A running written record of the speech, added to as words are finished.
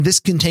This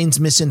contains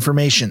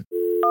misinformation.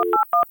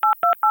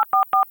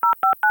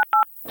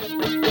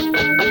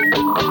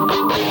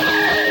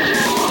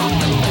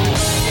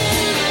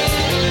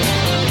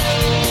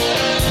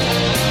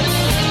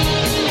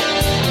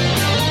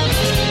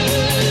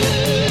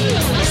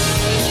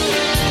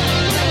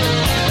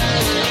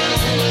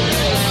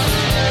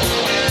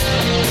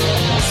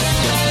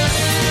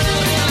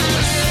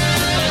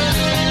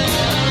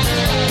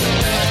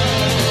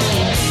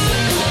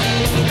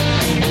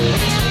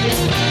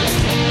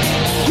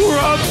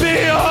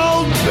 Grumpy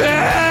Old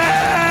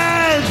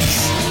Beds!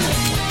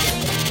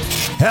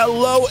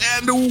 Hello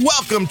and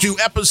welcome to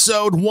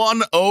episode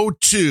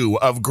 102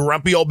 of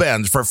Grumpy Old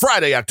Beds for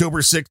Friday,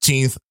 October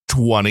 16th,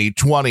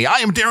 2020. I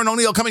am Darren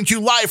O'Neill coming to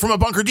you live from a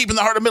bunker deep in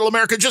the heart of Middle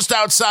America, just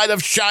outside of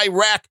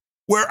Chirac,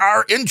 where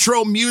our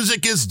intro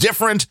music is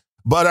different,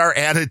 but our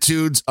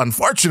attitudes,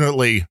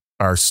 unfortunately,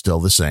 are still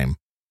the same.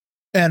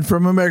 And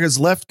from America's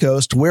left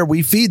coast, where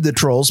we feed the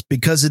trolls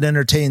because it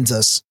entertains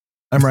us.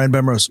 I'm Ryan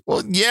Bemrose.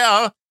 Well,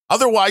 yeah,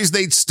 otherwise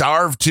they'd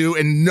starve too,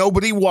 and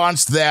nobody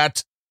wants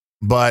that.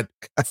 But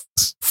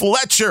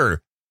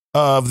Fletcher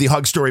of the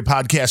Hug Story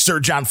podcast, Sir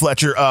John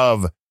Fletcher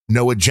of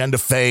No Agenda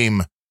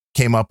fame,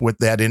 came up with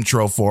that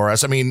intro for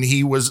us. I mean,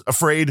 he was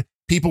afraid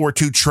people were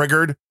too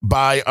triggered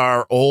by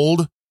our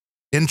old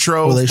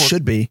intro. Well, they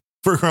should be.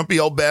 For Grumpy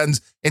Old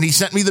Beds. And he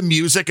sent me the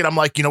music, and I'm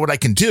like, you know what I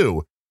can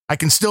do? I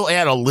can still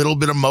add a little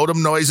bit of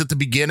modem noise at the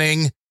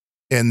beginning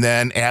and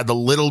then add a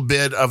little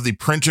bit of the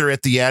printer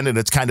at the end. And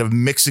it's kind of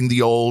mixing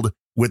the old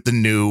with the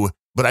new.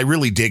 But I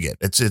really dig it.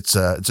 It's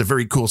a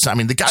very cool sound. I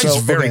mean, the guy's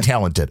very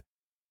talented.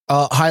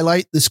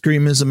 Highlight, the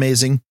scream is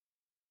amazing.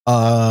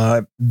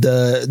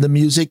 The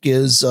music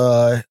is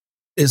a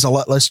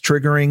lot less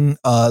triggering.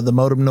 The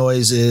modem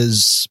noise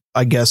is,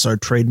 I guess, our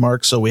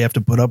trademark, so we have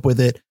to put up with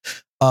it.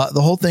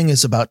 The whole thing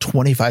is about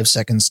 25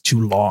 seconds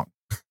too long.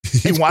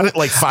 You want it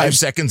like 5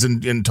 seconds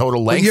in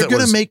total length? You're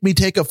going to make me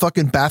take a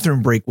fucking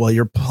bathroom break while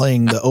you're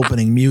playing the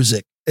opening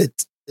music.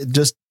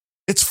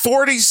 It's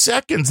 40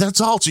 seconds. That's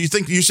all. So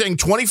you're saying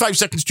 25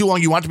 seconds too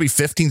long. You want it to be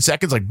 15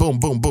 seconds, like boom,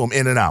 boom, boom,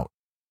 in and out.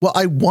 Well,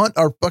 I want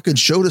our fucking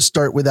show to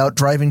start without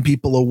driving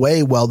people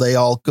away while they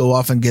all go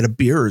off and get a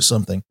beer or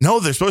something.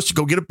 No, they're supposed to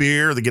go get a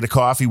beer, they get a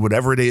coffee,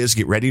 whatever it is,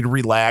 get ready to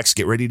relax,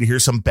 get ready to hear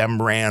some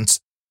Bem rants.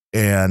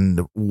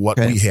 And what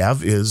we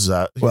have is,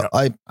 I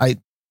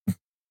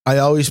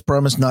always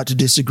promise not to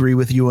disagree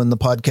with you on the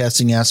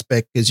podcasting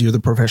aspect because you're the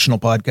professional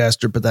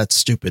podcaster, but that's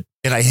stupid.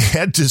 And I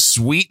had to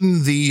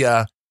sweeten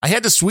the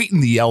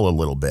yell a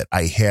little bit.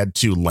 I had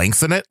to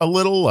lengthen it a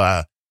little.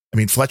 I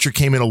mean, Fletcher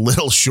came in a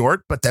little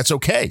short, but that's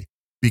okay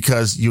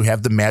because you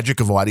have the magic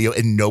of audio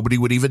and nobody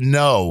would even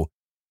know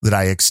that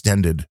I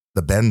extended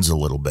the bends a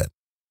little bit.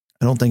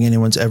 I don't think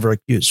anyone's ever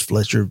accused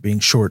Fletcher of being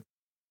short.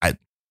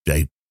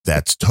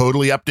 That's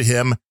totally up to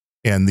him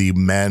and the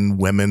men,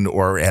 women,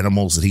 or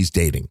animals that he's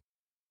dating.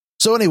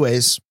 So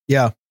anyways,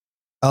 yeah.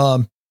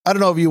 I don't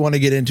know if you want to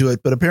get into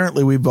it, but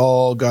apparently we've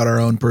all got our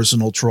own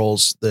personal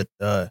trolls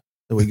that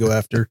we go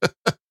after.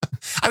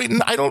 I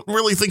mean, I don't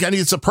really think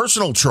it's a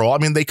personal troll. I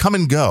mean, they come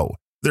and go.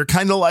 They're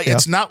kind of like,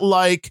 It's not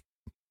like,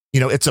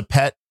 it's a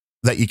pet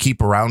that you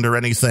keep around or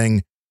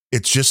anything.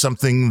 It's just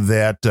something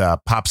that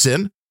pops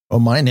in. Oh,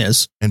 mine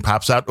is. And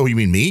pops out. Oh, you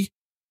mean me?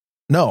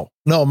 No,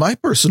 my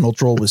personal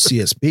troll was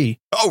CSB.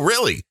 Oh,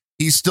 really?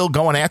 He's still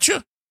going at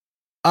you?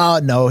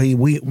 No,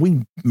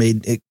 we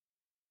made it.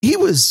 He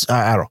was,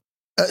 I don't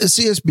know.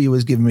 CSB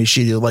was giving me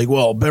shit like,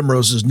 well,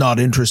 Bemrose is not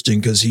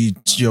interesting because he,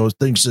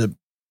 thinks that,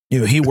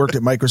 he worked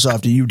at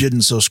Microsoft and you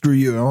didn't. So screw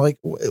you. And I'm like,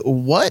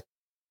 what?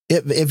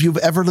 If you've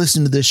ever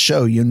listened to this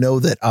show, you know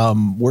that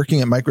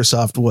working at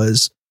Microsoft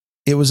was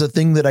a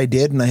thing that I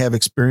did and I have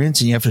experience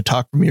and you have to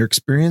talk from your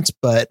experience.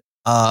 But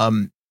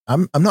I'm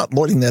not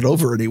lording that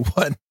over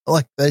anyone.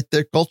 Like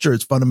their culture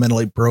is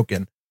fundamentally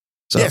broken.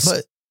 So, yes.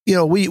 But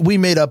we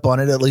made up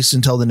on it, at least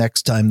until the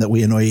next time that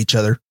we annoy each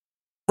other.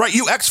 Right.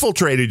 You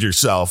exfiltrated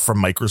yourself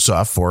from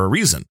Microsoft for a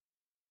reason.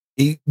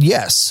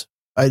 Yes.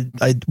 I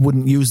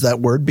wouldn't use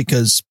that word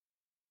because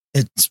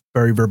it's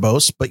very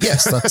verbose, but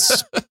yes,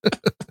 that's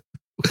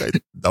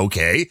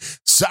okay.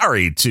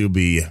 Sorry to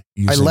be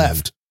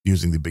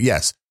using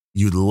yes,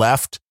 you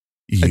left.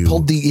 I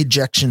pulled the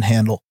ejection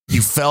handle.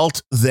 You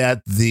felt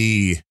that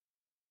the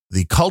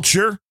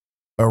culture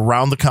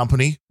around the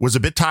company was a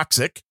bit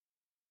toxic.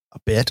 A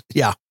bit.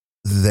 Yeah.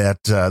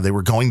 That they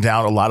were going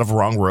down a lot of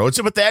wrong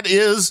roads, but that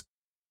is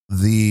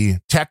the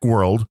tech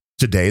world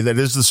today. That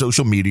is the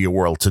social media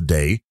world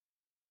today.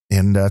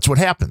 And that's what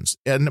happens.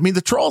 And I mean,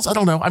 the trolls, I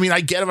don't know. I mean,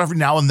 I get them every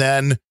now and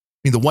then. I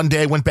mean, the one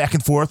day I went back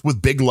and forth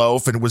with Big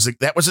Loaf and it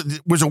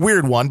was a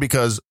weird one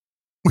because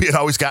we had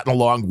always gotten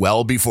along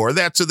well before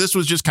that. So this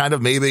was just kind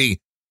of maybe,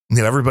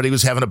 everybody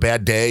was having a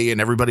bad day and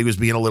everybody was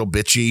being a little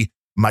bitchy,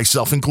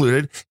 myself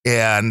included.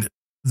 And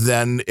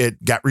then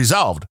it got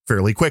resolved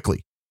fairly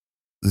quickly.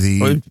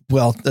 Not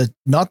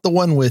the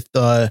one with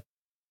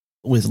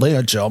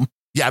Lena Chum.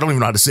 Yeah, I don't even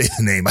know how to say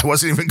the name. I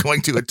wasn't even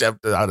going to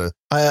attempt how to.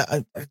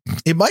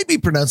 It might be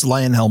pronounced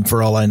Lionhelm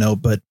for all I know,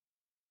 but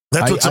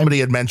that's what somebody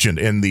had mentioned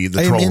in the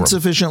troll room. room.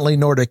 Insufficiently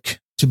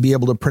Nordic to be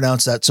able to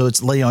pronounce that. So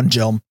it's Leon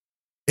Jelm.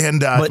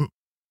 And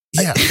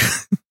yeah,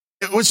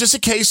 it was just a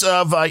case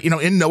of,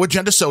 in No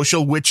Agenda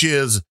Social, which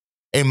is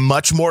a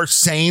much more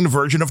sane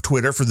version of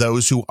Twitter for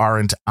those who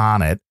aren't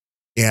on it.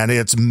 And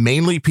it's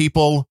mainly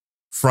people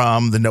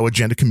from the No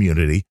Agenda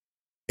community.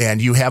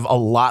 And you have a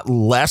lot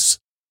less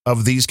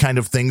of these kind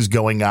of things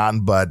going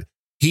on. But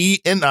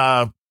he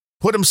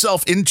put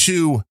himself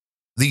into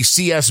the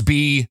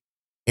CSB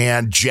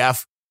and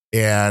Jeff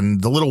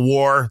and the little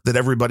war that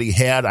everybody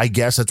had. I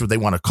guess that's what they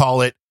want to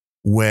call it.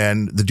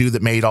 When the dude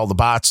that made all the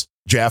bots,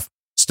 Jeff,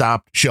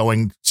 stopped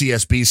showing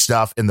CSB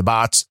stuff in the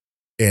bots.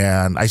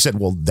 And I said,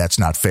 well, that's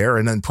not fair.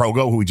 And then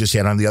Progo, who we just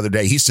had on the other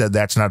day, he said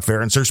that's not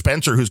fair. And Sir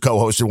Spencer, who's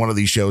co-hosted one of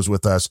these shows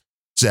with us,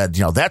 said,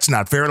 that's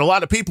not fair. And a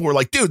lot of people were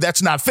like, dude,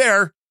 that's not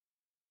fair.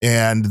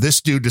 And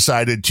this dude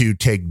decided to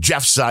take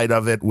Jeff's side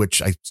of it,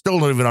 which I still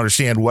don't even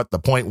understand what the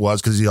point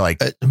was, because he's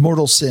like,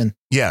 mortal sin.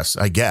 Yes,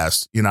 I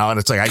guess, and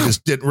it's like, I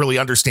just didn't really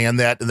understand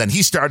that. And then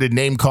he started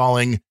name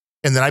calling,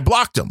 and then I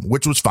blocked him,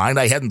 which was fine.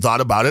 I hadn't thought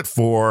about it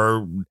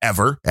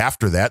forever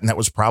after that. And that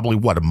was probably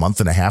a month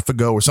and a half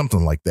ago or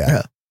something like that.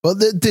 Yeah. Well,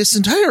 this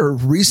entire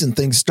recent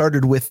thing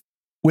started with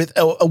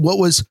what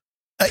was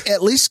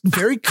at least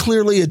very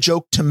clearly a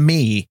joke to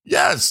me.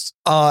 Yes.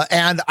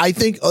 And I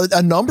think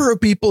a number of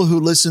people who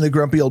listen to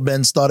Grumpy Old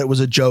Ben's thought it was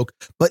a joke,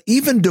 but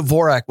even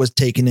Dvorak was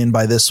taken in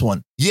by this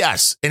one.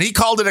 Yes. And he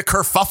called it a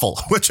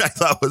kerfuffle, which I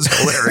thought was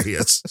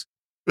hilarious.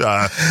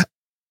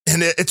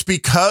 And it's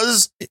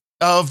because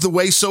of the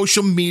way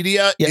social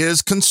media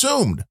is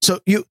consumed.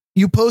 So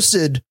you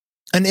posted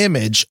an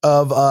image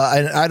of,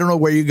 I don't know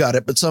where you got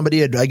it, but somebody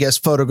had, I guess,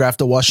 photographed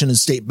the Washington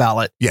state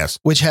ballot. Yes.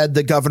 Which had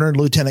the governor and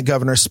lieutenant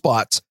governor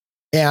spots.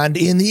 And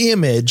in the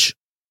image,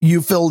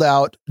 you filled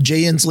out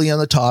Jay Inslee on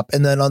the top,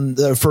 and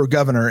then for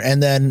governor,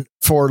 and then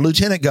for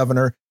lieutenant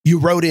governor, you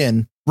wrote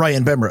in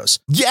Ryan Bemrose.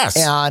 Yes.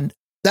 And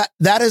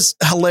that is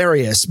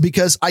hilarious,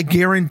 because I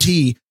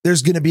guarantee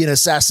there's going to be an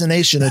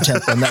assassination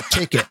attempt on that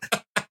ticket.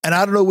 And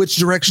I don't know which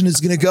direction it's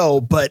going to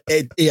go, but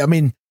it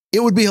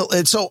would be.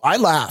 So I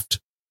laughed,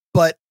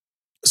 but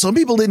some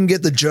people didn't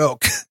get the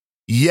joke.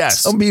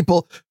 Yes. Some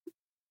people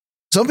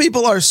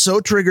are so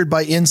triggered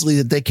by Inslee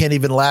that they can't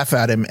even laugh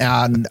at him.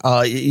 And,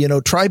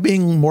 try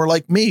being more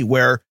like me,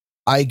 where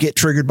I get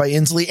triggered by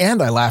Inslee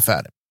and I laugh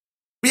at him.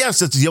 Yes,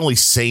 that's the only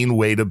sane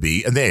way to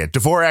be. And then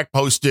Dvorak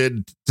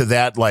posted to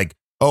that, like,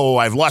 oh,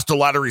 I've lost a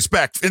lot of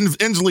respect.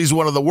 Inslee's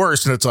one of the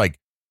worst. And it's like,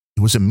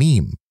 it was a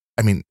meme.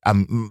 I mean,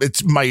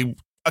 it's my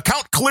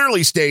account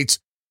clearly states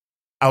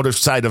out of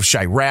sight of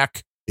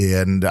Chirac.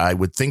 And I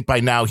would think by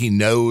now he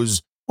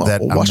knows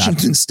that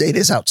Washington State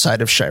is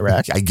outside of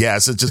Chirac. I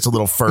guess it's just a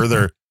little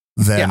further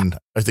than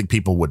I think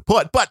people would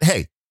put. But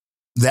hey,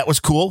 that was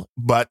cool.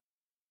 But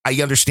I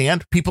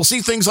understand people see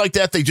things like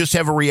that. They just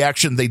have a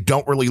reaction. They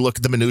don't really look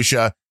at the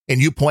minutia.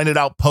 And you pointed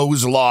out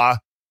Poe's law.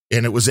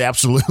 And it was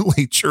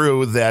absolutely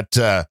true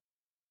that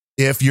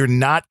if you're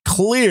not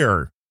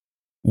clear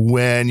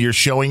when you're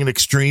showing an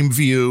extreme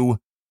view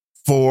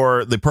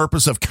for the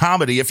purpose of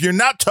comedy, if you're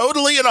not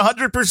totally and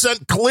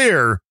 100%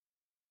 clear,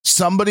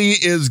 somebody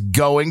is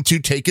going to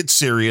take it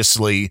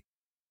seriously.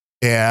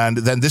 And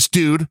then this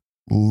dude,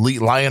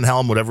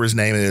 Lionhelm, whatever his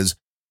name is,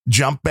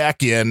 jump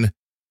back in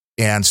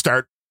and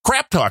start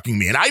crap talking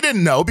me. And I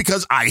didn't know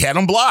because I had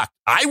him blocked.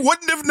 I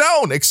wouldn't have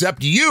known,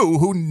 except you,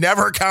 who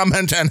never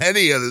comment on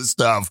any of this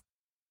stuff.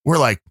 We're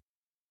like,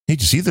 hey,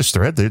 did you see this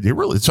thread?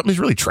 Somebody's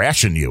really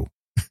trashing you.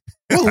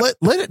 Well,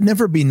 let it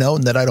never be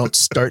known that I don't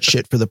start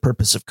shit for the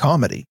purpose of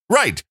comedy.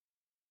 Right.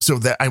 So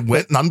that I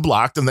went and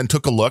unblocked and then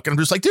took a look and I'm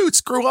just like, dude,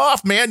 screw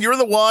off, man. You're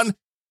the one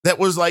that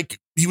was like,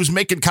 he was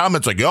making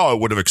comments like, oh, I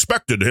would have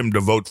expected him to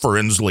vote for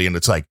Inslee. And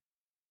it's like,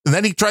 and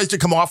then he tries to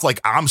come off like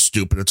I'm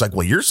stupid. It's like,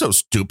 well, you're so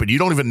stupid. You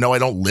don't even know I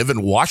don't live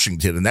in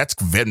Washington. And that's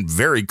been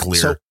very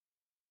clear.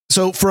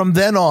 So from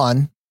then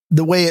on,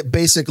 the way it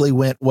basically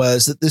went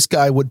was that this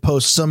guy would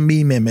post some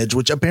meme image,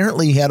 which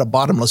apparently had a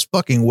bottomless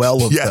fucking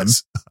well of them.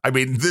 I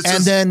mean,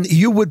 then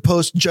you would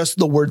post just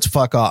the words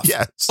 "fuck off"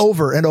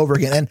 over and over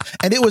again.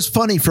 And it was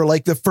funny for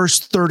like the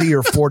first 30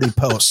 or 40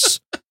 posts.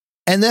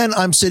 And then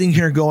I'm sitting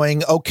here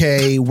going,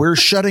 okay, we're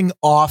shutting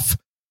off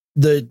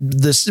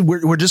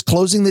we're just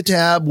closing the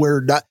tab.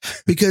 We're not,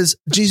 because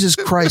Jesus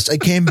Christ, I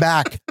came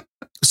back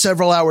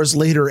several hours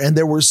later and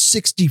there were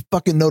 60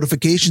 fucking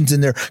notifications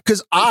in there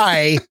because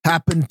I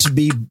happened to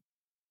be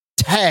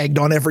tagged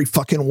on every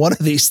fucking one of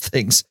these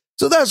things.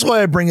 So that's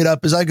why I bring it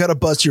up, is I got to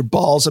bust your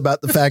balls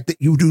about the fact that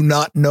you do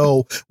not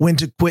know when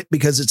to quit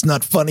because it's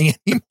not funny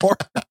anymore.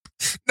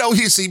 No,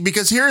 you see,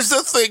 because here's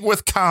the thing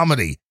with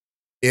comedy.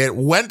 It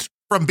went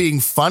from being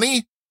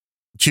funny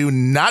to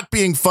not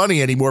being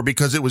funny anymore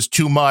because it was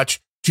too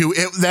much, to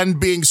it then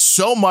being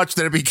so much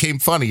that it became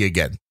funny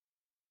again.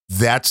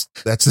 That's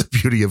the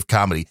beauty of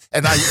comedy.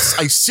 And I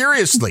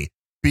seriously,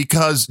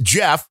 because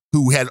Jeff,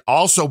 who had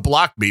also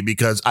blocked me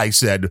because I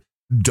said,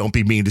 don't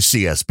be mean to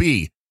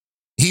CSB.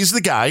 He's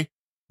the guy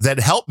that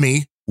helped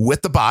me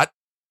with the bot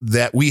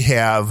that we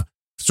have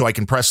so I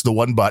can press the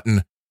one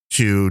button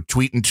to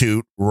tweet and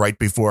toot right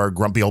before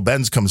Grumpy Old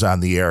Ben's comes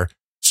on the air.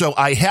 So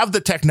I have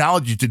the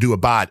technology to do a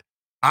bot.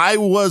 I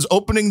was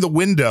opening the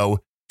window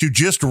to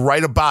just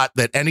write a bot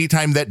that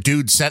anytime that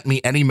dude sent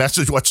me any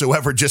message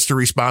whatsoever, just to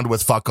respond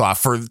with fuck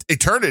off for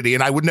eternity.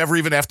 And I would never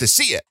even have to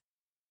see it,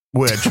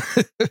 which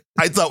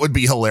I thought would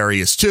be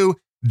hilarious too.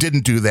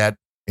 Didn't do that.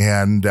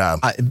 And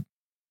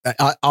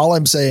all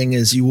I'm saying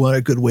is you want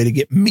a good way to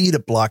get me to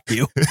block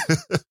you.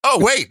 Oh,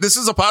 wait, this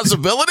is a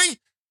possibility.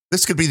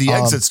 This could be the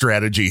exit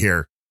strategy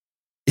here.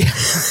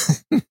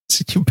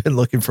 You've been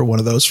looking for one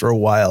of those for a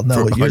while.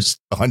 No, you're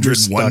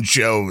 101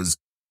 shows.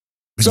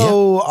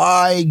 So yeah.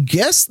 I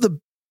guess the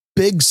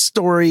big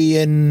story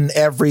in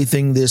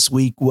everything this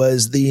week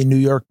was the New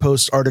York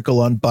Post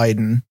article on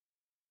Biden.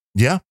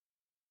 Yeah.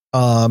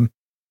 But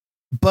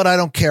I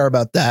don't care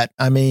about that.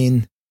 I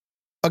mean,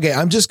 okay,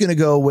 I'm just going to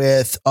go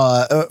with,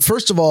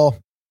 first of all,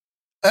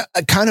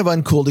 kind of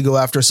uncool to go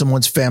after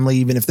someone's family,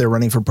 even if they're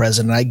running for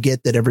president. I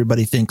get that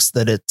everybody thinks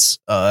that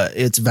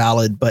it's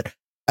valid, but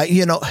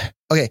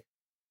okay.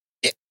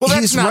 Well,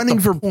 he's running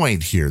for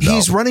point here. Though.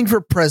 He's running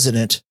for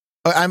president.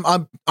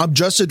 I'm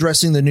just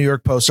addressing the New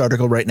York Post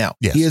article right now.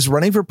 Yes. He is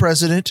running for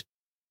president.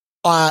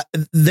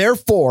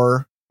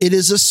 Therefore, it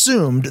is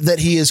assumed that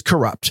he is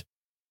corrupt.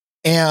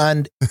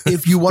 And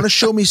if you want to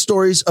show me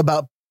stories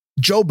about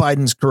Joe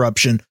Biden's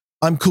corruption,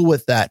 I'm cool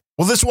with that.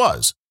 Well, this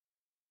was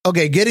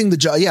okay. Getting the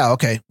job. Yeah.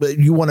 Okay. But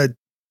do you want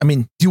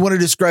to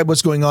describe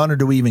what's going on, or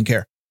do we even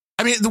care?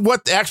 I mean,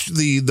 what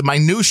actually the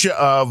minutia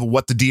of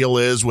what the deal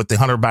is with the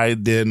Hunter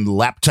Biden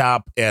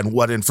laptop and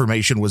what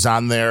information was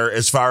on there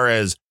as far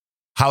as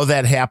how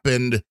that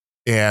happened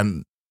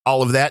and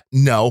all of that.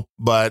 No,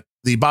 but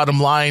the bottom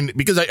line,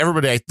 because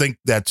everybody I think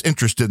that's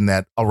interested in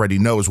that already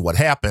knows what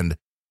happened,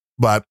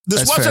 but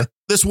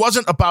this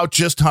wasn't about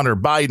just Hunter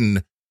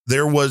Biden.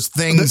 There was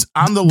things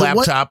on the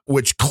laptop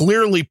which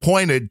clearly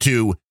pointed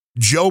to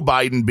Joe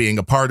Biden being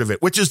a part of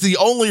it, which is the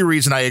only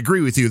reason I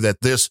agree with you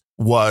that this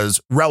was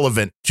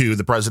relevant to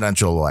the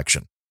presidential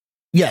election.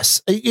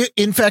 Yes.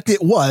 In fact,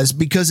 it was,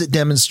 because it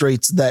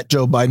demonstrates that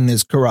Joe Biden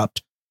is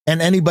corrupt.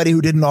 And anybody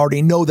who didn't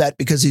already know that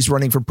because he's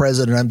running for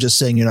president, I'm just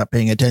saying you're not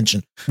paying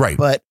attention. Right.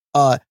 But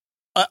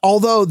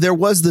although there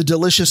was the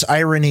delicious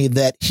irony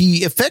that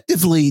he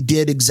effectively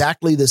did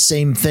exactly the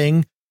same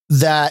thing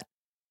that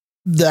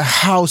the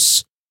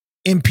House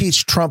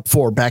impeached Trump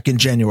for back in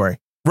January.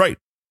 Right.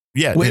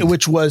 Yeah.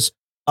 Which was,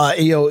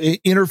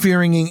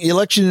 interfering in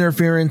election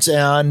interference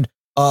and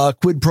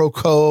quid pro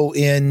quo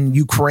in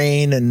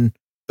Ukraine. And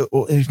I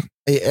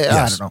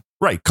don't know.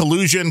 Right.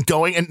 Collusion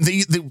going. And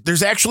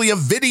there's actually a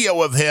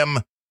video of him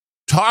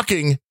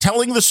telling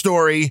the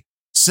story,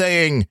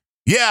 saying,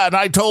 yeah, and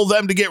I told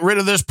them to get rid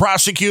of this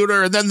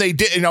prosecutor. And then they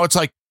did. It's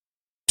like,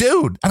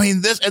 dude, I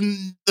mean, this,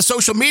 and the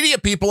social media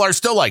people are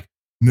still like,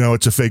 no,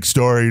 it's a fake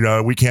story.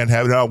 No, we can't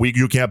have it.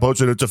 You can't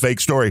post it. It's a fake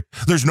story.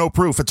 There's no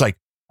proof. It's like,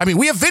 I mean,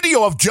 we have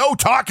video of Joe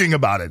talking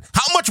about it.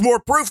 How much more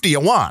proof do you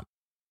want?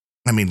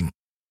 I mean,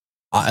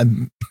 I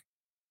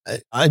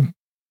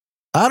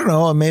don't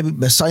know. Maybe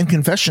a signed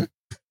confession.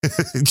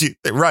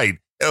 Right.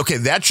 Okay.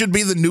 That should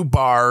be the new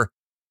bar.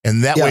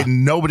 And that way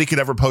nobody could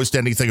ever post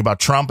anything about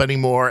Trump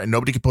anymore. And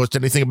nobody could post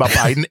anything about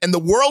Biden. And the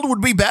world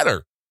would be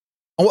better.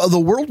 Oh, the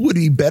world would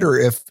be better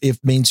if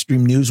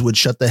mainstream news would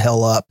shut the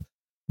hell up.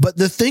 But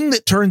the thing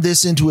that turned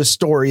this into a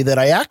story that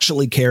I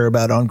actually care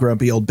about on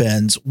Grumpy Old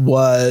Ben's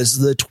was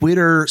the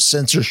Twitter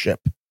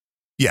censorship.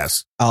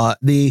 Yes. And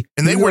they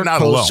were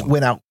not alone.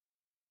 Went out.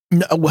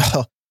 No,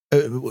 well,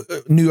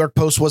 New York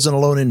Post wasn't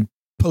alone in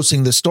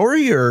posting the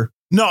story, or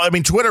no? I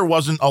mean, Twitter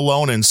wasn't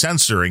alone in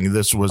censoring.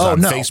 This was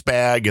on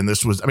Facebag, and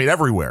this was, I mean,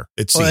 everywhere.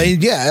 It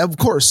seemed. Yeah, of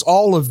course,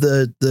 all of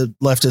the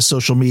leftist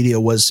social media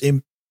was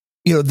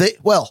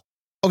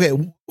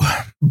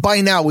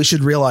by now we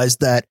should realize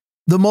that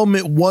the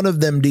moment one of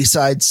them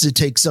decides to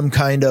take some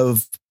kind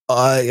of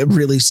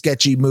really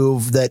sketchy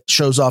move that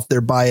shows off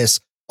their bias,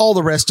 all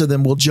the rest of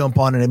them will jump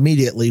on it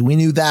immediately. We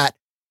knew that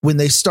when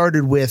they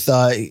started with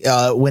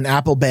when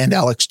Apple banned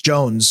Alex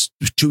Jones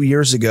 2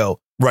 years ago.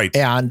 Right.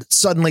 And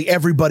suddenly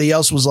everybody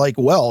else was like,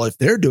 well, if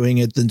they're doing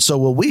it, then so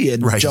will we.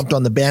 And jumped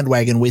on the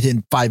bandwagon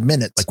within 5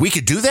 minutes. Like, we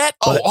could do that?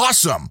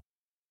 Awesome.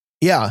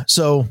 Yeah.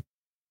 So,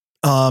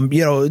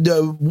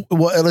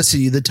 let's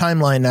see. The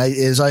timeline,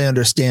 as I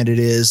understand it,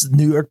 is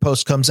New York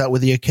Post comes out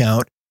with the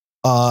account.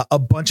 A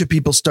bunch of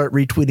people start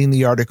retweeting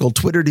the article.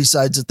 Twitter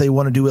decides that they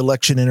want to do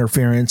election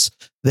interference.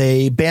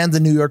 They banned the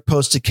New York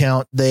Post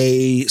account.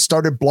 They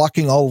started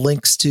blocking all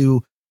links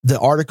to the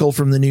article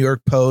from the New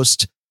York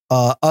Post.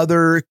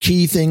 Other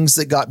key things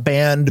that got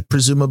banned,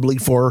 presumably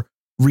for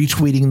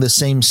retweeting the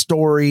same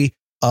story.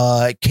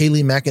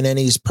 Kayleigh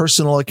McEnany's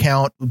personal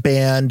account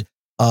banned.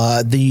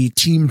 The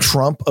Team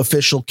Trump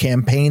official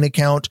campaign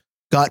account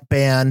got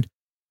banned.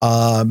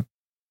 I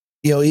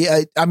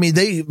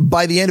mean,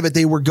 by the end of it,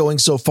 they were going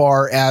so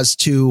far as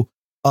to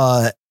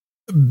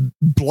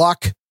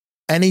block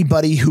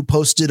anybody who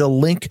posted a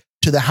link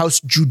to the House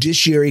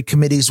Judiciary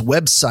Committee's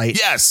website.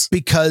 Yes,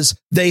 because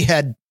they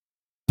had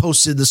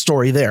posted the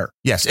story there.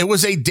 Yes, it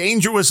was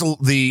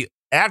the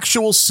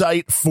actual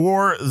site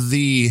for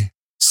the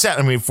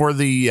for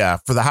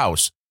the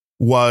House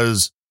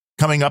was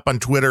coming up on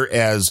Twitter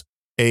as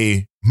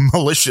a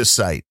malicious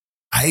site.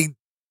 I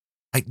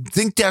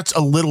think that's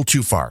a little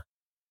too far.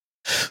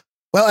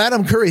 Well,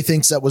 Adam Curry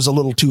thinks that was a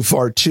little too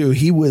far too.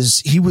 He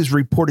was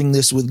reporting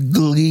this with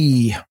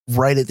glee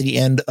right at the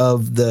end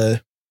of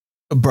the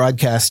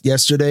broadcast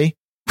yesterday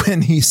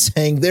when he's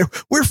saying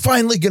we're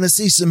finally going to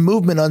see some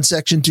movement on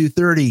Section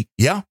 230.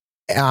 Yeah.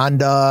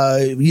 And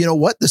you know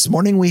what? This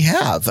morning we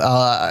have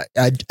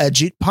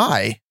Ajit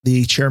Pai,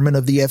 the chairman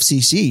of the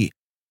FCC,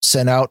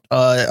 sent out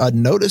a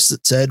notice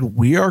that said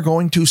we are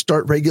going to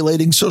start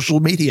regulating social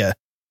media.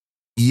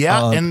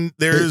 Yeah, and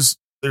there's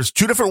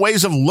two different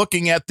ways of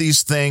looking at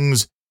these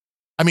things.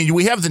 I mean,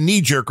 we have the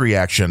knee-jerk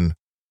reaction,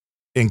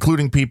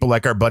 including people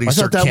like our buddy I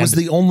thought that was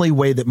the only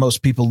way that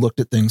most people looked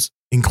at things.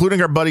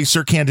 Including our buddy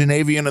Sir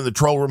Scandinavian in the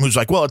troll room, who's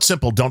like, well, it's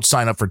simple. Don't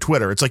sign up for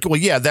Twitter. It's like, well,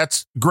 yeah,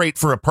 that's great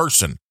for a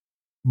person.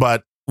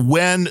 But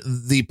when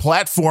the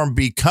platform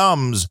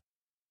becomes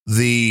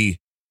the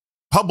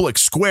public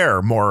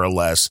square, more or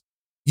less,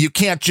 you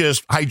can't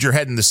just hide your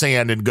head in the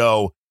sand and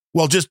go,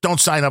 well, just don't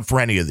sign up for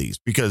any of these,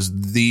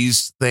 because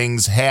these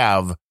things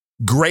have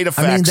great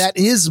effects. I mean, that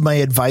is my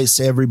advice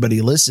to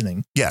everybody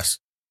listening. Yes,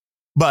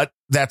 but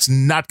that's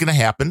not going to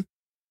happen.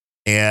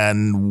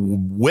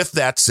 And with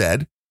that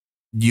said,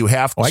 you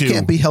have to. I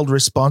can't be held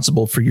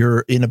responsible for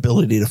your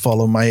inability to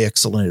follow my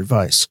excellent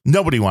advice.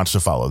 Nobody wants to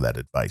follow that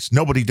advice.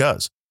 Nobody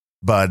does.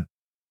 But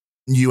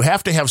you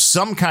have to have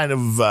some kind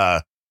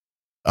of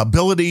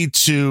ability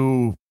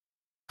to,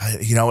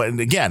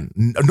 and again,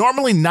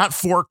 normally not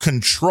for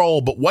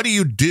control, but what do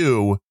you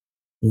do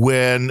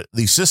when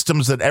the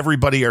systems that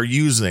everybody is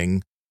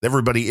using,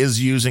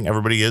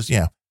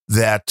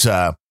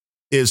 that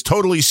is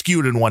totally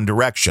skewed in one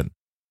direction?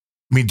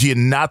 I mean, do you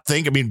not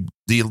think,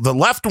 the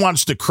left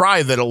wants to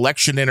cry that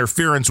election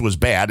interference was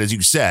bad. As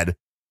you said,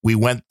 we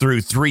went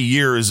through 3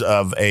 years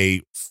of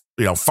a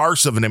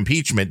farce of an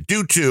impeachment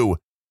due to,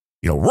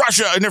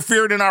 Russia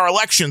interfered in our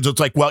elections. It's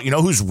like, well,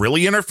 who's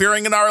really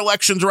interfering in our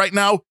elections right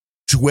now?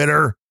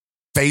 Twitter,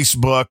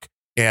 Facebook,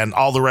 and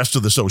all the rest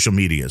of the social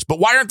medias. But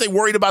why aren't they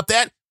worried about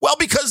that? Well,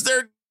 because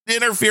they're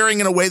interfering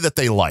in a way that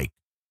they like.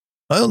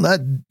 Well,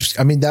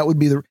 that would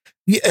be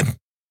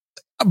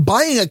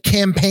buying a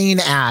campaign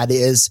ad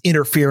is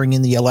interfering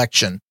in the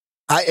election.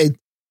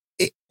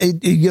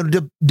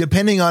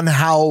 Depending on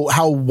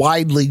how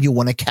widely you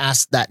want to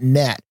cast that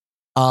net.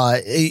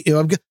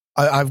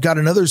 I've got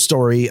another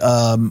story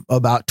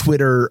about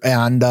Twitter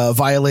and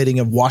violating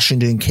of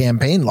Washington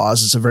campaign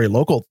laws. It's a very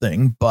local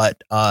thing,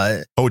 but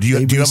do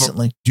you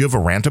have a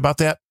rant about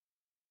that?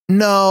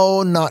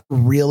 No, not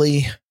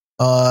really.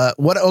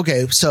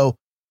 So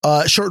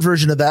short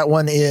version of that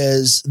one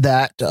is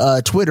that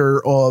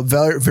Twitter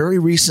very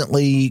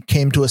recently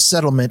came to a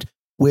settlement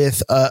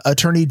with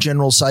Attorney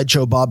General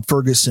Sideshow Bob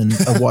Ferguson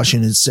of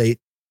Washington State.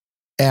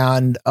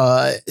 And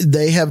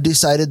they have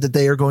decided that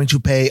they are going to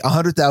pay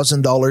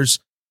 $100,000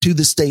 to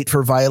the state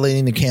for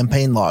violating the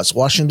campaign laws.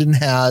 Washington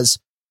has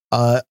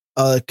a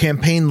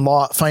campaign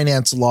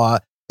finance law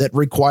that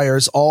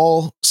requires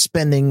all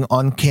spending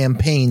on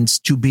campaigns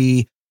to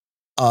be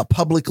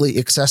publicly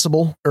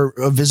accessible or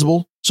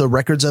visible. So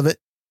records of it.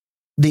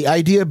 The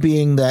idea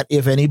being that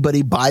if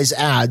anybody buys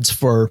ads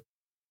for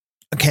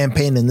a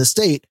campaign in the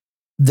state,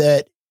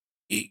 that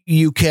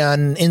you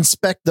can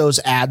inspect those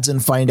ads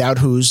and find out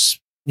who's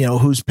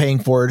paying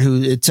for it,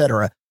 who, et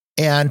cetera.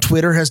 And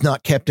Twitter has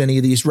not kept any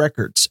of these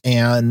records.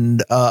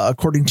 And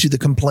according to the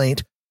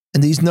complaint,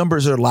 and these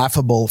numbers are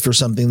laughable for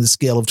something the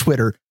scale of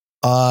Twitter,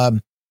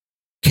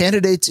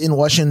 candidates in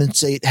Washington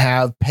state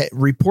have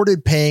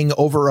reported paying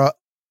over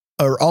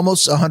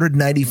almost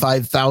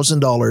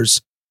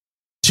 $195,000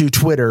 to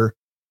Twitter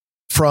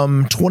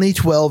from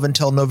 2012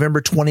 until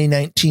November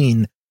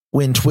 2019,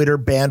 when Twitter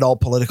banned all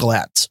political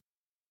ads.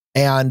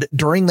 And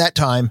during that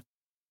time,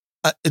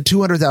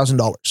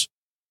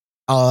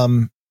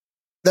 $200,000.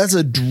 That's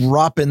a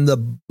drop in the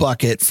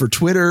bucket for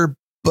Twitter,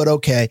 but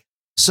okay.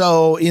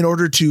 So in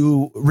order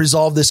to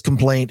resolve this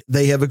complaint,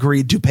 they have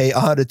agreed to pay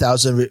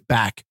 $100,000 of it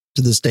back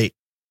to the state.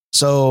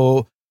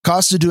 So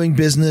cost of doing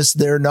business,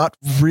 they're not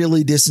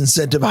really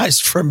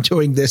disincentivized from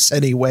doing this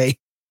anyway.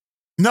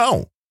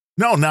 No,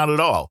 not at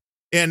all.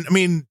 And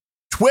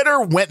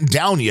Twitter went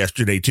down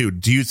yesterday too.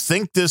 Do you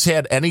think this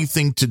had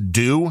anything to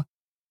do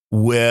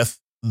with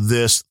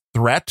this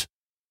threat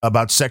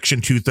about Section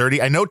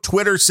 230? I know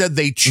Twitter said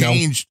they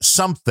changed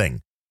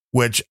something,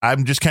 which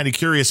I'm just kind of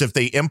curious if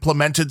they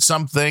implemented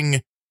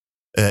something.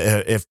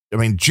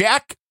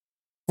 Jack,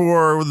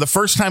 for the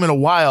first time in a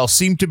while,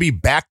 seemed to be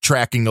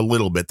backtracking a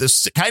little bit.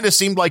 This kind of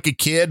seemed like a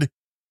kid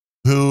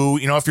who,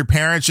 if your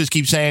parents just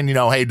keep saying,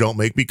 hey, don't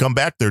make me come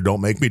back there,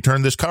 don't make me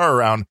turn this car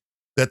around,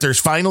 that there's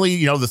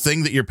finally, the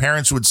thing that your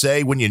parents would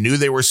say when you knew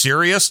they were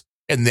serious,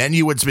 and then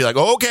you would be like,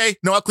 oh, okay,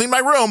 no, I'll clean my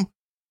room.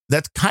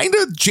 That's kind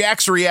of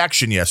Jack's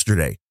reaction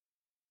yesterday.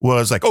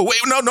 Was like, oh, wait,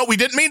 no, we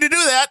didn't mean to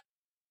do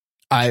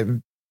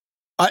that.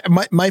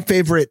 My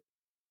favorite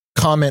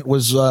comment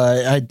was,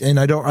 I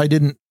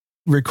didn't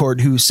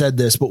record who said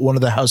this, but one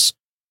of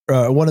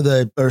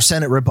the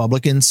Senate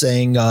Republicans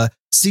saying,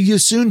 see you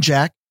soon,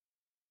 Jack,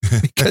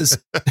 because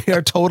they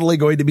are totally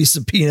going to be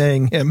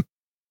subpoenaing him.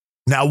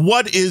 Now,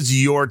 what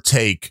is your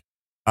take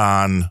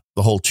on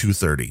the whole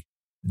 230?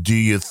 Do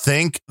you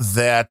think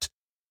that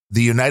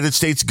the United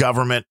States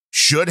government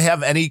should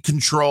have any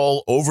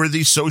control over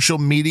these social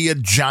media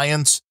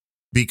giants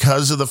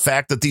because of the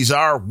fact that these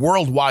are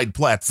worldwide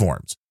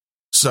platforms?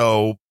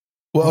 So,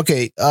 well,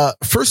 okay.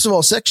 First of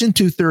all, Section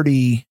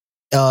 230,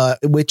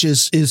 which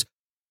is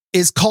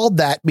called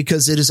that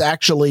because it is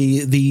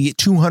actually the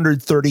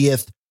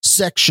 230th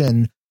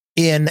section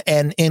in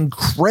an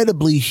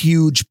incredibly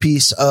huge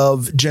piece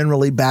of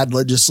generally bad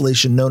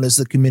legislation known as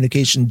the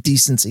Communication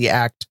Decency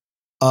Act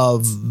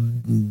of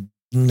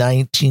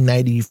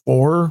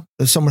 1994,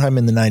 sometime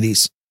in the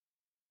 90s.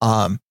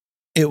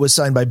 It was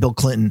signed by Bill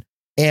Clinton,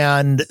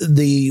 and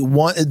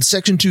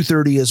Section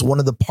 230 is one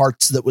of the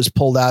parts that was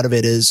pulled out of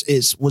it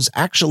was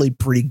actually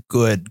pretty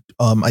good.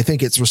 I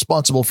think it's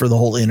responsible for the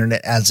whole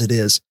internet as it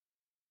is.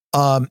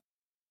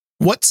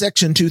 What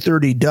Section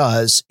 230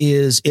 does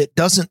is it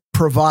doesn't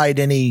provide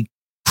any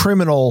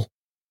criminal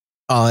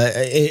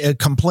a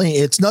complaint.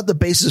 It's not the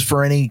basis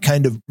for any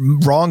kind of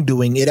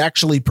wrongdoing. It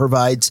actually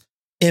provides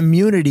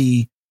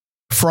immunity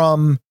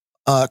from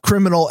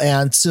criminal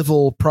and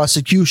civil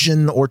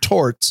prosecution or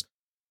torts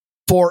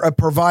for a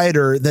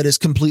provider that is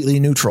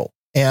completely neutral.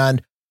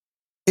 And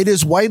it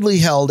is widely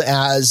held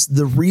as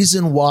the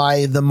reason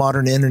why the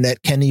modern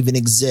internet can even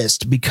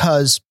exist,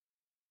 because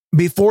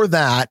before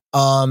that,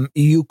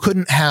 you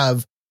couldn't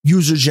have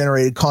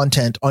user-generated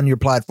content on your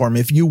platform.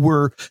 If you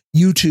were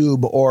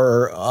YouTube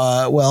or,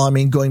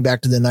 going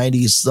back to the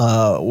 90s,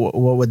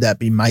 what would that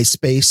be?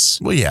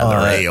 MySpace? Well, yeah,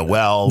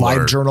 AOL.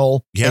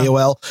 LiveJournal, yeah.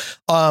 AOL.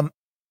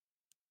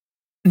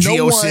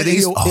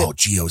 GeoCities?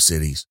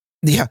 GeoCities.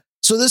 Yeah.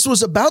 So this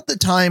was about the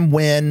time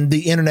when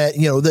the internet,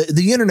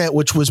 the internet,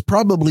 which was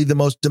probably the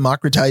most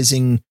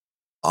democratizing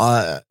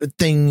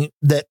thing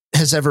that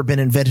has ever been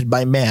invented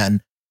by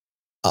man,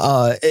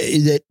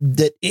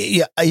 that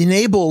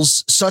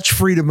enables such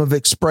freedom of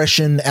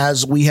expression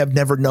as we have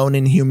never known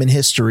in human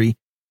history.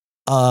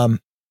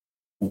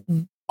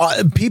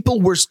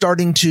 People were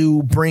starting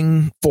to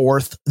bring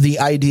forth the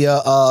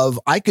idea of,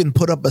 I can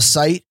put up a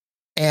site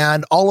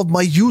and all of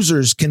my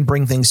users can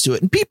bring things to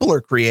it. And people are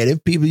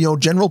creative. People,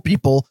 general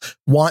people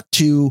want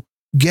to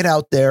get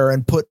out there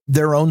and put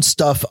their own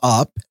stuff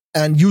up,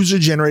 and user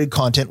generated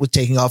content was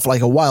taking off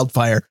like a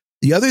wildfire.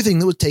 The other thing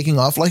that was taking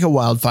off like a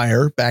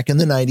wildfire back in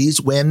the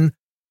 90s when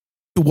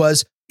it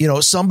was,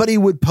 somebody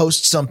would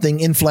post something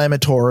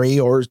inflammatory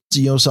or,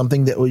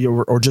 something that,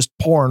 or just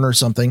porn or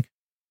something,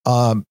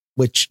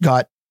 which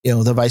got,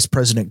 the Vice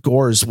President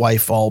Gore's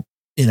wife all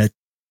in a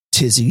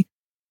tizzy.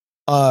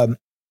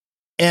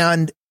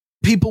 And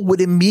people would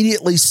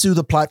immediately sue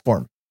the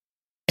platform,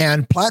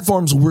 and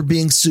platforms were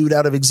being sued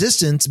out of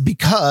existence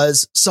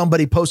because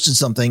somebody posted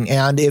something.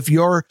 And if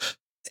you're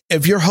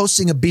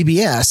hosting a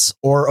BBS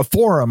or a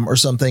forum or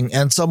something,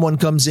 and someone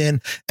comes in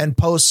and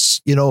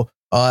posts,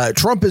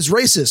 Trump is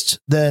racist,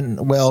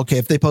 then, well, okay,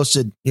 if they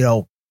posted,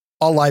 all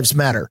lives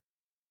matter,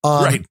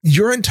 right,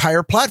 your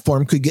entire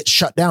platform could get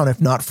shut down if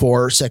not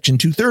for Section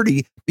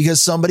 230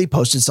 because somebody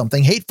posted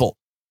something hateful.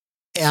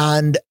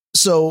 And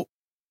so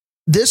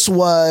this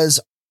was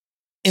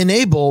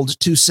enabled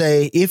to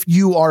say, if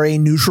you are a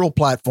neutral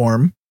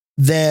platform,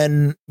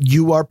 then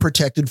you are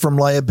protected from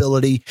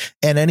liability,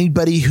 and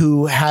anybody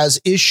who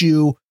has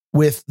issue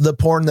with the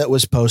porn that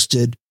was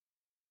posted,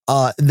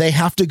 they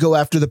have to go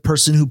after the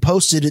person who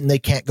posted it, and they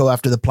can't go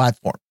after the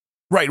platform.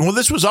 Right. Well,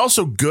 this was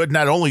also good,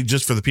 not only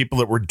just for the people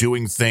that were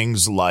doing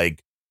things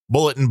like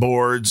bulletin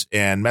boards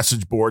and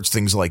message boards,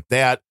 things like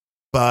that,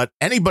 but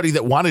anybody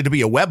that wanted to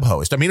be a web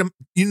host. I mean,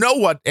 you know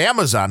what?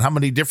 Amazon, how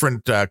many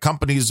different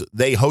companies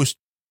they host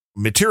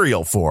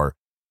material for?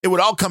 It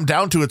would all come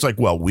down to, it's like,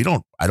 well,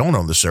 I don't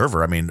own the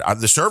server. I mean,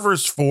 the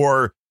servers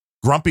for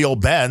Grumpy Old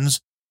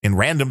Ben's and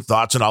Random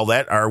Thoughts and all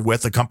that are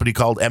with a company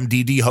called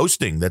MDD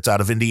Hosting that's out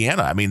of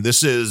Indiana. I mean,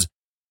 this is,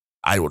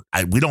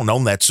 we don't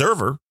own that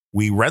server.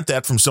 We rent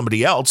that from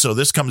somebody else. So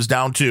this comes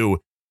down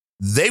to,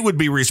 they would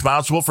be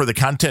responsible for the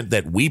content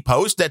that we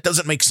post. That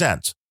doesn't make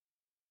sense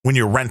when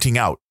you're renting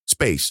out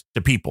space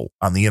to people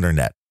on the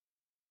internet.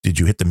 Did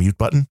you hit the mute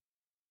button?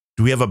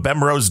 Do we have a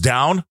Bemrose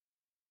down?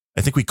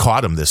 I think we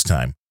caught him this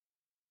time.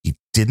 He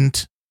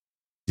didn't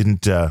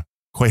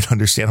quite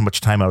understand how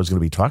much time I was going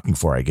to be talking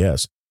for, I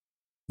guess.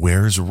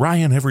 Where's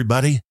Ryan,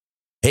 everybody?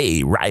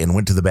 Hey, Ryan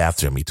went to the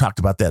bathroom. He talked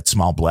about that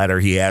small bladder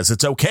he has.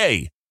 It's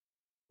okay.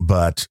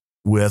 But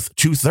with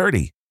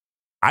 230,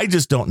 I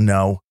just don't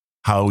know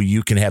how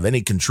you can have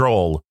any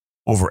control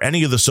over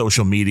any of the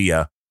social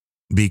media,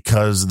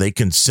 because they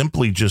can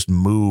simply just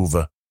move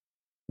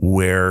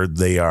where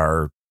they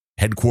are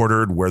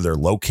headquartered, where they're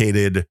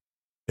located,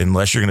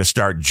 unless you're going to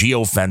start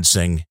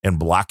geofencing and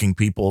blocking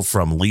people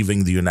from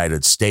leaving the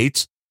United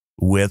States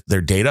with their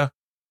data,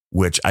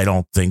 which I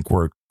don't think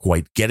we're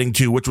quite getting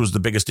to, which was the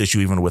biggest issue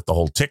even with the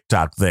whole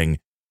TikTok thing.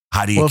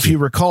 How do you if you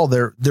recall,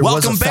 there was a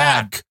welcome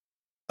fad. back.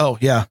 Oh,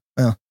 yeah.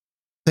 Well,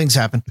 things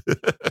happen.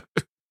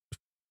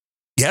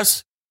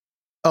 Yes.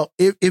 Oh,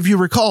 if you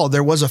recall,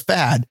 there was a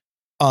fad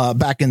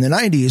back in the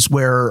 90s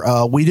where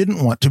we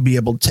didn't want to be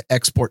able to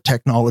export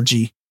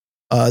technology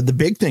The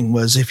big thing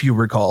was, if you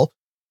recall,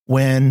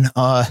 when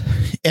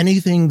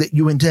anything that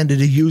you intended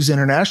to use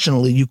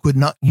internationally, you could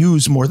not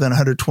use more than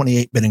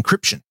 128-bit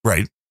encryption.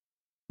 Right.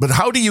 But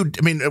how do you,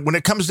 I mean, when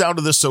it comes down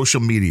to the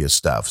social media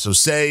stuff, so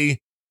say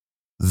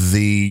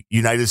the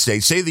United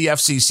States, say the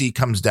FCC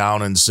comes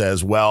down and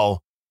says,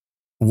 well,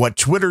 what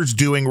Twitter's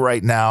doing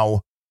right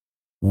now,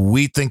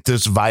 we think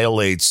this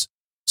violates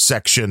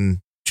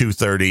Section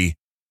 230.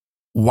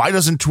 Why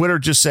doesn't Twitter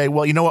just say,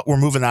 well, you know what? We're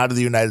moving out of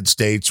the United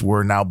States.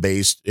 We're now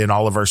based in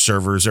all of our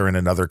servers are in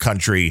another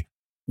country.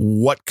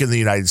 What can the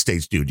United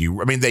States do?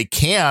 They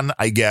can,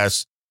 I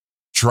guess,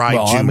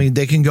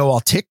 they can go all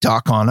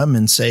TikTok on them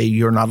and say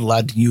you're not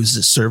allowed to use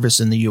this service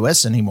in the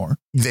U.S. anymore.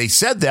 They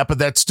said that, but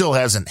that still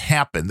hasn't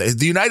happened.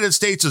 The United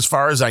States, as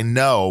far as I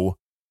know,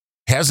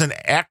 hasn't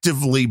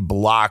actively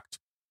blocked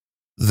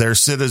their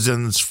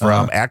citizens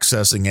from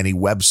accessing any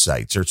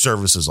websites or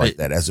services like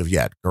that as of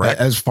yet, correct?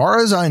 As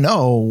far as I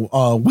know,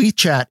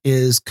 WeChat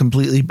is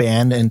completely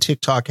banned, and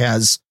TikTok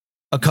has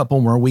a couple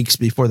more weeks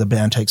before the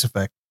ban takes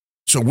effect.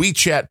 So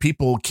WeChat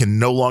people can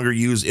no longer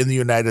use in the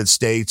United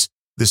States.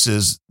 This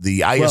is the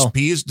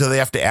ISPs. Do they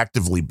have to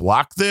actively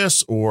block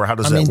this, or how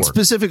does that work?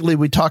 Specifically,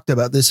 we talked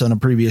about this on a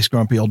previous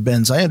Grumpy Old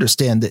Ben's. I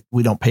understand that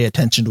we don't pay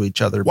attention to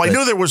each other. Well, I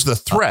knew there was the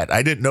threat.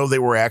 I didn't know they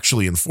were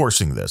actually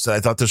enforcing this.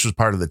 I thought this was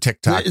part of the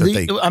TikTok.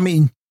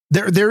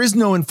 There is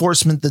no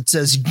enforcement that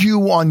says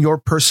you on your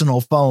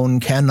personal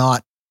phone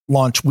cannot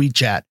launch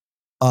WeChat.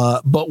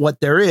 But what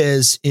there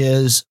is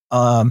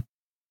and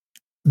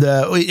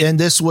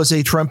this was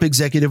a Trump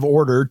executive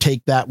order.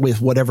 Take that with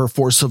whatever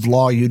force of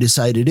law you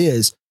decide it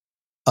is.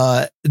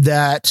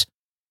 That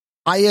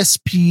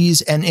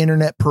ISPs and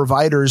internet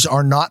providers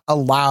are not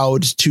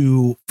allowed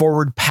to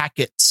forward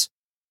packets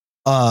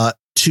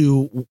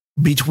between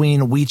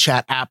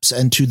WeChat apps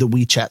and to the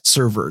WeChat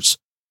servers,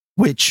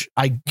 which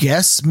I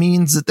guess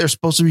means that they're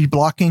supposed to be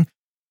blocking.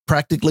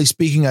 Practically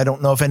speaking, I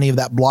don't know if any of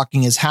that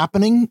blocking is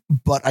happening,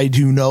 but I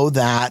do know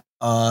that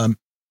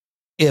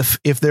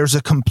if there's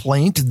a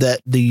complaint,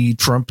 that the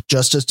Trump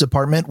Justice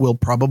Department will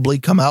probably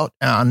come out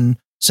and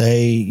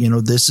say,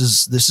 this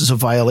is a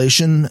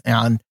violation,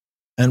 and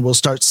we'll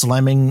start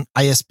slamming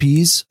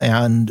ISPs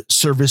and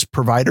service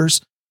providers.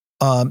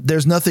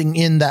 There's nothing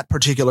in that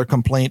particular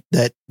complaint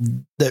that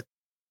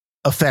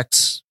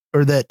affects,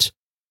 or that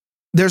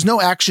there's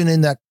no action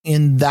in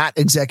that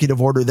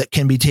executive order that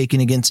can be taken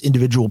against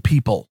individual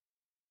people,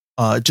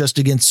 just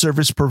against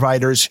service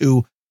providers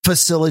who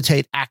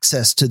facilitate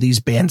access to these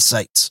banned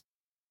sites.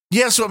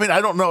 Yeah, so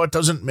I don't know. It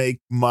doesn't make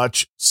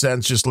much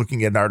sense just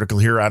looking at an article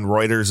here on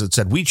Reuters that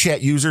said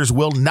WeChat users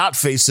will not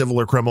face civil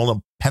or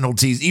criminal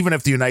penalties, even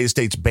if the United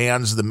States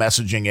bans the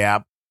messaging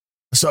app.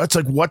 So it's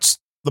like, what's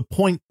the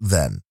point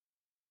then?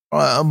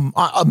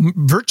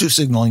 Virtue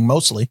signaling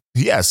mostly.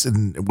 Yes,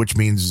 and which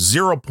means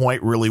 0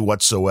 point really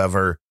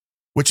whatsoever.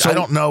 Which I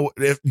don't know.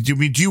 Do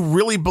you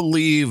really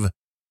believe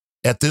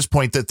at this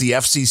point that the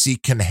FCC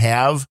can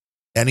have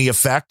any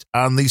effect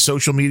on these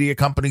social media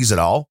companies at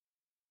all?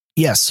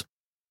 Yes.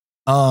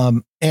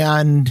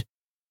 And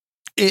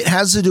it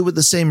has to do with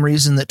the same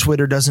reason that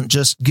Twitter doesn't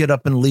just get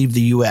up and leave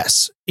the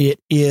US. It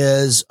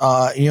is,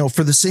 for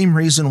the same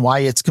reason why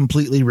it's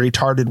completely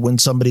retarded when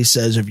somebody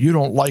says, if you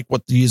don't like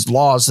what these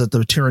laws that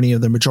the tyranny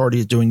of the majority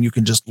is doing, you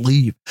can just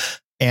leave.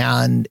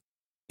 And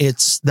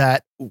it's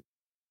that,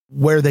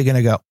 where are they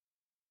going to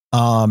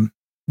go?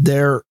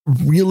 They're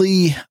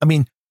really,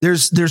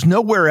 there's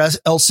nowhere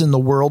else in the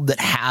world that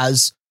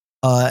has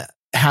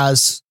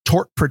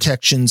tort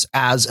protections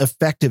as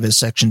effective as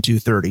Section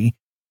 230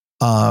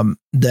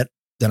 that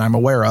I'm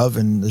aware of,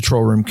 and the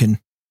troll room can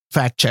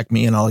fact check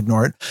me and I'll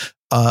ignore it.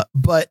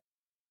 But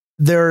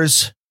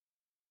the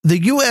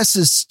U.S.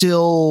 is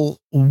still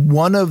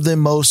one of the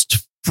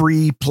most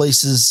free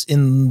places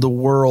in the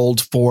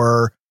world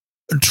for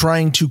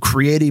trying to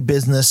create a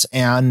business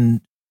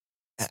and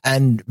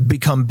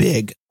become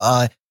big.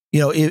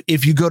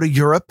 If you go to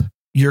Europe,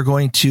 you're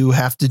going to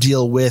have to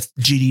deal with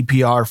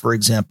GDPR, for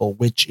example,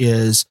 which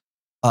is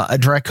a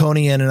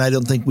draconian, and I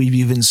don't think we've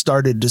even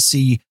started to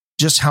see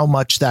just how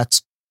much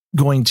that's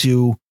going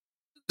to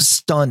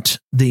stunt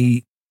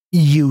the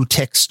EU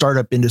tech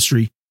startup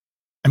industry.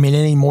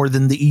 Any more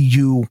than the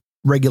EU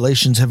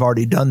regulations have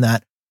already done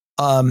that.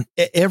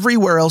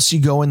 Everywhere else you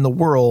go in the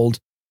world,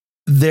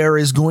 there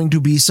is going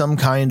to be some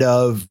kind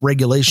of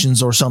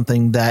regulations or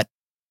something that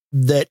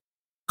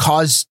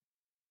cause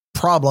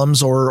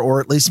problems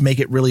or at least make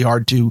it really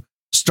hard to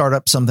start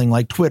up something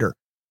like Twitter.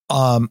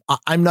 I'm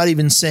not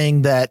even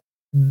saying that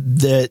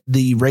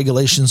the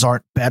regulations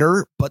aren't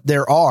better, but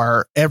there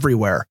are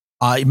everywhere.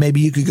 Maybe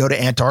you could go to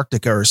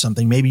Antarctica or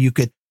something. Maybe you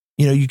could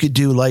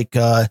do like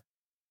a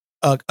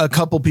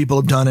couple people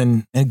have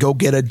done and go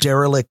get a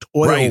derelict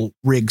oil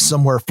rig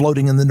somewhere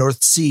floating in the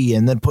North Sea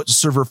and then put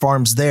server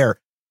farms there.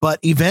 But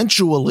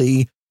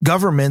eventually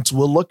governments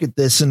will look at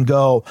this and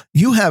go,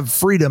 you have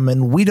freedom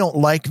and we don't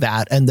like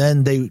that. And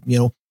then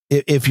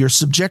if you're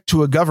subject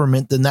to a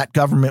government, then that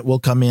government will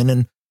come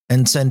in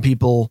and send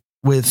people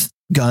with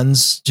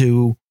guns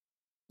to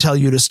tell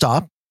you to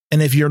stop.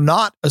 And if you're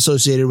not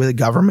associated with a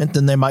government,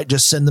 then they might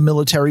just send the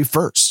military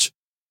first.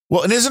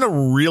 Well, and isn't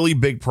a really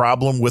big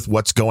problem with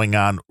what's going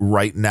on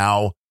right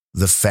now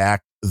the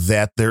fact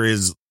that there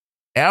is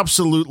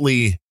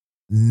absolutely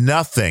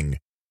nothing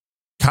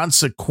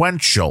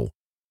consequential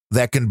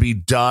that can be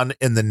done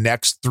in the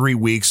next 3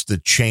 weeks to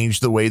change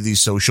the way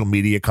these social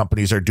media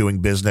companies are doing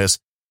business?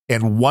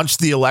 And once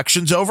the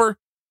election's over,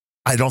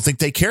 I don't think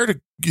they care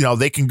to,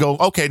 they can go,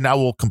 okay, now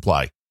we'll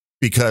comply,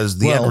 because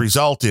the end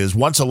result is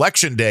once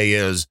election day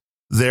is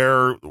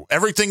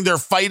everything they're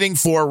fighting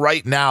for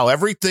right now,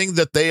 everything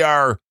that they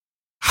are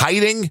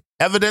hiding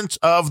evidence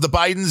of the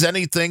Bidens,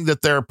 anything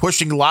that they're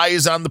pushing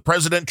lies on the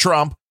President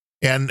Trump,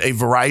 and a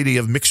variety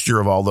of mixture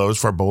of all those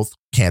for both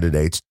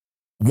candidates.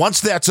 Once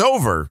that's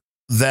over,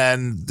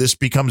 then this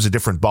becomes a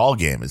different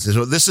ballgame.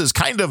 So this is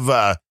kind of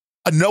a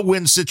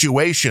no-win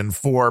situation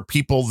for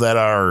people that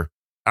are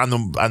on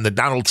the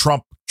Donald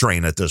Trump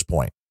train at this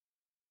point.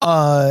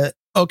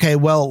 Okay,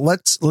 well,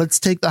 let's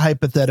take the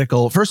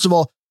hypothetical. First of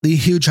all, the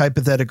huge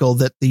hypothetical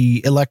that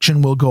the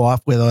election will go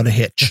off without a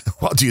hitch.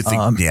 Well, do you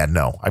think?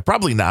 No, I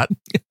probably not.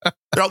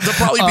 There'll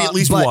probably be at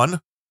least one.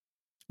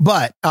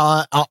 But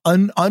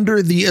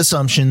under the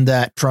assumption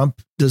that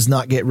Trump does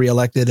not get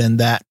reelected and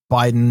that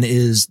Biden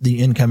is the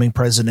incoming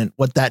president,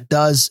 what that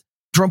does,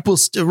 Trump will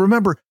still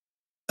remember.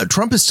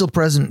 Trump is still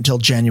president until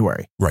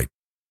January, right?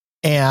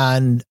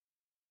 And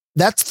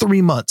that's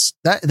 3 months.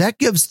 That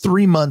gives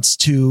 3 months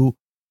to.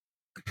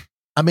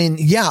 I mean,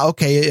 yeah,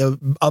 okay,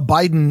 a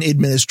Biden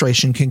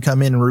administration can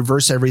come in and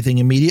reverse everything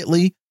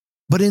immediately,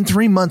 but in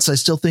 3 months, I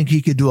still think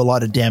he could do a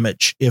lot of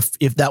damage if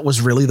that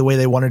was really the way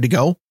they wanted to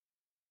go.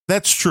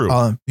 That's true.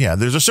 Yeah,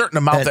 there's a certain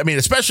amount. I mean,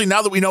 especially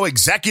now that we know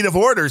executive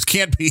orders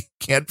can't be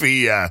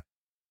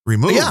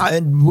removed. Yeah,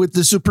 and with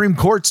the Supreme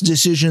Court's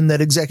decision that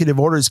executive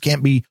orders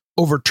can't be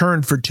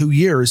overturned for 2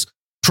 years,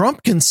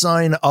 Trump can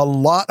sign a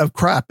lot of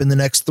crap in the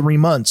next 3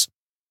 months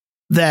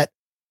that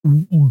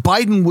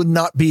Biden would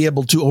not be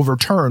able to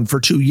overturn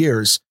for 2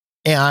 years.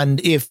 And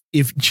if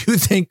you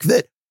think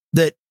that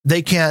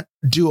they can't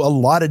do a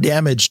lot of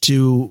damage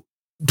to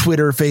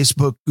Twitter,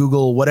 Facebook,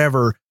 Google,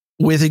 whatever,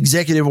 with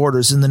executive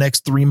orders in the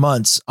next 3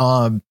 months,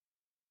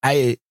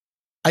 I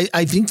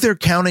think they're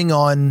counting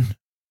on,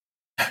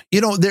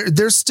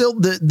 there's still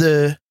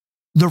the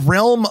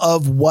realm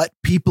of what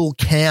people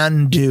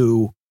can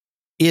do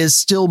is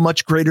still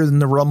much greater than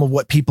the realm of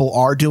what people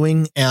are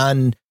doing.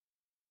 And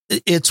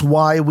it's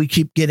why we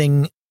keep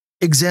getting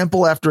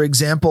example after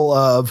example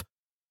of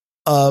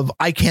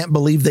I can't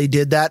believe they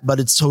did that, but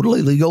it's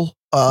totally legal.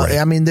 Right.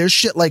 I mean, there's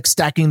shit like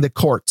stacking the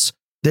courts.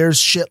 There's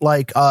shit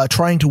like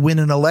trying to win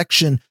an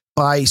election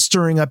by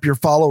stirring up your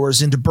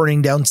followers into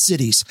burning down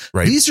cities.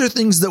 Right. These are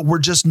things that were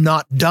just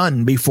not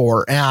done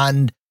before.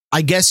 And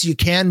I guess you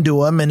can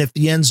do them. And if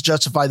the ends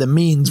justify the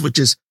means, which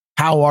is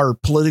how our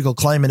political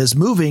climate is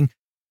moving,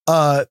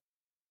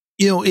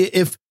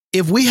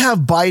 if we have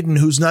Biden,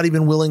 who's not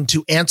even willing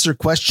to answer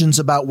questions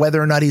about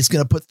whether or not he's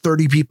going to put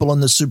 30 people in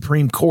the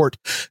Supreme Court,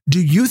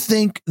 do you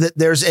think that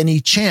there's any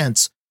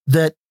chance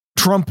that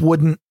Trump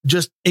wouldn't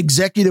just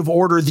executive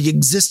order the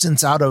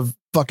existence out of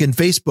fucking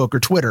Facebook or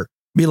Twitter?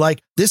 Be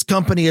like, this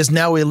company is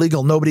now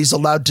illegal. Nobody's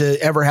allowed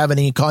to ever have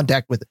any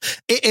contact with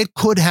it. It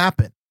could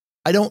happen.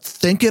 I don't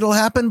think it'll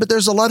happen, but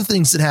there's a lot of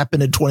things that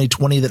happened in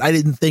 2020 that I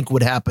didn't think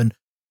would happen.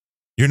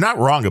 You're not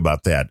wrong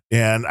about that.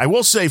 And I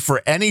will say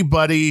for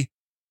anybody,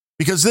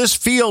 because this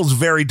feels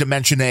very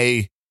Dimension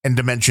A and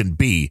Dimension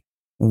B,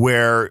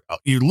 where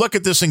you look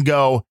at this and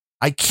go,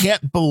 I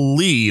can't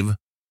believe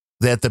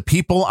that the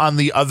people on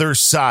the other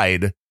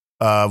side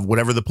of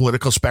whatever the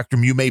political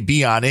spectrum you may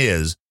be on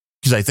is,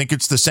 because I think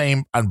it's the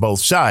same on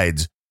both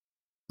sides,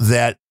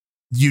 that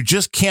you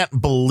just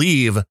can't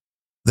believe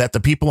that the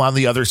people on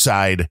the other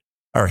side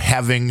are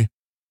having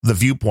the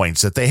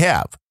viewpoints that they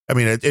have. I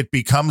mean, it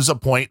becomes a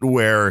point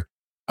where,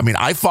 I mean,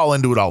 I fall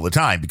into it all the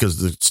time because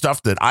the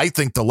stuff that I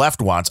think the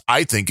left wants,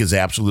 I think is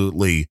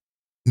absolutely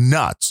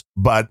nuts.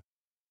 But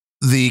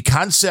the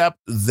concept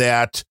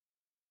that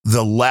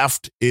the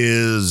left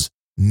is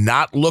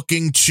not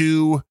looking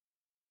to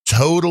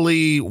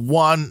totally,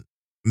 one,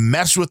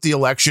 mess with the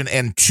election,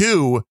 and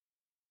two,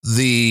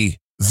 the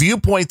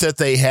viewpoint that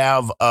they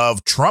have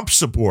of Trump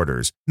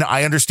supporters. Now,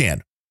 I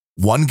understand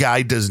one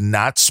guy does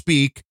not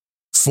speak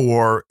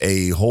for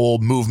a whole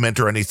movement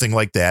or anything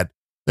like that.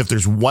 If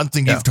there's one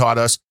thing you've taught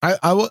us,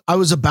 I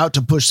was about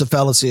to push the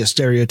fallacy of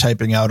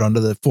stereotyping out onto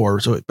the fore.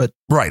 But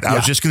right. I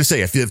was just going to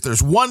say, if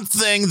there's one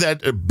thing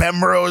that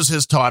Bemrose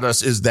has taught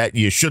us is that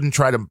you shouldn't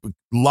try to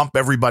lump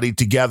everybody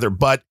together.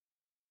 But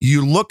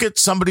you look at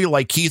somebody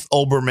like Keith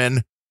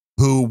Olbermann,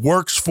 who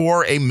works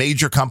for a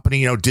major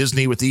company,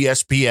 Disney with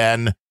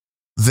ESPN,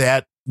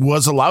 that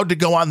was allowed to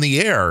go on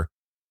the air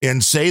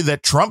and say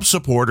that Trump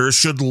supporters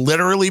should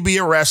literally be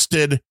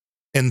arrested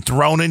and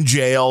thrown in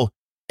jail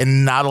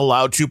and not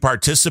allowed to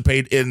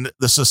participate in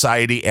the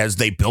society as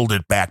they build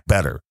it back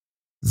better.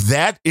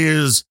 That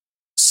is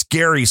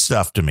scary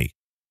stuff to me.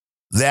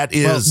 That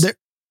is.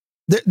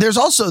 Well, there's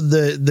also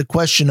the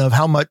question of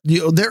how much,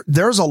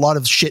 there's a lot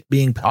of shit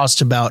being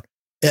tossed about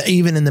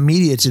even in the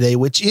media today,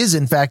 which is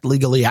in fact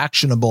legally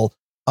actionable.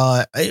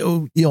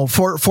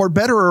 For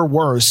better or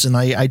worse, and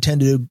I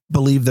tend to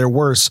believe they're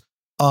worse.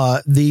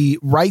 The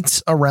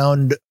rights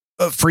around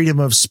freedom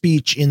of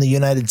speech in the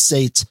United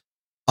States,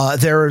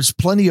 there is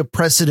plenty of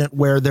precedent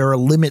where there are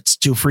limits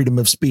to freedom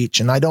of speech,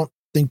 and I don't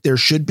think there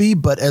should be.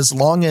 But as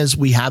long as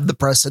we have the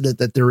precedent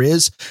that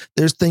there's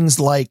things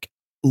like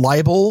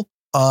libel,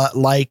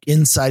 like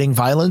inciting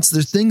violence.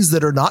 There's things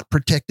that are not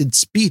protected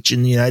speech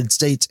in the United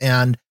States,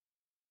 and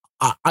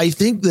I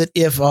think that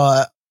if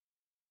a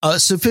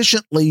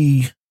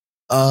sufficiently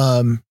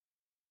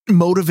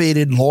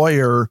motivated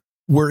lawyer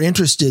were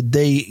interested,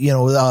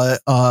 what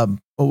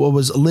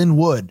was Lynn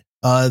Wood,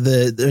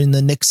 in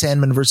the Nick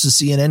Sandmann versus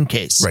CNN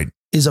case, right,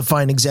 is a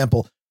fine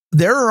example.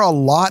 There are a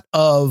lot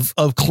of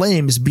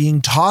claims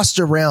being tossed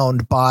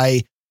around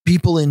by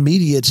people in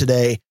media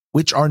today,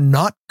 which are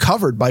not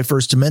covered by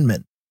First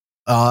Amendment,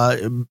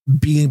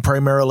 being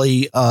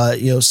primarily,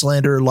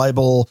 slander,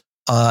 libel,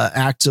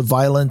 acts of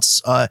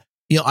violence. I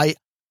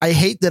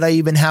hate that I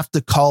even have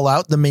to call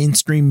out the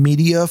mainstream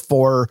media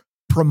for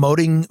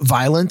promoting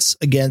violence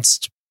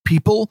against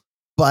people,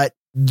 but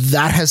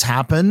that has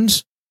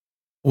happened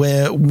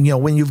when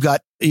you've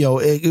got,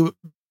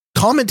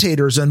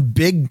 commentators on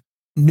big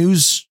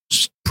news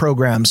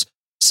programs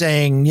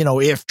saying,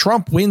 if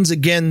Trump wins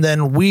again,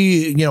 then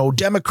we,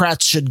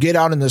 Democrats should get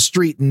out in the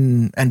street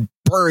and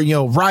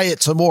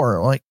riot some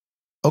more. Like,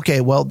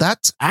 okay, well,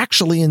 that's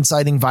actually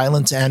inciting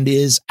violence and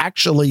is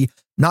actually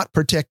not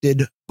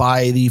protected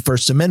by the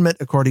First Amendment,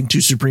 according to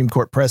Supreme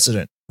Court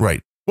precedent.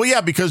 Right. Well, yeah,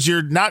 because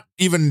you're not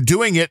even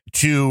doing it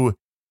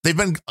they've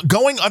been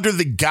going under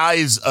the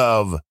guise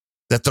of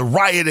that the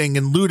rioting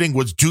and looting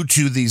was due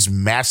to these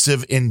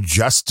massive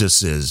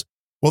injustices.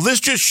 Well, this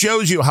just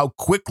shows you how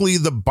quickly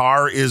the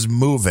bar is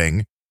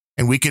moving.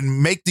 And we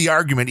can make the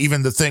argument,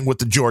 even the thing with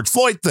the George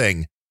Floyd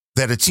thing,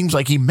 that it seems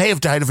like he may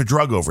have died of a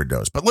drug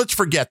overdose. But let's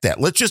forget that.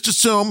 Let's just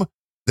assume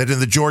that in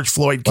the George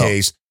Floyd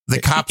case,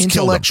 the cops killed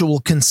him. Intellectual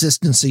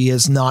consistency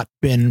has not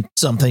been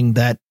something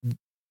that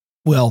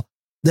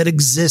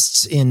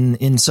exists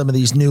in some of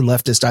these new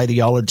leftist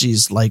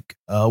ideologies like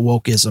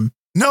wokeism.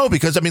 No,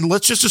 because,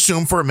 let's just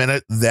assume for a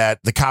minute that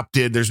the cop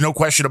did. There's no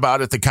question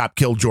about it. The cop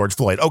killed George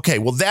Floyd. Okay,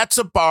 well, that's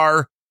a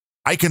bar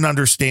I can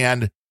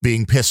understand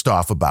being pissed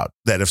off about.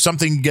 That if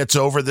something gets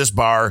over this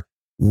bar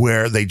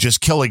where they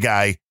just kill a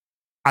guy,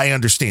 I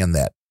understand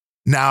that.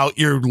 Now,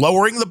 you're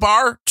lowering the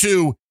bar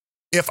to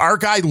if our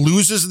guy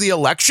loses the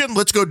election,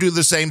 let's go do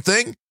the same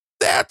thing.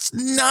 That's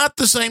not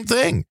the same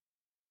thing.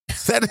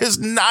 That is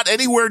not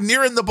anywhere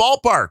near in the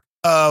ballpark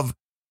of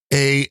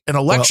an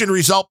election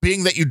result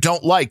being that you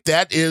don't like.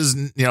 That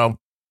is,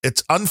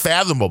 it's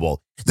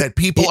unfathomable that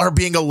people are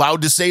being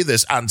allowed to say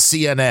this on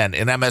CNN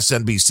and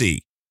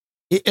MSNBC.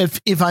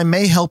 If I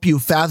may help you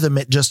fathom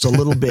it just a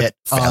little bit,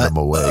 fathom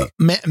away.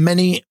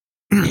 Many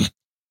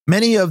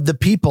of the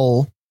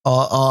people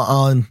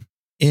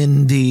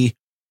in the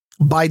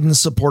Biden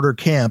supporter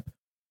camp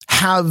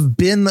have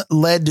been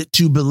led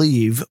to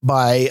believe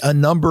by a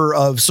number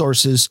of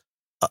sources,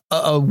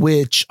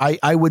 which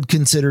I would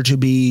consider to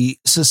be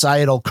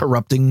societal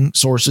corrupting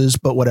sources,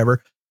 but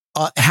whatever,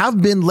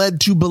 have been led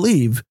to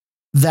believe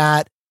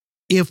that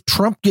if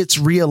Trump gets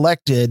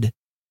reelected,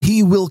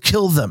 he will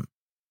kill them.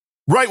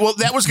 Right. Well,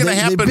 that was going to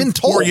happen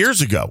 4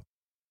 years ago.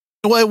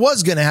 Well, it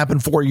was going to happen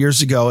 4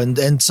 years ago,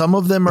 and some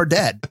of them are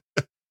dead.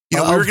 We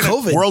were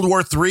going to World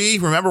War III.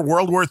 Remember,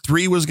 World War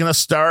III was going to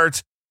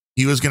start.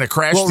 He was going to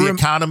crash the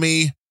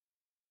economy.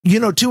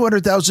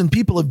 200,000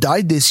 people have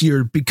died this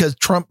year because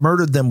Trump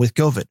murdered them with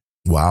COVID.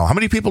 Wow. How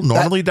many people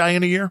normally die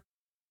in a year?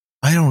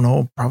 I don't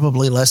know.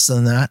 Probably less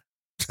than that.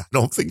 I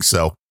don't think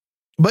so.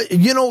 But,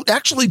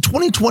 actually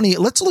 2020,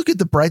 let's look at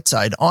the bright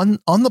side. On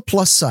the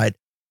plus side.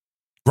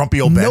 Grumpy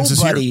old Benz is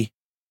here.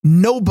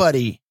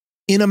 Nobody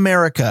in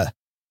America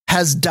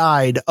has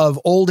died of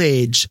old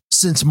age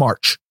since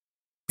March.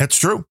 That's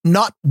true.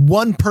 Not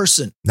one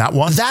person. Not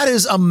one. That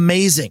is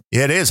amazing.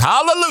 It is.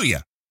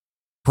 Hallelujah.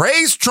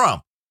 Praise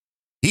Trump.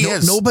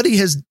 Nobody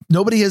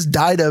has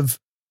died of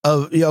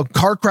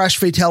car crash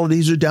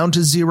fatalities are down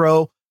to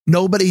zero.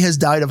 Nobody has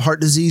died of heart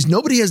disease.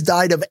 Nobody has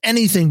died of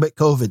anything but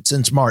COVID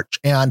since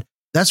March. And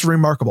that's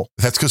remarkable.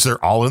 That's because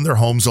they're all in their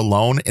homes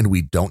alone and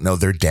we don't know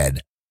they're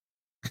dead.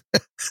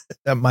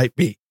 That might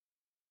be.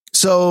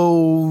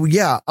 So,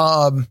 yeah.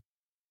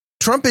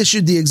 Trump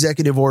issued the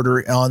executive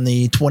order on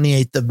the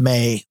 28th of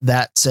May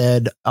that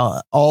said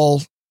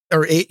that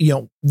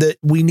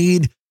we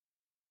need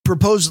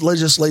proposed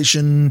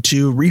legislation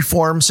to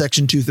reform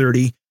Section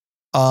 230,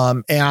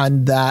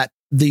 and that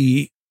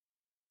the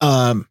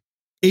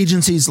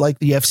agencies like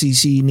the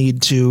FCC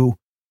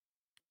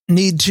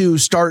need to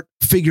start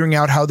figuring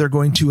out how they're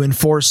going to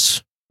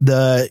enforce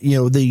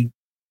the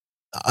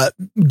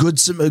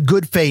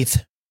good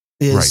faith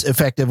is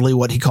effectively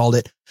what he called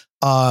it.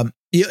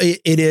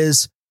 It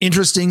is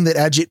interesting that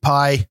Ajit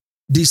Pai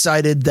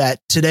decided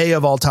that today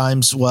of all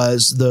times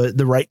was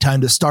the right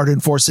time to start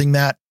enforcing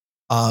that.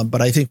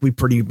 But I think we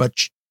pretty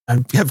much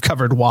have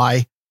covered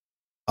why.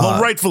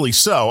 Well, rightfully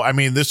so. I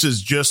mean, this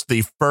is just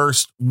the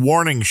first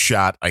warning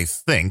shot, I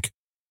think,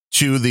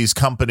 to these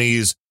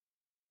companies.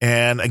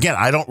 And again,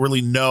 I don't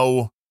really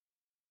know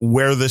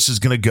where this is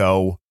going to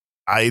go.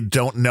 I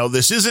don't know.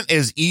 This isn't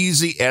as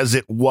easy as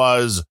it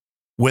was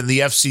when the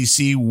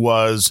FCC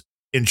was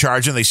in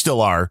charge, and they still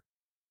are,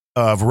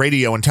 of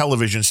radio and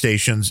television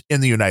stations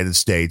in the United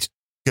States.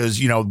 Because,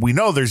 you know, we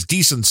know there's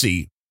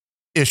decency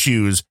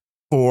issues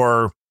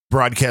for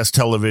broadcast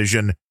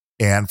television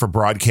and for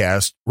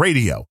broadcast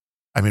radio.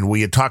 I mean,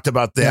 we had talked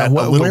about that a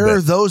little where bit.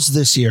 are those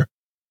this year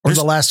or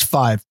the last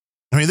 5?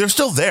 I mean, they're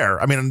still there.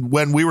 I mean,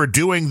 when we were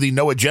doing the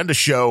No Agenda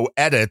show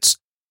edits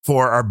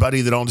for our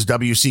buddy that owns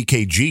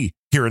WCKG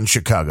here in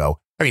Chicago,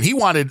 I mean, he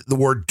wanted the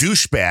word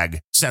douchebag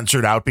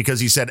censored out because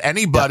he said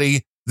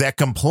anybody that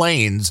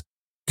complains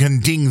can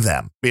ding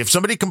them. If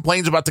somebody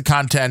complains about the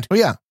content,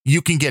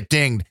 you can get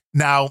dinged.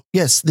 Now,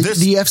 yes, the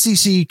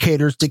FCC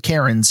caters to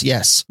Karens.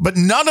 Yes, but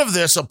none of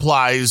this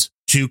applies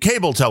to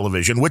cable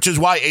television, which is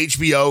why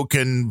HBO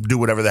can do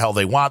whatever the hell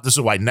they want. This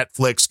is why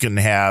Netflix can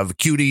have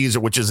Cuties,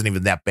 which isn't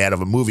even that bad of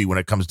a movie when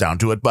it comes down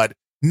to it. But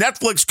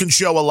Netflix can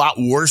show a lot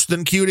worse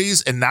than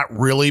Cuties and not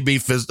really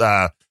be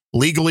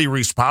legally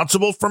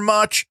responsible for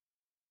much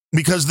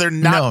because they're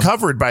not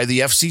covered by the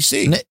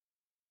FCC.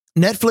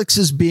 Netflix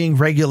is being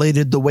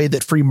regulated the way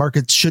that free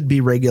markets should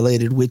be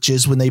regulated, which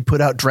is when they put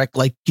out direct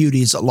like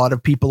Cuties, a lot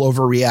of people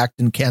overreact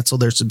and cancel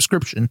their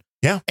subscription.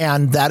 Yeah.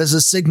 And that is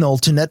a signal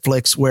to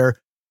Netflix where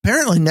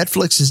apparently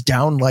Netflix is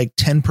down like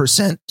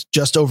 10%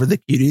 just over the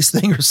Cuties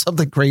thing or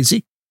something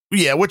crazy.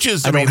 Yeah, which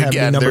is, I don't have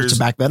any numbers to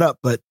back that up,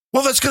 but.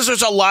 Well, that's because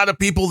there's a lot of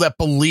people that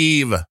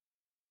believe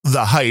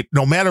the hype,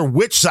 no matter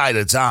which side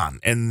it's on.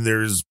 And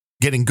there's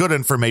getting good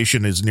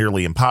information is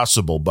nearly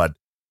impossible, but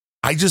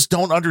I just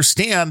don't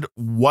understand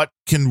what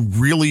can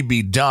really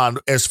be done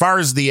as far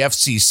as the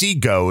FCC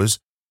goes,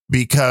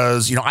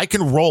 because, you know, I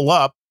can roll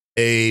up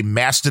a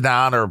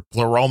Mastodon or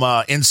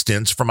Pleroma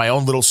instance for my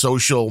own little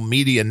social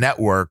media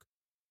network,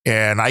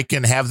 and I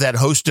can have that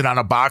hosted on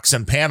a box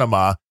in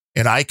Panama,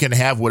 and I can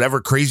have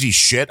whatever crazy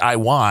shit I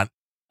want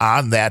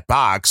on that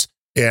box.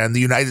 And the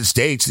United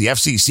States, the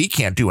FCC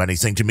can't do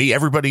anything to me.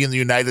 Everybody in the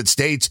United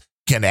States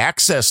can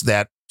access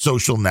that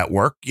social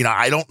network. You know,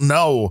 I don't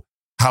know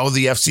how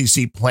the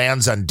FCC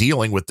plans on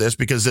dealing with this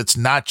because it's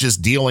not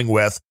just dealing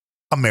with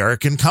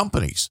American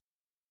companies.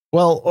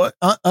 Well,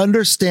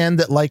 understand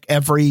that like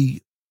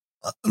every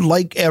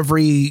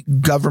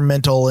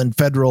governmental and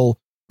federal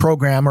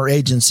program or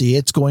agency,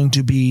 it's going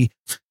to be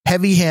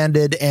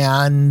heavy-handed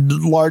and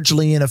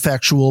largely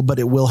ineffectual, but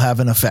it will have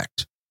an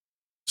effect.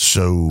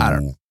 So I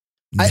don't know.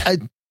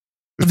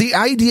 The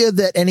idea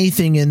that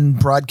anything in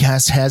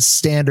broadcast has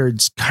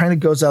standards kind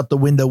of goes out the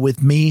window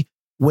with me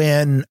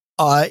when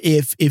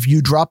if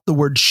you drop the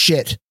word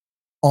shit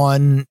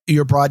on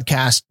your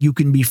broadcast, you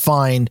can be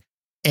fined,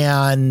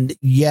 and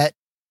yet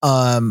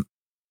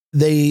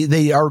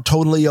they are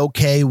totally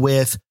okay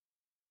with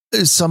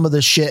some of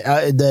the shit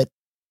that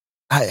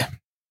I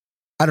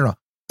don't know.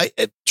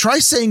 Try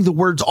saying the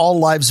words "all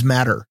lives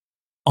matter"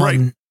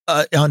 on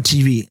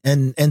TV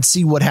and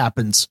see what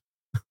happens.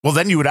 Well,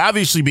 then you would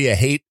obviously be a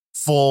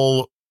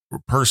hateful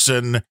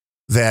person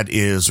that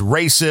is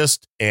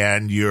racist,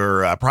 and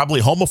you're probably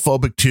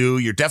homophobic too.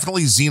 You're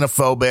definitely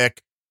xenophobic.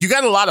 You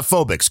got a lot of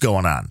phobics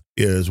going on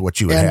is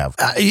what you would have.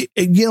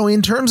 You know,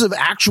 in terms of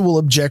actual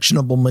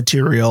objectionable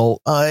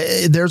material,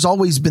 there's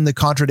always been the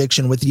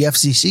contradiction with the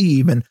FCC,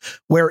 even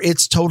where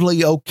it's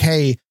totally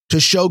okay to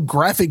show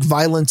graphic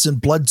violence and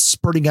blood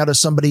spurting out of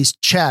somebody's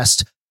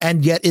chest,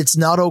 and yet it's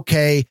not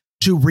okay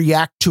to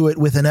react to it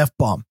with an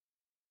F-bomb.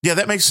 Yeah,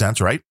 that makes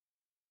sense, right?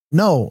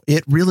 No,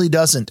 it really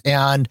doesn't.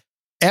 And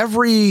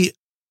everybody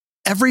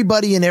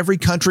in every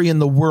country in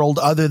the world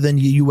other than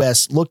the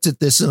US looked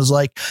at this and was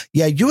like,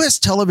 yeah, US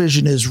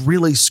television is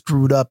really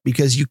screwed up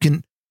because you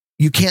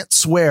can't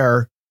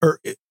swear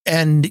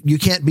and you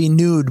can't be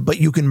nude, but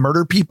you can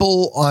murder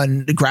people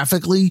on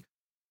graphically.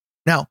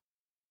 Now,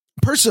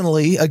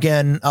 personally,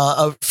 again,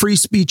 a free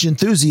speech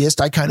enthusiast,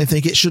 I kind of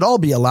think it should all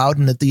be allowed,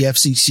 and that the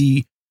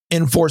FCC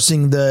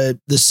enforcing the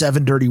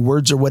 7 dirty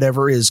words or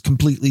whatever is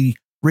completely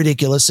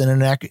ridiculous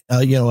and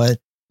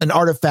an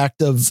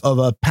artifact of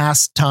a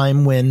past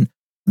time when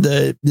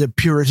the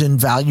Puritan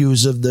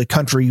values of the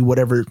country,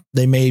 whatever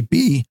they may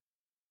be,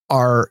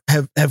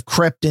 have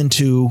crept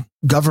into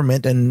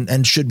government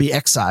and should be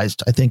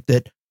excised. I think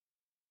that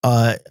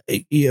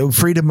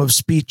freedom of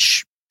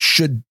speech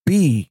should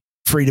be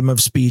freedom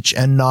of speech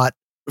and not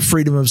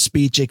freedom of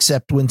speech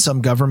except when some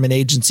government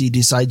agency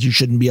decides you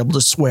shouldn't be able to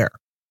swear.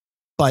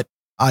 But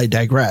I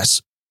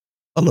digress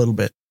a little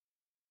bit.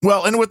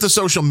 Well, and with the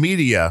social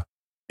media,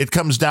 it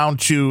comes down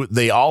to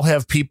they all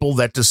have people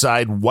that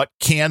decide what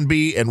can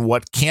be and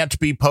what can't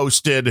be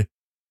posted.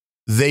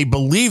 They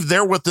believe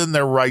they're within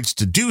their rights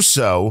to do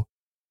so,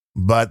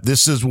 but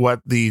this is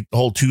what the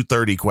whole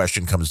 230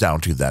 question comes down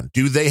to then.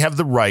 Do they have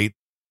the right,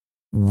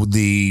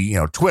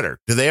 Twitter,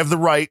 do they have the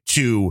right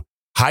to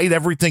hide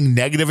everything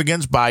negative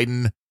against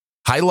Biden,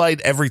 highlight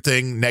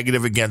everything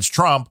negative against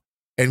Trump,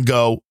 and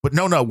go, but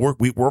no,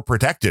 we're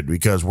protected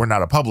because we're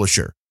not a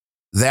publisher?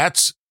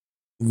 That's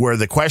where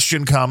the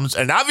question comes.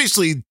 And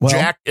obviously,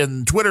 Jack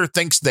and Twitter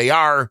thinks they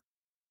are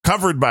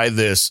covered by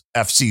this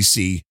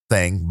FCC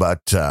thing,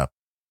 but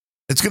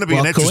it's going to be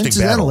an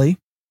interesting battle.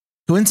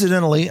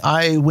 Coincidentally,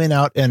 I went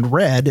out and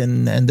read,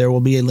 and there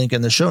will be a link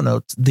in the show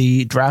notes,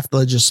 the draft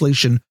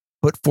legislation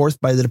put forth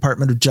by the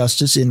Department of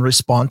Justice in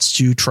response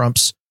to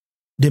Trump's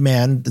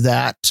demand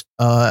that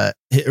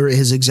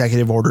his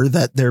executive order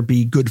that there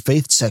be good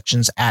faith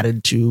sections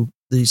added to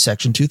the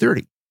Section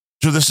 230.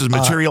 So this is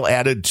material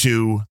added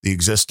to the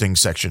existing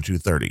Section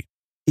 230.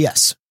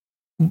 Yes.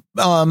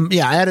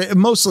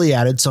 Mostly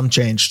added, some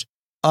changed.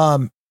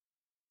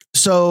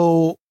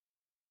 So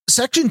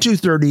Section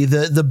 230,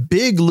 the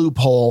big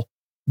loophole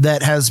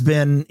that has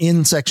been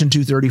in Section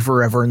 230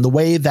 forever, and the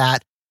way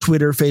that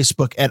Twitter,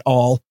 Facebook et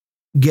al.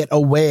 Get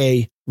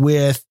away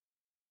with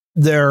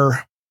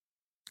their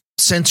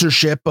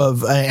censorship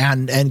of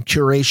and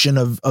curation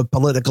of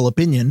political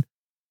opinion,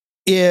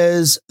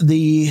 is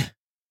the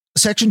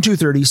Section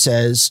 230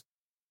 says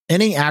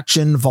any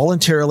action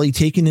voluntarily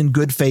taken in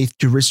good faith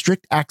to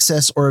restrict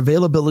access or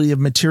availability of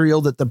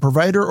material that the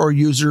provider or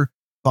user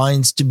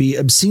finds to be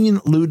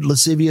obscene, lewd,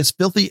 lascivious,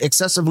 filthy,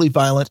 excessively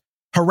violent,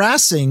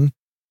 harassing,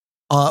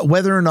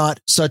 whether or not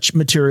such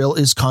material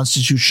is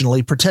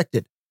constitutionally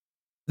protected.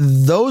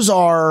 Those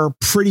are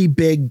pretty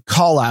big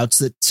call outs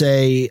that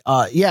say,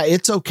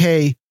 it's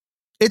okay.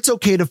 It's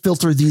okay to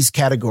filter these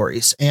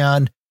categories.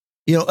 And,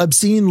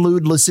 obscene,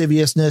 lewd,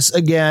 lasciviousness.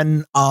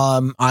 Again,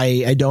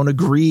 I don't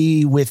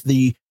agree with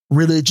the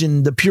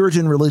religion, the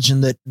Puritan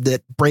religion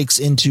that breaks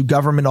into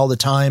government all the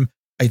time.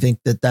 I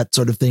think that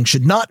sort of thing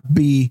should not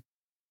be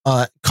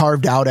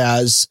carved out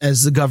as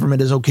the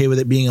government is okay with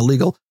it being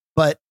illegal.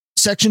 But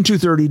Section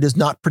 230 does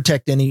not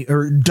protect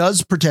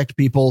does protect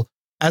people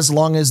as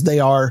long as they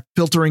are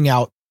filtering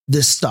out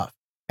this stuff.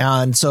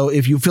 And so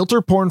if you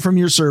filter porn from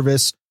your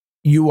service,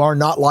 you are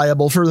not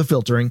liable for the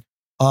filtering.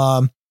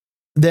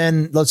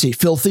 Then let's see,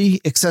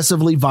 filthy,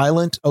 excessively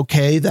violent.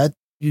 Okay,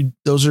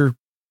 those are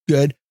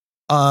good.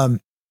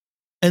 And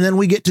then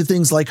we get to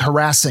things like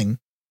harassing,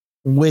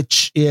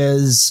 which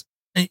is,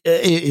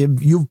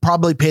 you've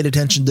probably paid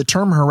attention. The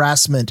term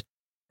harassment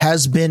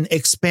has been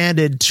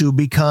expanded to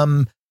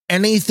become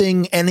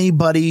anything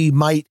anybody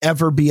might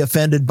ever be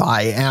offended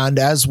by. And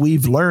as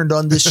we've learned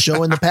on this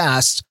show in the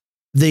past,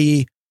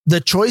 the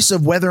choice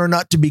of whether or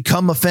not to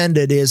become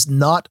offended is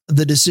not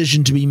the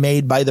decision to be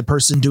made by the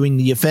person doing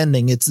the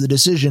offending. It's the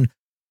decision,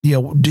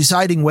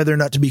 deciding whether or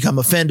not to become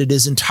offended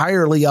is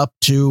entirely up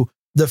to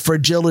the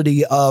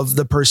fragility of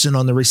the person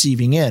on the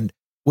receiving end,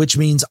 which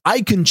means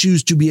I can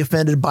choose to be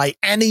offended by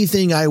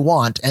anything I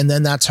want. And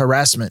then that's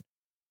harassment.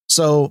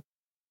 So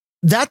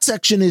that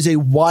section is a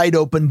wide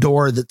open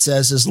door that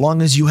says, as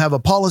long as you have a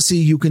policy,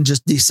 you can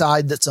just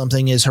decide that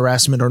something is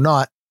harassment or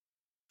not.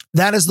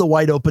 That is the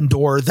wide open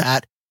door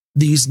that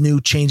these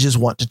new changes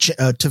want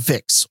to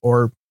fix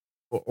or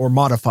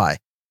modify.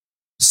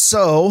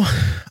 So,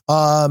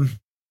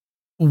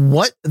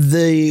 what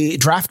the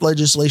draft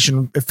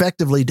legislation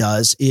effectively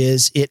does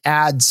is it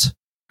adds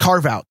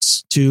carve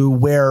outs to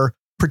where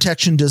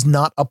protection does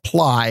not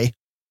apply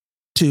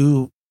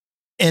to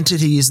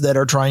entities that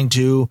are trying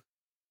to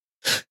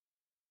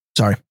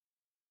get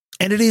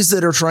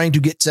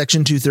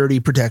Section 230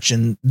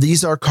 protection.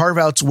 These are carve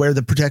outs where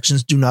the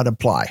protections do not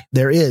apply.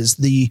 There is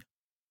the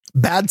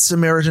Bad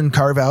Samaritan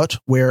carve out,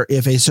 where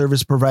if a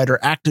service provider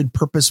acted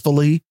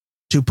purposefully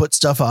to put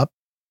stuff up,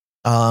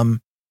 I'm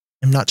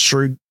not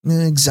sure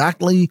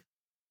exactly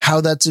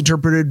how that's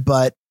interpreted,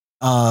 but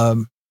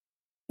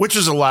which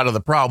is a lot of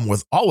the problem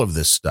with all of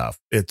this stuff.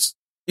 It's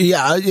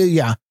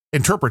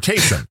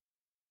interpretation.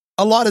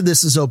 A lot of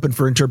this is open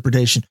for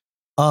interpretation.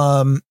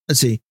 Let's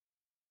see.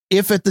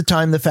 If at the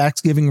time the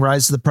facts giving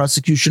rise to the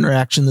prosecution or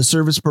action, the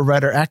service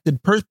provider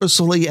acted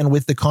purposefully and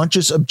with the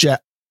conscious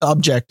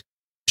object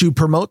to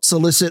promote,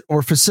 solicit,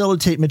 or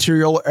facilitate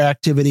material or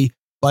activity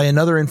by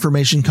another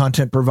information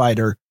content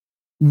provider,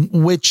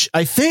 which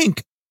I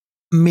think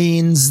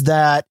means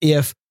that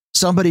if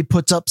somebody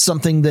puts up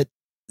something that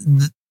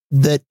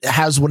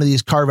has one of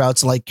these carve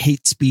outs like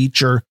hate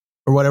speech or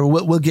whatever,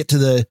 we'll get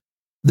to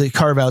the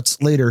carve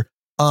outs later.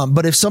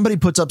 But if somebody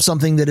puts up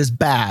something that is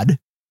bad,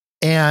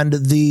 and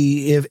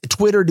if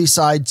Twitter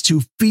decides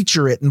to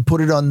feature it and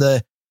put it on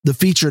the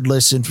featured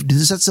list, and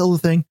is that still the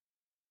thing?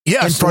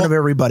 Yes, in front of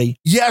everybody.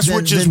 Yes,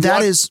 which is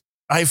what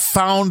I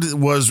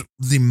found was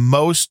the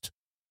most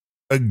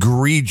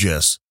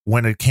egregious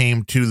when it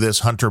came to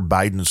this Hunter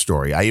Biden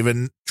story. I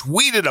even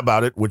tweeted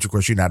about it, which of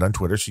course you're not on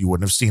Twitter, so you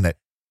wouldn't have seen it.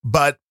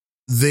 But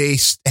they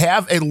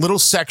have a little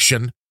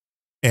section,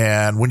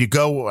 and when you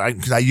go,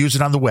 I use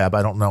it on the web.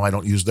 I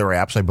don't use their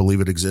apps. I believe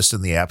it exists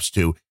in the apps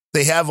too.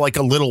 They have like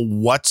a little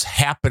what's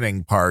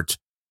happening part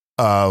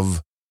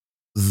of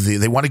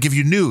they want to give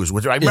you news,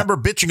 which I remember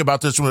bitching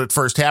about this when it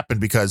first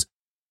happened, because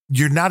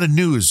you're not a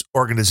news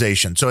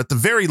organization. So at the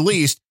very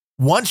least,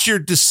 once you're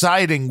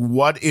deciding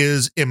what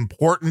is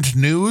important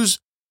news,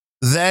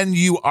 then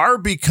you are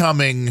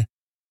becoming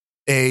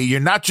you're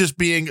not just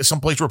being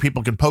someplace where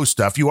people can post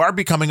stuff. You are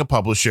becoming a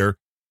publisher.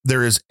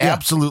 There is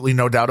absolutely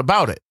no doubt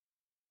about it.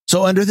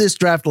 So under this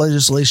draft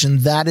legislation,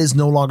 that is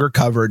no longer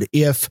covered.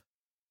 If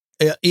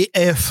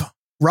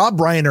Rob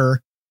Reiner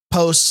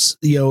posts,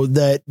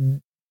 that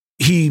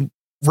he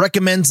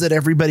recommends that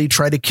everybody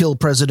try to kill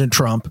President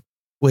Trump,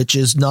 which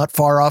is not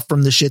far off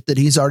from the shit that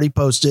he's already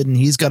posted, and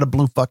he's got a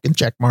blue fucking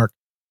check mark.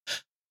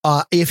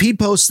 If he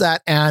posts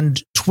that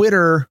and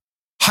Twitter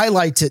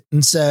highlights it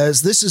and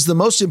says, this is the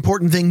most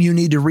important thing you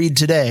need to read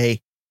today,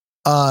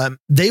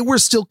 they were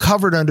still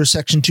covered under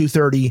Section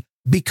 230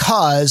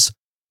 because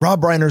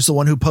Rob Reiner's the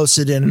one who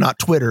posted it and not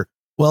Twitter.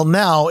 Well,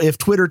 now if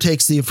Twitter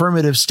takes the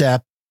affirmative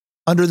step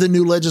under the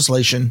new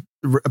legislation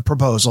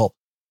proposal,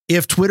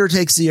 if Twitter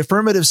takes the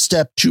affirmative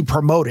step to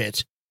promote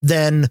it,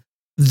 then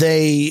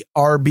they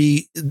are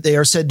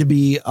said to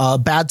be a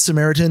bad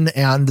Samaritan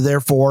and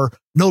therefore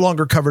no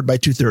longer covered by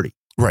 230.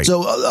 Right.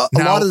 So a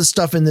lot of the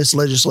stuff in this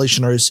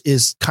legislation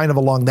is kind of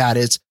along that.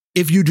 It's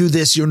if you do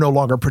this, you're no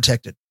longer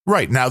protected.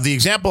 Right. Now, the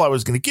example I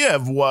was going to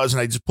give was,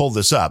 and I just pulled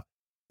this up,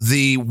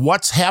 the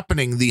what's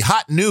happening, the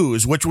hot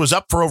news, which was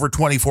up for over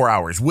 24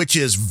 hours, which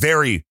is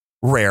very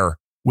rare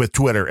with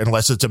Twitter,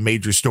 unless it's a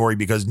major story,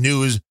 because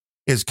news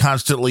is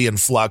constantly in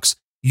flux.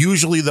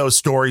 Usually those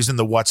stories in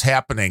the what's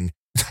happening,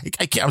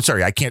 I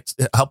can't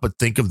help but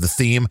think of the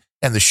theme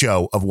and the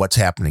show of what's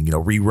happening,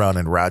 Rerun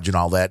and Raj and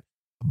all that.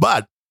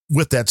 But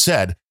with that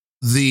said,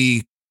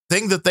 the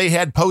thing that they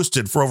had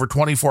posted for over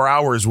 24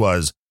 hours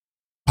was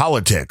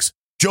politics.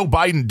 Joe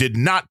Biden did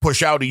not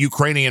push out a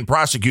Ukrainian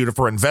prosecutor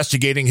for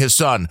investigating his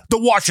son. The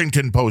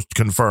Washington Post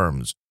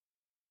confirms.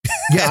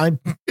 Yeah, I'm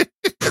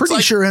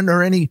pretty sure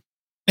under any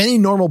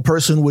normal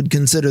person would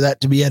consider that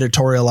to be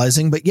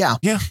editorializing, but yeah.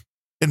 Yeah.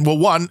 And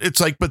well,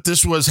 it's like, but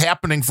this was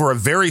happening for a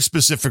very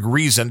specific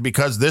reason,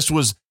 because this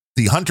was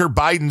the Hunter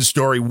Biden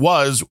story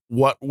was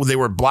what they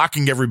were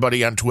blocking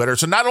everybody on Twitter.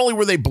 So not only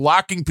were they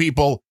blocking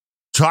people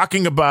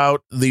talking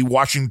about the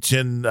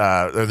Washington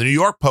or the New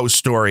York Post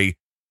story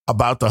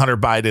about the Hunter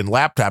Biden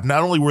laptop,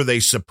 not only were they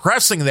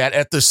suppressing that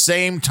at the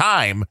same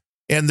time,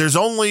 and there's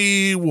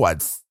only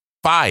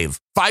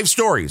five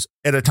stories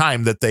at a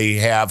time that they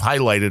have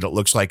highlighted, it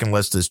looks like,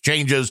 unless this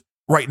changes.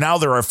 Right now,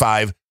 there are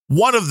 5.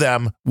 One of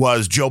them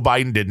was Joe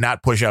Biden did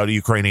not push out a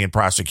Ukrainian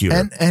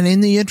prosecutor. And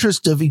in the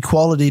interest of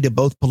equality to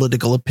both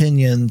political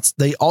opinions,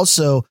 they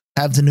also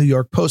have the New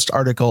York Post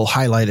article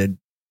highlighted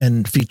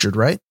and featured,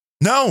 right?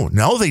 No,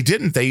 they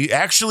didn't. They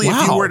actually,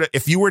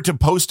 if you were to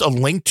post a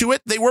link to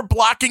it, they were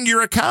blocking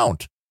your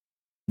account.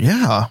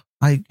 Yeah.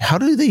 How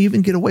do they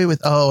even get away with?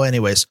 Oh,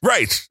 anyways.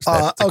 Right.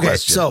 Okay.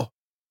 Question. So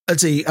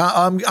let's see.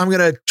 I'm going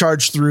to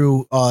charge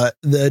through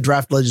the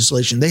draft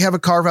legislation. They have a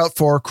carve out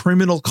for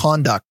criminal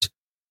conduct,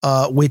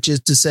 which is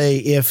to say,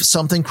 if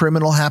something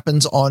criminal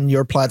happens on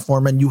your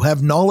platform and you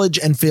have knowledge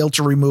and fail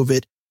to remove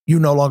it, you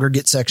no longer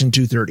get Section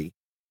 230.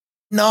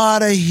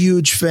 Not a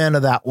huge fan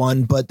of that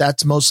one, but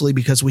that's mostly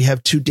because we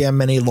have too damn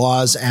many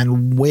laws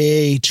and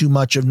way too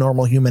much of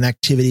normal human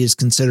activity is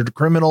considered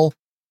criminal.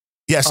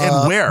 Yes.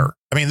 And where?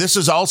 I mean, this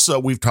is also,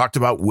 we've talked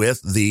about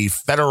with the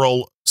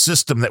federal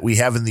system that we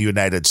have in the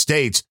United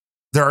States.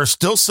 There are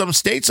still some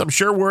states, I'm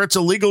sure, where it's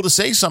illegal to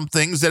say some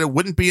things that it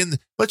wouldn't be in.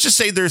 Let's just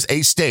say there's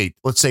a state,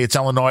 let's say it's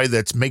Illinois,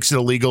 that makes it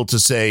illegal to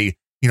say,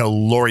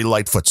 Lori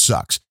Lightfoot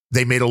sucks.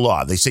 They made a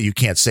law. They say you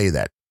can't say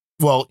that.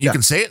 Well, you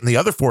can say it in the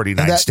other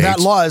 49 states. That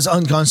law is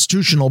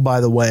unconstitutional,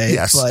 by the way.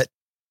 Yes.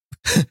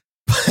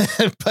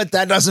 But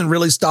that doesn't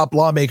really stop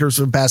lawmakers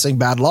from passing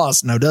bad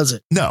laws, now does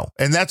it? No.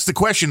 And that's the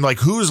question. Like,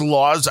 whose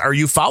laws are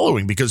you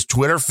following? Because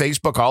Twitter,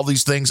 Facebook, all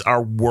these things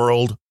are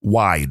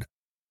worldwide.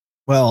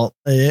 Well,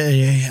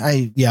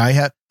 I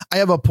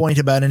have a point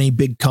about any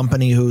big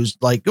company who's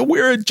like,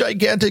 we're a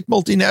gigantic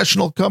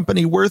multinational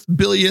company worth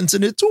billions,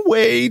 and it's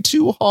way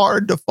too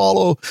hard to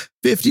follow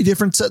 50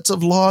 different sets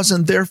of laws,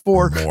 and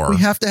therefore we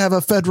have to have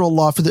a federal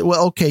law for that.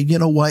 Well, okay, you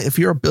know what? If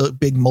you're a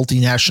big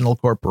multinational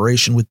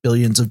corporation with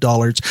billions of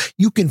dollars,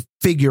 you can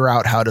figure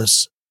out how to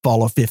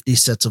follow 50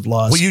 sets of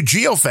laws. Well, you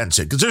geofence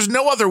it, because there's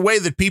no other way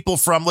that people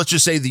from, let's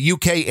just say, the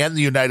UK and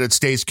the United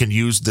States can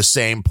use the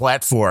same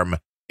platform,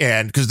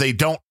 and because they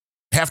don't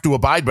have to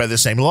abide by the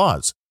same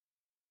laws.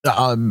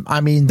 I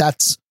mean,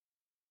 that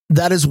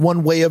is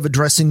one way of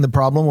addressing the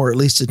problem, or at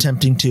least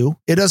attempting to.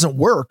 It doesn't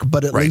work,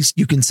 but at least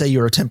you can say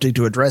you're attempting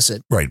to address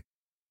it. Right.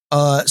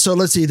 So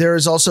let's see. There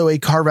is also a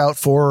carve out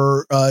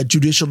for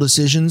judicial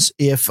decisions.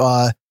 If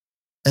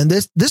and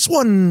this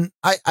one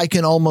I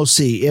can almost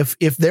see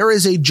if there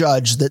is a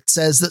judge that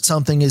says that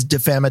something is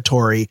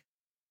defamatory,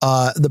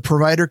 the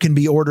provider can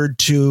be ordered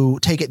to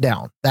take it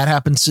down. That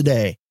happens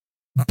today,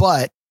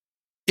 but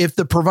if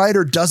the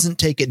provider doesn't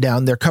take it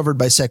down, they're covered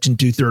by Section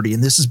 230,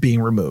 and this is being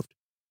removed.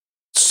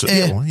 So,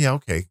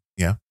 okay.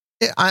 Yeah.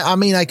 I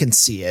mean, I can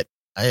see it.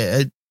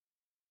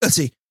 Let's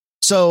see.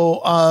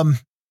 So,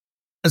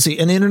 let's see.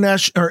 An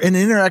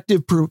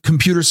interactive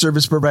computer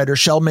service provider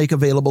shall make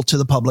available to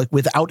the public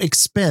without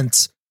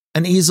expense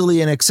an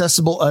easily and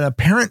accessible and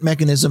apparent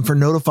mechanism for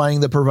notifying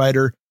the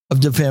provider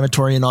of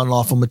defamatory and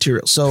unlawful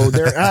material. So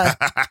there,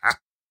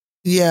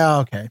 yeah,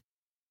 okay.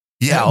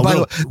 Yeah, by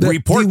the way,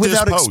 report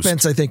without this post.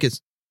 expense, I think is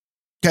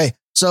okay.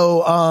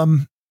 So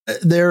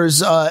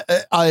there's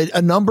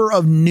a number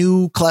of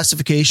new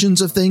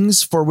classifications of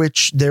things for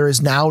which there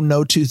is now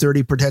no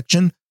 230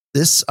 protection.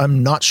 This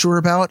I'm not sure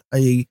about.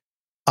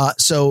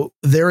 So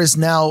there is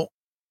now,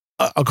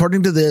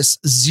 according to this,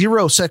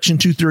 zero Section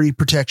 230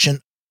 protection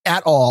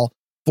at all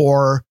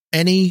for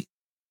any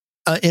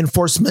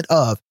enforcement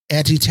of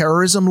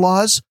anti-terrorism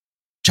laws,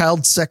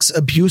 child sex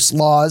abuse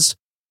laws.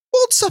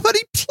 Won't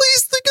somebody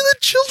please think of the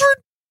children?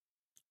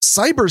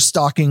 Cyber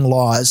stalking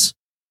laws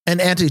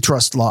and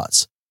antitrust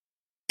laws.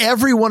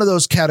 Every one of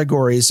those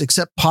categories,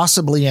 except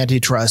possibly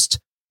antitrust,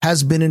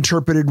 has been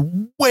interpreted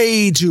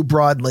way too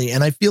broadly.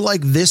 And I feel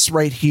like this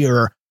right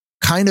here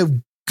kind of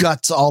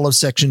guts all of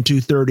Section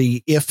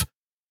 230 if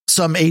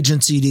some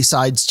agency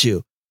decides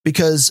to.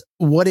 Because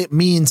what it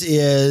means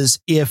is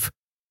if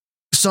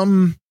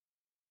some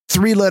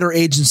 3-letter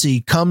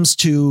agency comes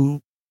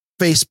to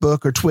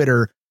Facebook or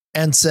Twitter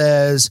and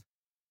says,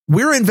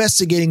 we're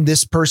investigating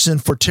this person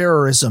for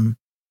terrorism,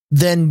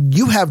 then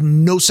you have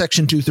no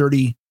Section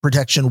 230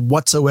 protection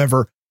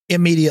whatsoever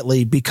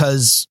immediately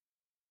because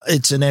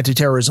it's an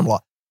anti-terrorism law.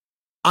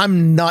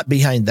 I'm not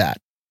behind that.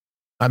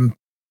 I'm,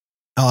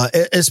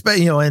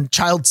 especially, and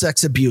child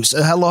sex abuse.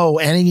 Hello,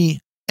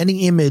 any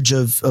image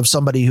of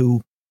somebody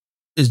who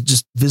is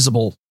just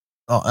visible.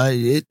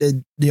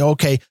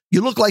 Okay,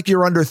 you look like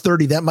you're under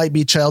 30. That might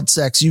be child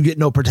sex. You get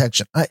no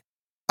protection. I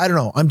don't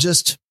know.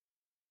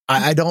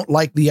 I don't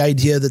like the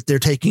idea that they're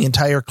taking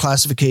entire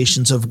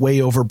classifications of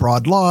way over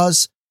broad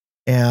laws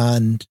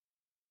and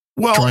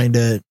trying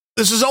to.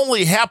 This is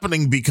only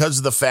happening because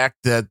of the fact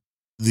that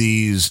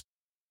these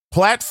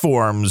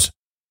platforms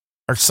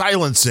are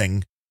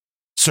silencing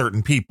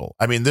certain people.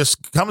 I mean, this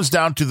comes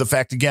down to the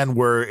fact, again,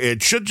 where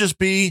it should just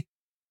be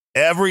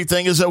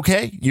everything is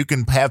okay. You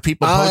can have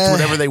people post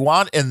whatever they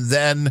want. And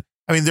then,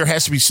 I mean, there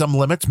has to be some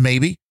limits,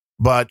 maybe.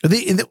 But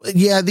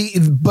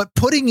but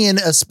putting in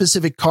a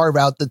specific carve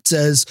out that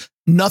says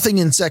nothing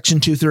in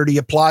Section 230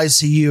 applies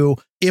to you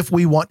if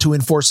we want to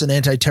enforce an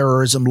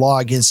anti-terrorism law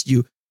against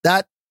you,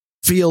 that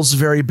feels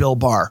very Bill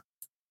Barr.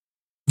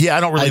 Yeah,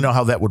 I don't really know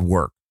how that would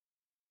work.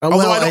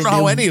 Although I don't know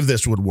how any of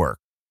this would work.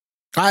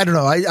 I don't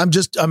know.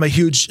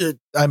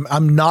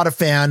 I'm not a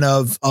fan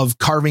of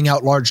carving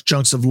out large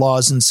chunks of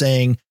laws and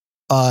saying,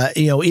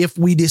 if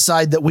we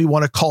decide that we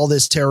want to call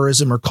this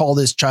terrorism or call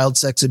this child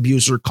sex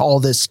abuse or call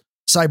this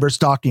cyber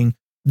stalking,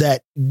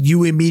 that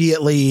you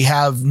immediately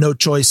have no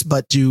choice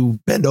but to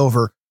bend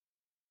over.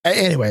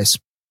 Anyways,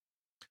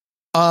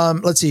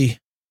 let's see.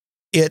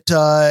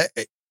 The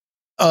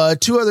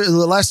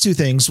last two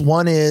things.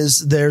 One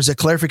is there's a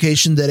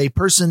clarification that a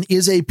person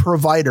is a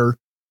provider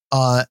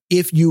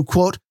if you,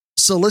 quote,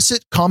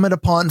 solicit, comment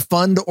upon,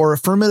 fund, or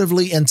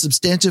affirmatively and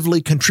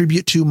substantively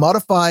contribute to,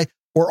 modify,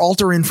 or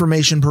alter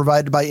information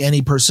provided by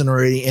any person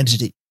or any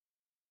entity,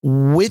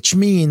 which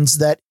means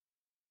that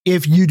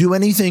if you do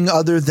anything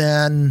other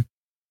than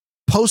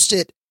post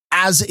it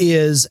as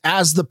is,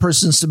 as the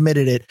person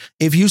submitted it,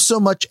 if you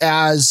so much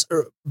as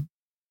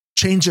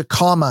change a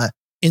comma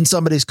in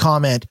somebody's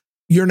comment,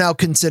 you're now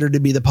considered to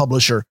be the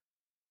publisher.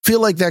 Feel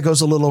like that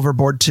goes a little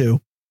overboard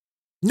too.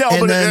 No,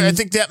 and but I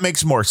think that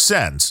makes more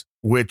sense,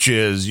 which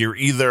is you're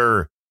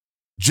either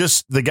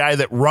just the guy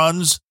that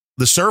runs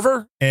the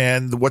server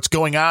and what's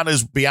going on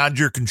is beyond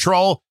your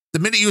control. The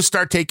minute you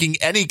start taking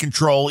any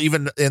control,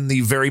 even in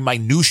the very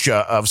minutia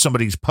of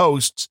somebody's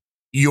posts,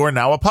 you're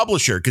now a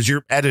publisher because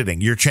you're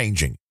editing, you're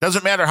changing.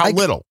 Doesn't matter how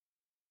little.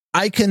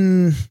 I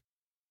can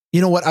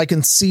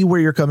see where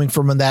you're coming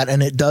from on that.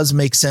 And it does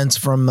make sense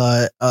from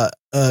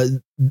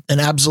an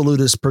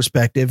absolutist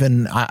perspective.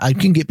 And I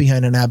can get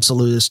behind an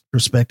absolutist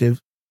perspective.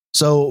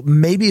 So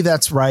maybe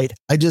that's right.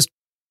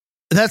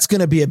 That's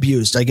going to be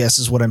abused, I guess,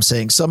 is what I'm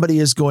saying. Somebody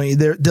is going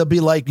there. They'll be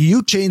like,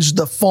 you changed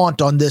the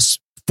font on this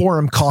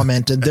forum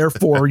comment and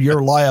therefore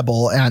you're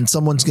liable, and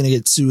someone's going to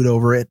get sued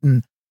over it.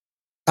 And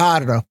I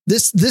don't know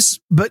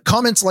but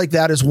comments like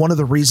that is one of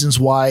the reasons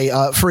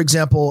why, for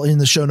example, in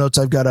the show notes,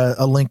 I've got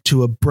a link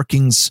to a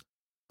Brookings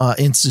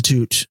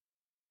Institute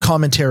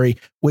commentary,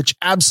 which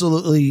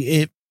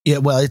absolutely,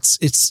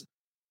 it's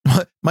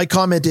my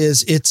comment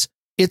is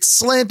it's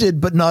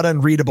slanted, but not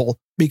unreadable,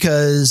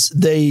 because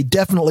they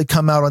definitely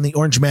come out on the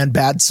Orange Man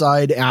bad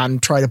side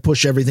and try to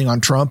push everything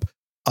on Trump.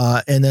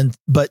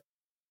 But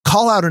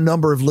call out a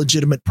number of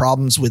legitimate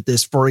problems with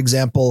this. For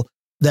example,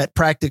 that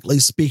practically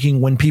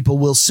speaking, when people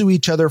will sue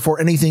each other for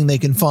anything they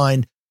can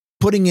find,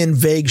 putting in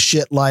vague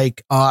shit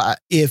like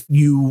if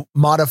you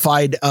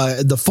modified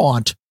the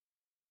font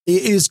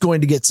is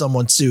going to get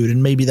someone sued.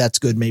 And maybe that's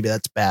good. Maybe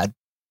that's bad.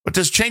 But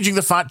does changing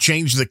the font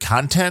change the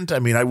content? I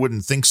mean, I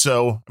wouldn't think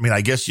so. I mean,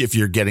 I guess if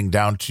you're getting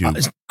down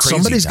to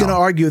somebody's going to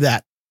argue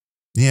that.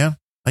 Yeah,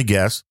 I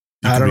guess.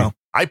 I don't know.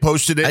 I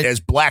posted it as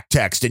black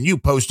text and you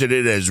posted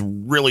it as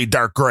really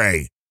dark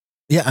gray.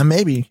 Yeah,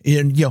 maybe.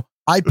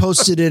 I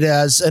posted it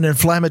as an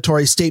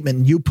inflammatory statement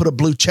and you put a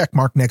blue check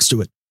mark next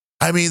to it.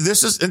 I mean,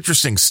 this is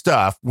interesting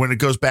stuff when it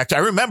goes back to, I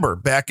remember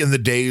back in the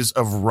days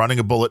of running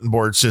a bulletin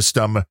board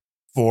system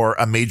for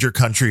a major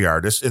country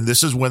artist. And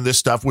this is when this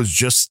stuff was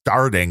just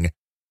starting,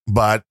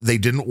 but they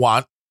didn't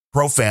want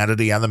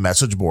profanity on the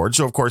message board.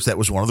 So, of course, that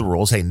was one of the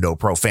rules. Hey, no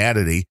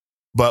profanity.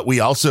 But we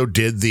also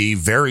did the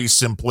very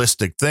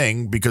simplistic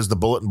thing because the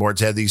bulletin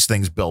boards had these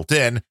things built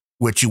in,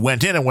 which you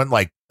went in and went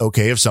like,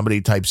 okay, if somebody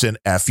types in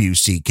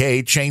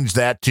FUCK, change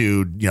that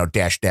to,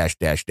 dash, dash,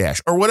 dash,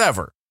 dash, or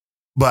whatever.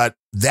 But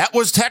that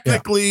was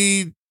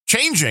technically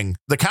changing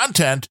the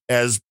content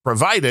as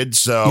provided.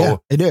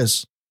 So it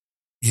is,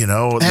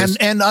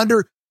 and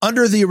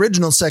under the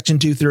original Section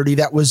 230,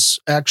 that was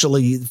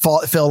actually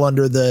fell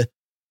under the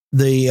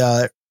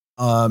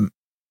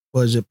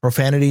was it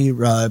profanity,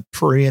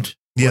 prurient?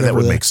 Yeah, that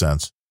would make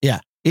sense.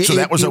 Yeah. So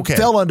that was okay. It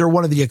fell under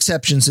one of the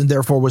exceptions and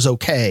therefore was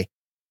okay.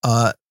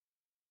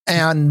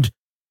 And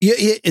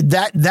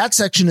that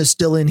section is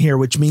still in here,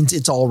 which means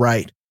it's all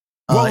right.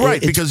 Well,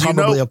 right, because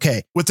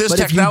okay. With this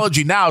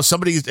technology now,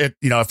 somebody,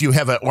 if you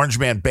have an Orange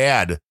Man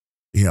Bad,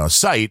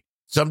 site,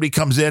 somebody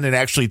comes in and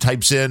actually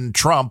types in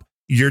Trump,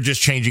 you're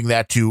just changing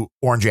that to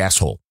orange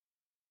asshole.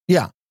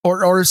 Yeah.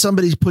 Or if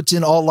somebody puts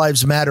in all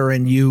lives matter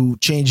and you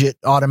change it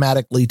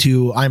automatically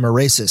to I'm a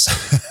racist,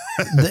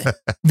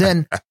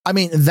 then,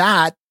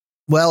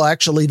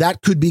 that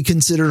could be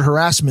considered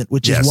harassment,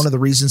 which is one of the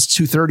reasons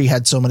 230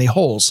 had so many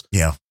holes.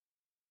 Yeah.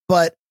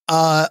 But,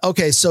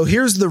 okay, so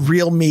here's the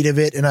real meat of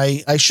it. And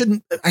I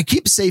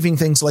keep saving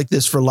things like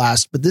this for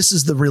last, but this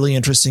is the really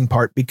interesting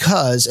part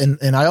because,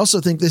 and I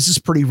also think this is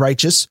pretty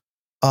righteous.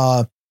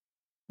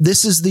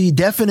 This is the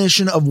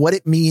definition of what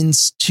it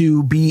means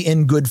to be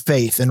in good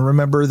faith. And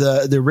remember,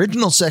 the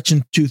original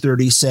Section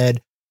 230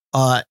 said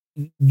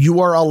you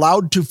are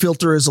allowed to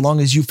filter as long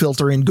as you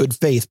filter in good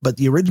faith. But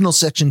the original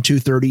Section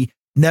 230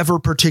 never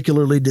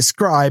particularly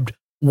described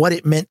what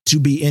it meant to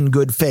be in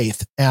good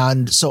faith.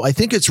 And so I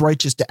think it's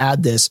righteous to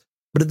add this.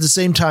 But at the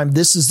same time,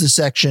 this is the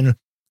section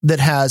that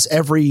has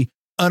every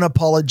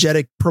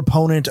unapologetic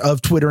proponent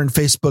of Twitter and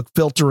Facebook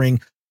filtering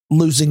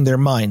losing their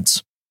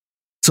minds.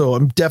 So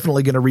I'm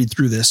definitely going to read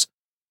through this.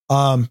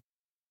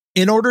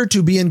 In order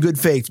to be in good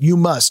faith, you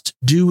must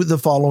do the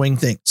following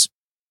things.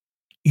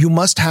 You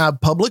must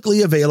have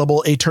publicly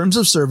available a terms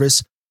of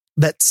service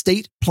that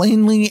state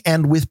plainly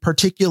and with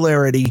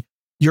particularity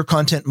your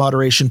content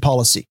moderation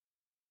policy.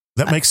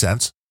 That makes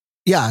sense.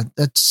 Yeah,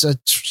 that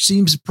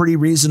seems pretty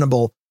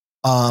reasonable.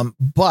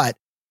 But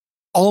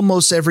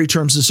almost every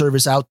terms of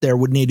service out there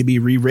would need to be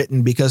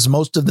rewritten because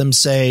most of them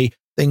say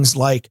things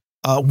like,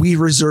 we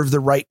reserve the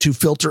right to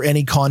filter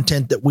any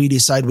content that we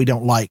decide we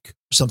don't like,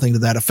 something to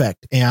that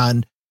effect.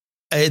 And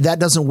that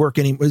doesn't work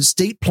anymore.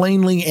 State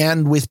plainly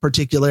and with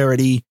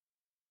particularity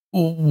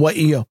what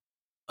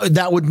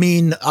that would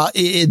mean.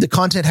 The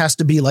content has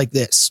to be like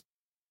this.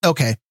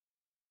 Okay.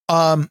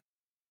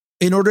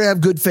 In order to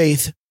have good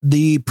faith,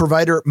 the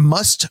provider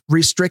must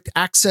restrict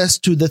access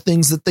to the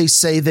things that they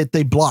say that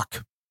they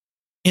block.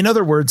 In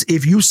other words,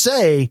 if you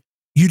say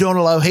you don't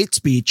allow hate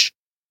speech,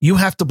 you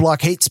have to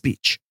block hate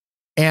speech.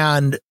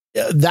 And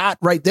that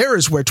right there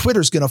is where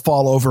Twitter's going to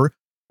fall over,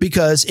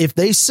 because if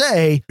they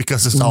say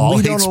because it's all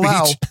hate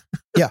speech,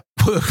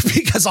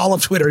 because all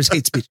of Twitter is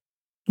hate speech.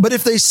 But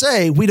if they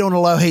say we don't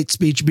allow hate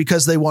speech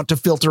because they want to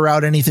filter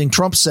out anything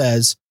Trump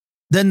says,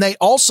 then they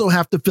also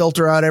have to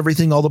filter out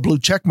everything all the blue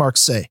check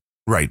marks say.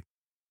 Right.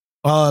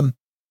 But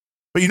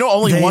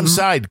only one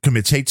side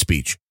commits hate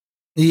speech.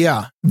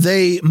 Yeah,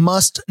 they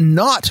must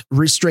not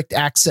restrict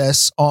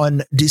access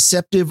on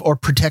deceptive or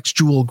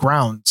pretextual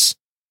grounds.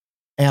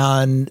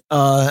 And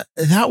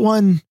that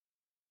one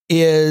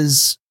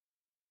is,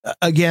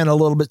 again, a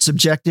little bit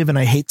subjective, and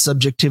I hate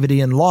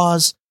subjectivity in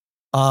laws.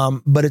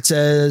 But it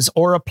says,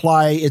 or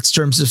apply its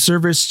terms of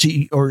service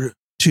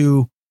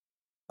to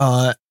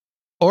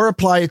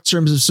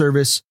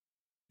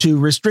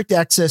restrict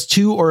access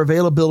to or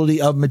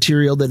availability of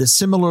material that is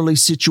similarly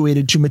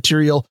situated to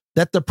material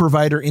that the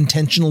provider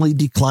intentionally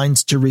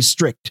declines to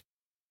restrict.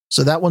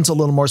 So that one's a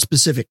little more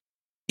specific.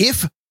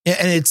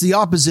 And it's the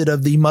opposite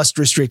of the must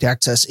restrict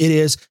access. It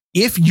is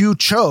if you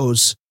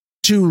chose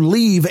to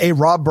leave a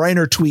Rob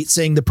Reiner tweet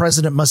saying the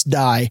president must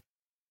die,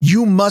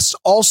 you must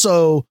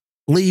also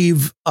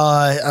leave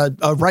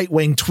a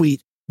right-wing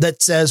tweet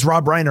that says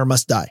Rob Reiner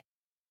must die.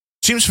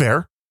 Seems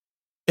fair.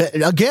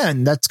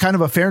 Again, that's kind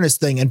of a fairness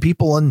thing. And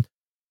people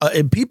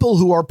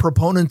who are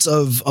proponents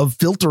of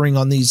filtering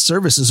on these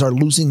services are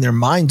losing their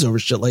minds over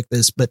shit like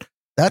this. But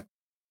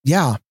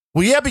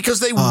Well, yeah, because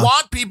they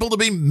want people to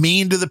be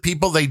mean to the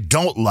people they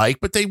don't like,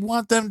 but they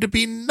want them to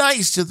be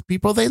nice to the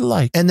people they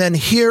like. And then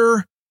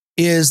here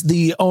is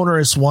the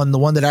onerous one, the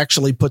one that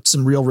actually puts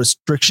some real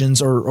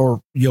restrictions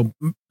or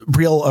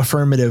real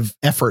affirmative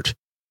effort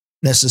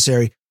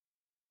necessary.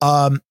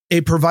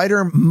 A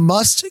provider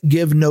must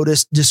give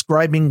notice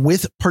describing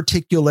with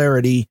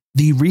particularity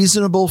the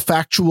reasonable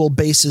factual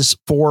basis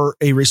for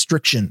a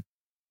restriction.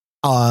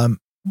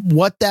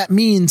 What that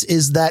means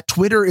is that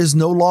Twitter is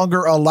no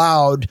longer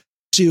allowed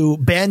to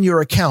ban your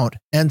account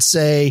and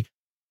say,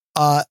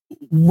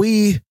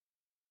 we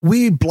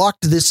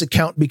blocked this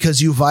account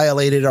because you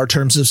violated our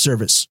terms of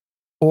service,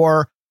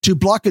 or to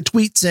block a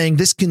tweet saying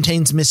this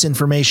contains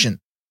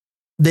misinformation.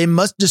 they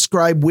must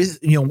describe with,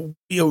 a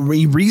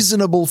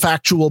reasonable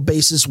factual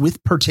basis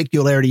with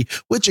particularity,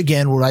 which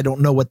again, I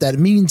don't know what that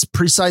means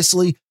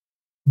precisely,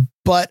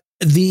 but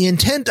the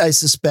intent, I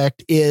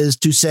suspect, is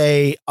to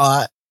say,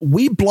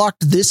 we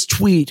blocked this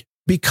tweet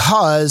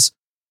because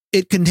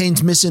it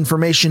contains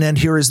misinformation and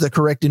here is the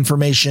correct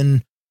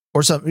information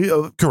or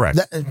something. Correct.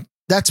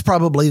 That's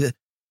probably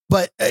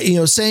but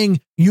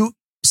saying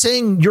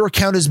your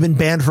account has been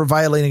banned for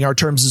violating our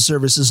terms of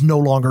service is no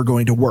longer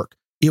going to work.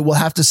 It will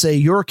have to say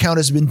your account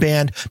has been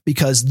banned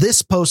because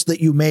this post that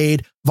you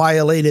made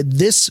violated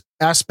this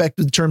aspect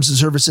of the terms of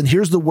service. And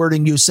here's the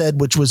wording you said,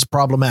 which was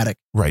problematic.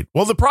 Right.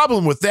 Well, the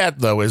problem with that,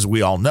 though, as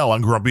we all know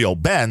on Grumpy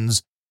Old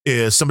Ben's,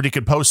 is somebody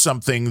could post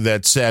something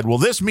that said, well,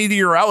 this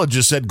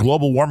meteorologist said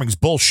global warming's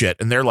bullshit.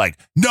 And they're like,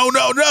 no,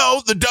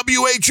 the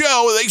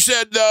WHO, they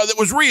said that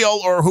was real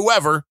or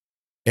whoever.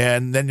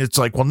 And then it's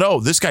like, well, no,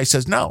 this guy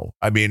says no.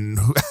 I mean,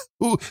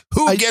 who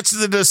gets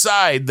to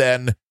decide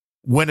then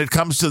when it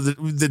comes to the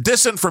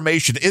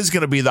disinformation is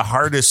going to be the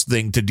hardest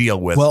thing to deal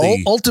with? Well,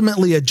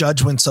 ultimately, a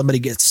judge when somebody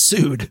gets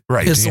sued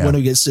is the one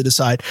who gets to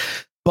decide.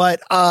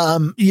 But,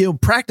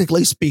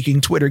 practically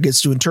speaking, Twitter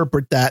gets to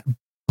interpret that.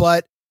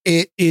 But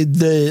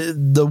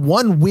the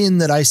one win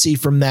that I see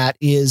from that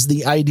is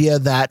the idea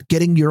that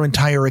getting your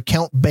entire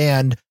account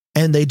banned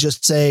and they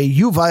just say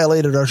you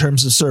violated our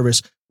terms of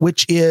service,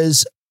 which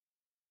is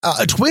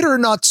Twitter,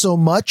 not so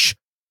much,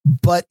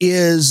 but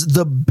is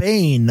the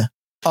bane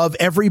of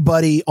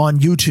everybody on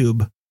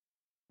YouTube.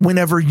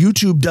 Whenever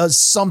YouTube does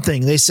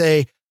something, they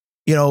say,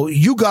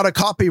 you got a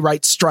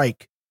copyright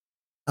strike.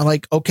 I'm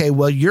like, okay,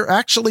 well, you're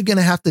actually going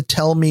to have to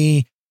tell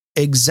me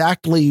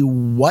exactly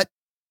what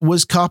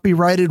was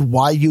copyrighted,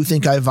 why you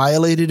think I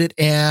violated it,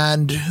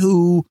 and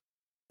who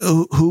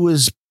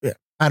is,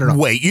 I don't know.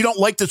 Wait, you don't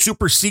like the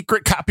super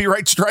secret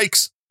copyright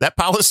strikes? That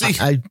policy?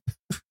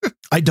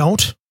 I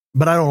don't.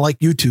 But I don't like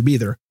YouTube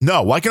either.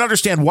 No, I can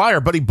understand why. Our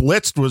buddy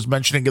Blitzed was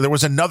mentioning there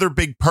was another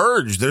big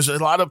purge. There's a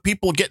lot of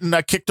people getting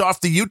kicked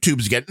off the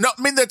YouTubes again. No,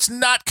 I mean, that's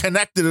not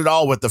connected at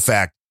all with the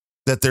fact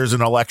that there's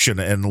an election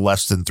in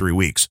less than 3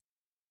 weeks.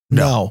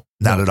 No,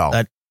 not at all.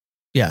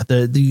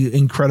 The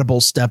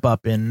incredible step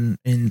up in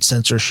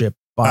censorship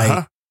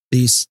by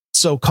these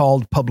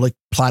so-called public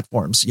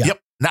platforms. Yeah. Yep.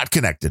 Not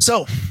connected.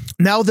 So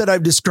now that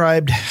I've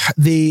described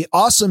the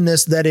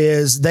awesomeness that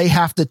is, they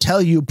have to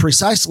tell you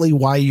precisely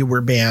why you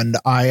were banned.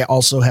 I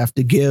also have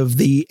to give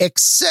the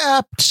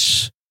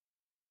except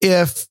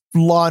if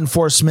law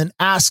enforcement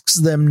asks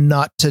them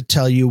not to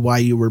tell you why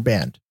you were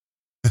banned.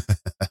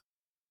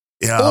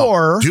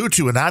 Or due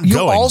to an ongoing. You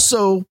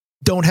also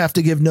don't have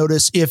to give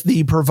notice if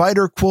the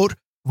provider, quote,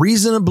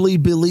 reasonably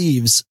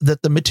believes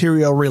that the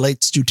material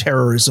relates to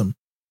terrorism.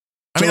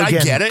 I mean, I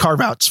get it.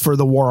 Carve outs for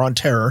the war on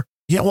terror.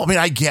 Yeah, well, I mean,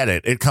 I get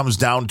it. It comes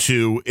down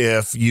to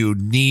if you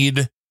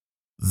need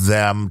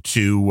them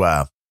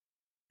to,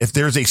 if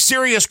there's a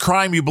serious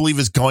crime you believe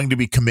is going to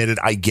be committed,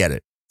 I get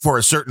it for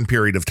a certain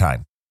period of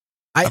time.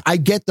 I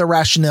get the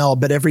rationale,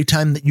 but every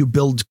time that you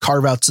build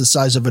carve outs the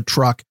size of a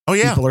truck,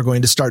 people are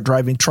going to start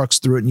driving trucks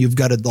through it and you've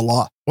gutted the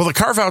law. Well, the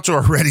carve outs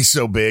are already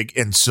so big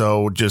and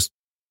so just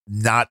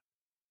not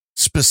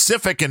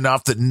specific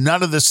enough that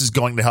none of this is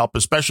going to help,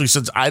 especially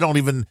since I don't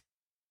even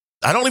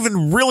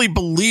really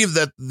believe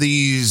that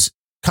these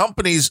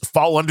companies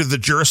fall under the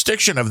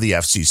jurisdiction of the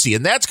FCC.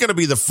 And that's going to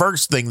be the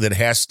first thing that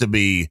has to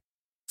be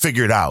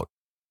figured out,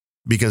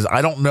 because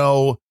I don't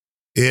know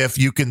if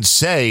you can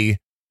say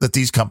that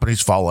these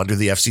companies fall under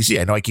the FCC.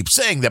 I know I keep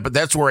saying that, but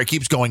that's where it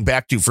keeps going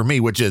back to for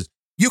me, which is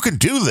you can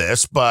do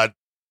this, but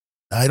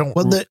I don't.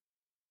 Well,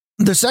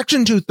 the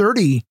Section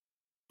 230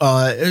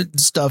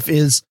 stuff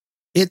is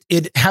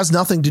it has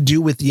nothing to do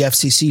with the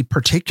FCC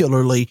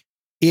particularly.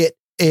 It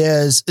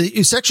is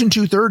Section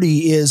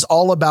 230 is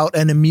all about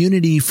an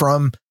immunity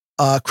from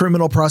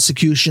criminal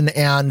prosecution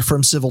and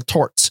from civil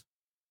torts.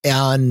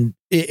 And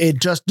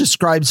it just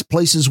describes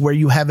places where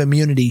you have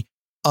immunity,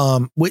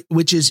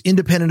 which is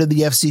independent of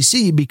the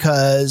FCC,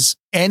 because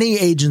any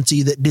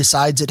agency that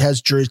decides it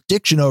has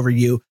jurisdiction over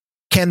you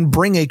can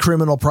bring a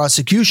criminal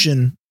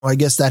prosecution. Well, I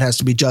guess that has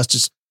to be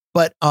justice.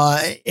 But,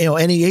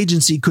 any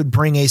agency could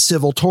bring a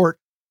civil tort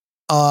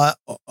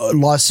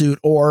lawsuit,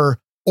 or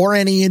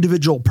any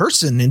individual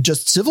person in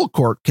just civil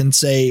court can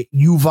say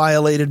you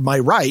violated my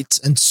rights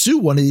and sue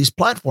one of these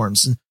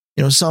platforms. And,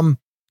 some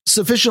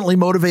sufficiently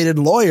motivated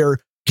lawyer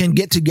can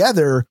get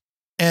together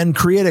and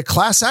create a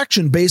class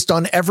action based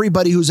on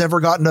everybody who's ever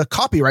gotten a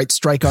copyright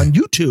strike on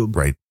YouTube.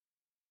 Right.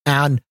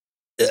 And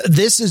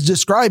this is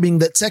describing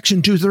that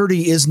Section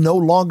 230 is no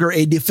longer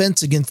a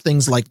defense against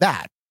things like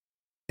that.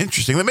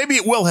 Interesting. Then maybe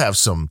it will have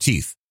some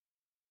teeth.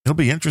 It'll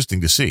be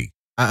interesting to see.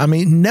 I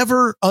mean,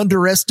 never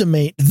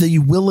underestimate the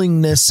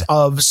willingness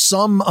of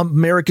some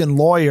American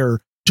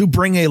lawyer to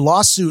bring a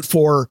lawsuit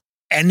for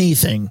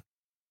anything.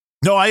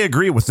 No, I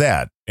agree with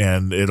that.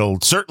 And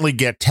it'll certainly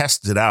get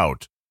tested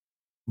out.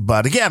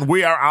 But again,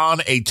 we are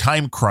on a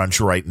time crunch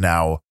right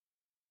now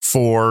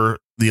for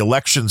the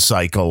election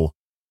cycle.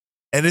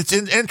 And it's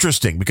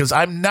interesting because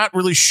I'm not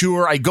really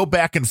sure. I go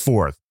back and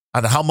forth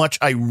on how much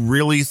I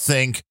really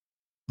think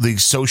the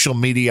social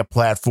media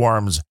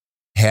platforms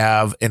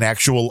have an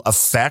actual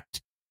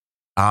effect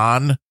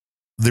on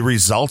the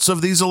results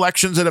of these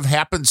elections that have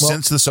happened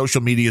since the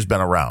social media has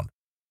been around?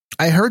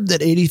 I heard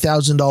that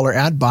 $80,000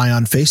 ad buy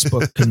on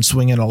Facebook can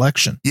swing an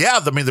election. Yeah,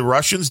 I mean, the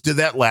Russians did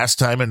that last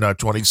time in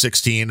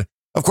 2016.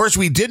 Of course,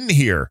 we didn't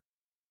hear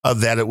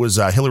that it was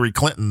Hillary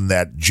Clinton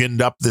that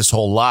ginned up this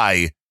whole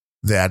lie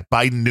that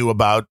Biden knew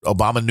about,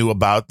 Obama knew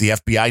about, the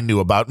FBI knew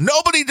about.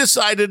 Nobody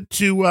decided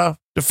to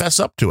fess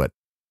up to it.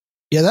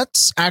 Yeah,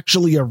 that's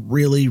actually a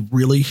really,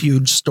 really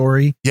huge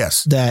story.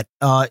 Yes. That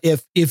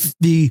if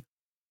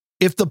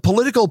the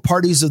political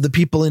parties of the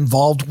people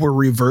involved were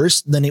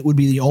reversed, then it would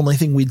be the only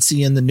thing we'd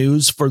see in the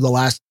news for the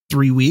last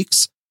 3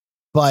 weeks.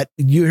 But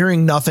you're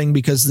hearing nothing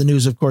because the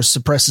news, of course,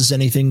 suppresses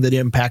anything that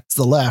impacts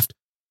the left.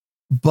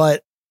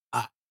 But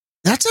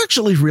that's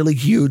actually really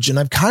huge. And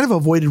I've kind of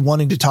avoided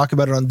wanting to talk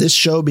about it on this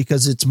show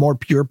because it's more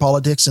pure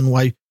politics and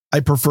why I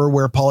prefer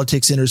where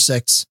politics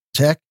intersects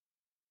tech.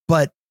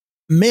 But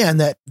man,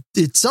 that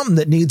it's something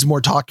that needs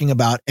more talking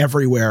about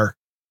everywhere.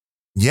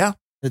 Yeah.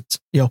 It's,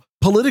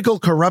 political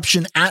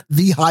corruption at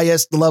the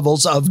highest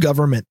levels of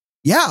government.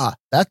 Yeah,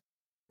 that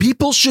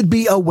people should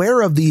be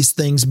aware of these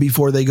things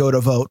before they go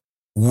to vote.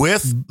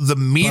 With the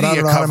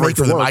media coverage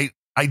for them,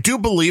 I do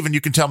believe, and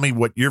you can tell me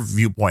what your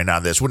viewpoint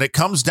on this, when it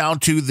comes down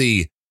to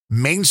the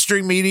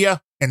mainstream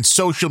media and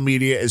social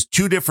media is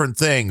two different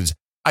things.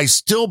 I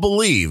still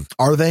believe.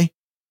 Are they?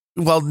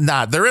 Well,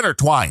 they're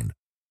intertwined.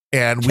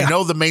 And we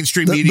know the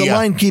mainstream media. The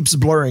line keeps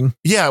blurring.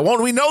 Yeah.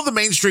 Well, we know the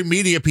mainstream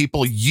media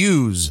people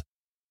use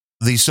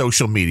the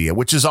social media,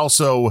 which is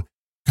also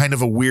kind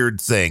of a weird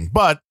thing.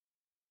 But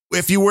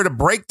if you were to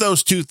break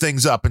those two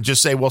things up and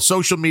just say, well,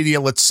 social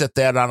media, let's set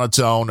that on its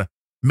own.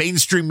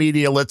 Mainstream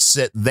media, let's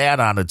set that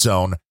on its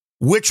own.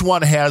 Which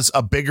one has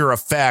a bigger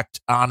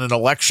effect on an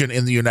election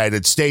in the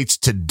United States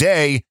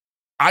today?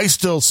 I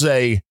still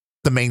say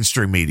the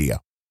mainstream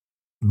media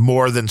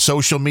more than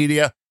social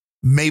media.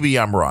 Maybe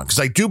I'm wrong, because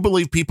I do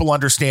believe people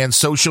understand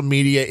social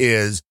media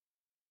is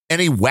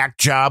any whack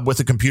job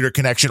with a computer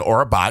connection or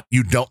a bot.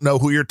 You don't know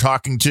who you're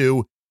talking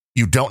to.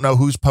 You don't know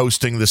who's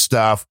posting the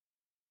stuff.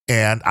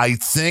 And I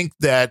think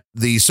that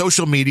the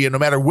social media, no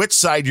matter which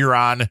side you're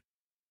on,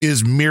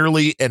 is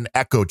merely an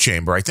echo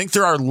chamber. I think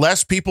there are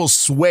less people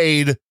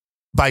swayed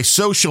by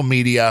social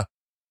media.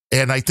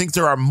 And I think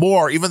there are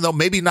more, even though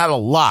maybe not a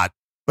lot,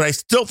 but I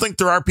still think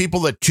there are people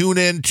that tune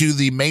in to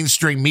the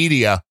mainstream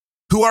media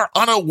who are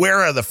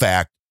unaware of the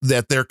fact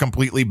that they're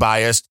completely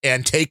biased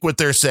and take what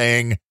they're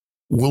saying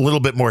a little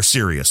bit more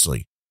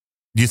seriously.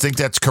 Do you think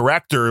that's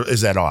correct, or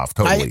is that off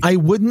totally? I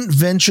wouldn't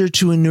venture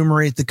to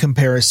enumerate the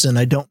comparison.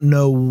 I don't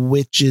know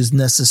which is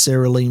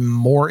necessarily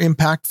more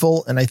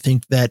impactful. And I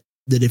think that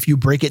if you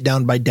break it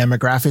down by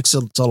demographics,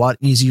 it's a lot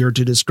easier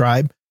to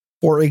describe.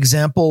 For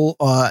example,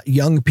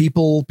 young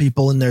people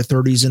in their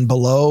 30s and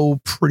below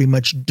pretty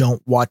much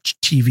don't watch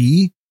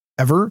TV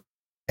ever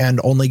and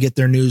only get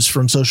their news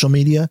from social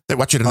media. They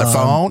watch it on their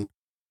phone.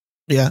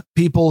 Yeah.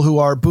 People who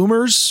are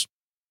boomers,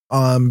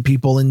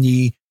 people in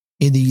the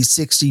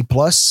 60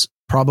 plus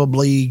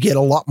probably get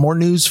a lot more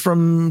news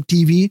from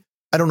TV.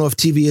 I don't know if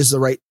TV is the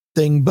right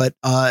thing, but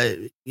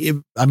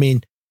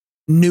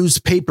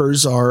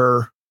newspapers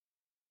are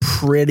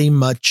pretty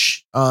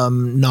much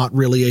not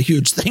really a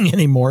huge thing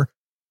anymore.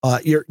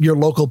 Your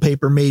local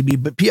paper maybe,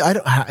 but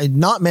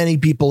not many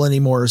people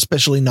anymore,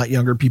 especially not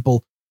younger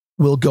people,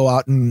 will go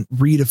out and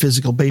read a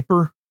physical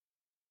paper,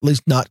 at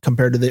least not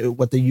compared to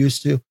what they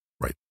used to.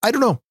 Right. I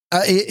don't know.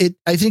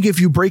 I think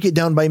if you break it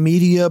down by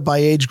media, by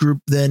age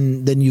group,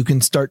 then you can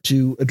start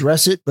to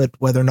address it. But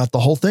whether or not the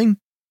whole thing,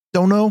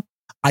 don't know.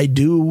 I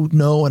do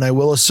know, and I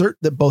will assert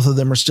that both of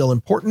them are still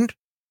important.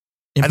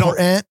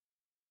 Important.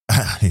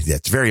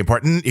 That's very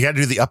important. You got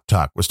to do the up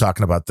talk. Was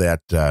talking about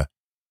that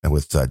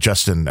with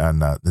Justin on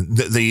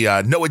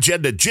the No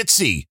Agenda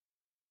Jitsi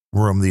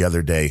room the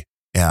other day.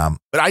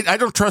 But I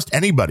don't trust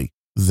anybody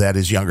that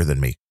is younger than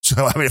me.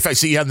 So, I mean, if I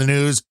see you on the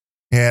news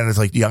and it's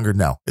like younger,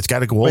 no, it's got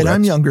to go older. Wait,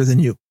 I'm younger than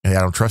you. I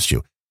don't trust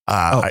you.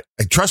 I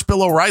trust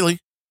Bill O'Reilly,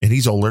 and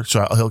he's older,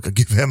 so He'll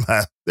give him.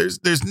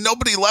 There's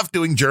nobody left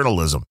doing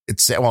journalism.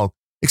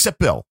 Except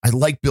Bill. I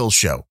like Bill's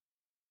show.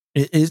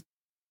 I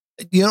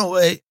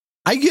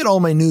get all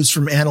my news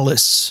from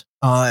analysts.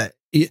 I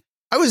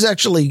was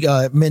actually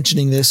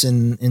mentioning this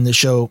in the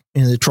show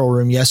in the troll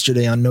room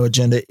yesterday on No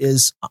Agenda.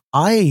 Is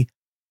I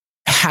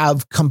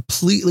have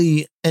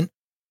completely, and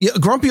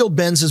Grumpy Old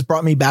Benz has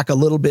brought me back a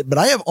little bit, but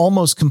I have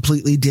almost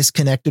completely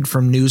disconnected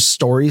from news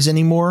stories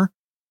anymore.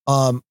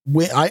 I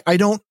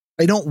don't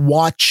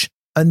watch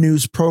a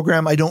news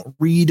program. I don't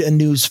read a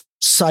news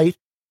site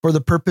for the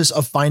purpose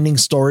of finding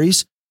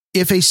stories.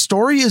 If a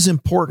story is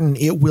important,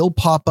 it will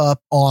pop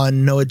up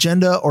on No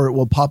Agenda, or it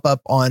will pop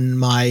up on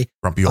my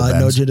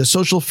No Agenda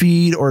social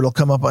feed, or it'll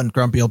come up on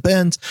Grumpy Old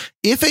Benz.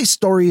 If a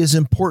story is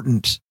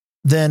important,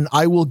 then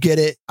I will get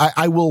it.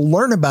 I will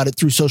learn about it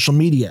through social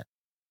media.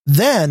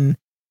 Then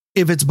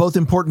if it's both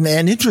important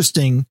and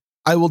interesting,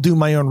 I will do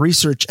my own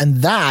research. And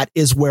that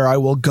is where I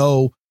will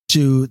go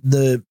to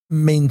the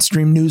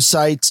mainstream news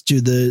sites, to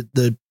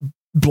the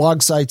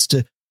blog sites,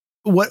 to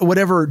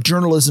whatever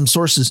journalism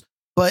sources,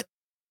 but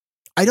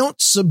I don't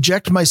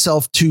subject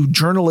myself to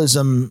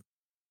journalism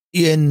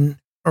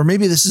or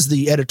maybe this is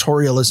the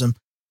editorialism.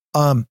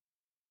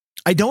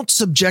 I don't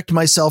subject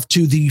myself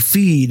to the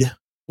feed,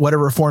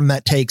 whatever form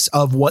that takes,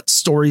 of what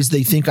stories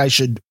they think I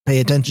should pay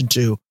attention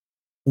to.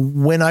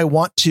 When I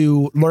want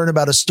to learn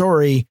about a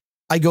story,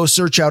 I go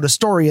search out a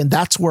story, and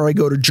that's where I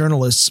go to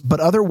journalists. But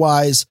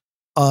otherwise,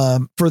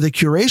 for the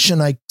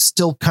curation, I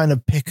still kind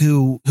of pick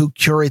who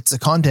curates the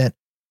content.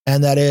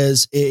 And that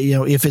is,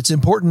 if it's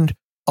important,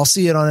 I'll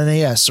see it on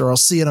NAS, or I'll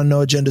see it on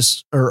No Agenda,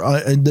 or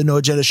the No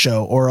Agenda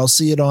show, or I'll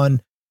see it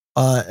on,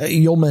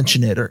 you'll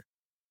mention it, or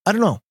I don't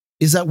know.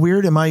 Is that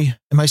weird? Am I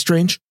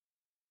strange?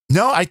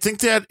 No, I think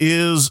that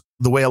is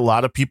the way a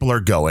lot of people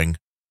are going,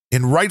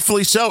 and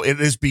rightfully so.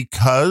 It is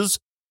because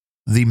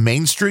the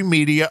mainstream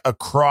media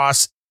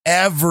across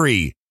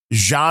every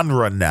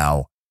genre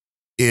now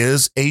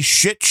is a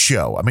shit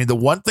show. I mean, the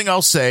one thing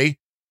I'll say,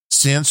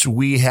 since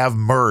we have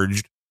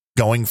merged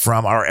going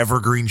from our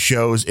evergreen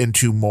shows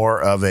into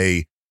more of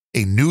a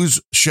news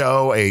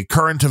show, a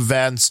current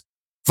events,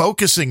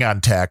 focusing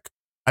on tech.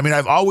 I mean,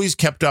 I've always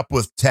kept up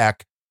with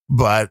tech,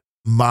 but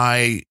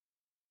my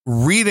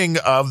reading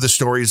of the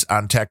stories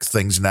on tech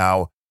things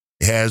now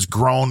has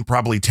grown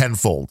probably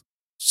tenfold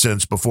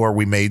since before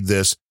we made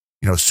this,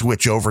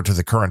 switch over to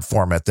the current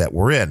format that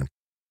we're in.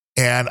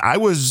 And I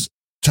was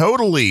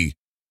totally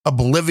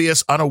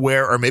oblivious,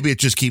 unaware, or maybe it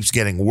just keeps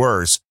getting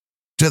worse,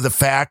 to the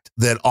fact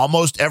that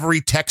almost every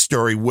tech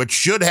story, which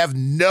should have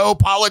no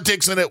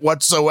politics in it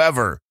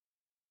whatsoever,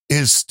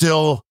 is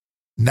still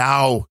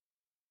now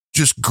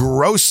just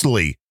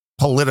grossly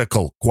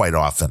political quite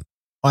often.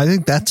 I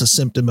think that's a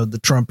symptom of the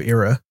Trump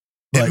era.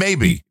 It may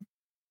be.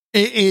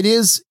 It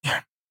is.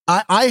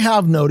 I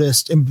have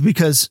noticed, and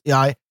because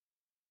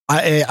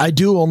I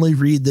do only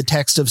read the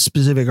text of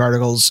specific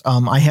articles.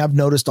 I have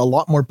noticed a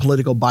lot more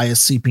political bias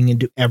seeping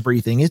into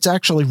everything. It's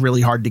actually really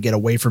hard to get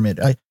away from it.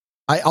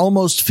 I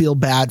almost feel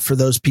bad for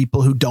those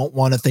people who don't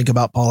want to think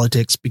about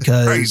politics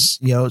because,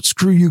 right.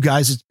 Screw you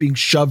guys. It's being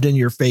shoved in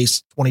your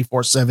face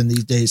 24/7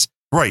 these days.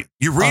 Right.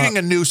 You're reading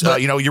a news,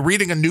 you're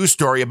reading a news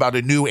story about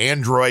a new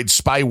Android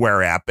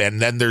spyware app,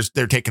 and then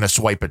they're taking a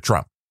swipe at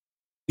Trump.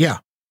 Yeah.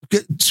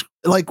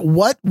 Like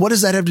what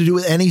does that have to do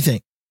with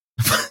anything?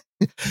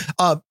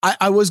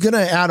 I was going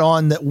to add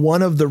on that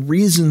one of the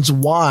reasons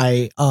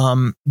why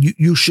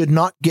you should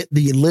not get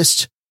the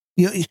list.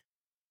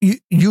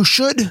 You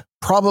should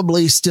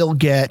probably still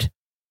get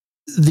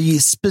the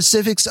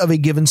specifics of a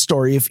given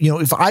story.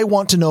 If I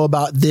want to know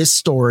about this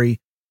story,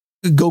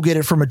 go get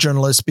it from a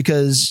journalist,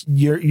 because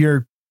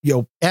your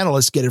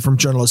analysts get it from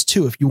journalists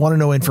too. If you want to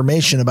know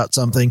information about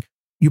something,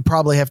 you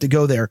probably have to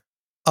go there.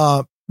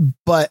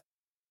 But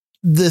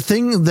the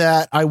thing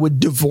that I would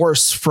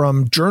divorce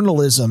from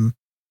journalism,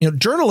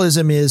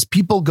 journalism is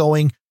people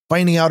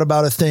finding out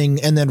about a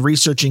thing and then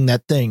researching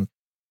that thing.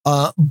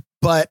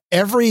 But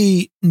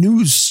every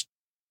news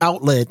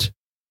outlet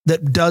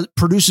that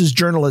produces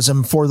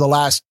journalism for the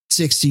last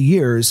 60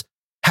 years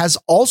has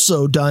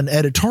also done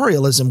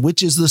editorialism,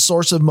 which is the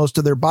source of most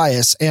of their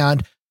bias.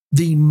 And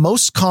the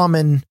most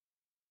common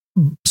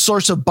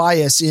source of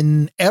bias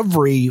in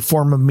every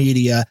form of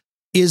media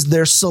is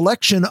their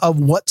selection of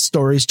what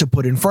stories to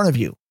put in front of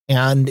you.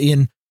 And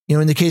in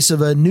the case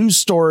of a news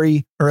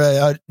story or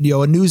a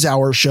news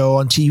hour show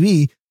on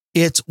TV,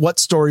 it's what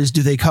stories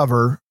do they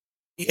cover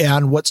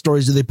and what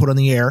stories do they put on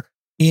the air.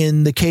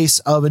 In the case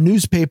of a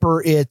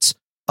newspaper, it's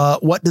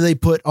what do they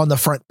put on the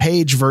front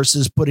page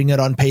versus putting it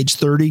on page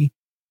 30.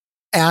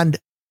 And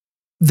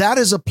that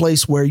is a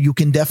place where you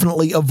can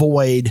definitely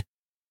avoid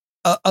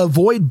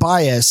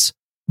bias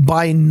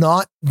by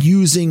not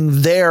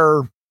using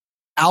their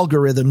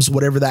algorithms,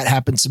 whatever that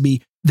happens to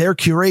be, their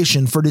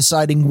curation for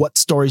deciding what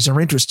stories are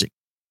interesting.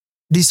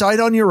 Decide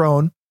on your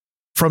own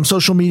from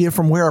social media,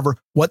 from wherever,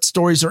 what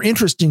stories are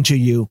interesting to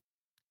you,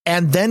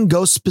 and then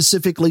go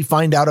specifically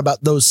find out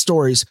about those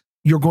stories.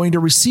 You're going to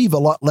receive a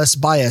lot less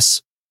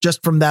bias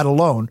just from that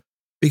alone,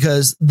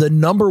 because the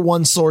number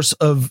one source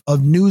of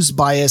news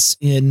bias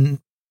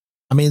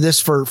this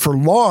for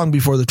long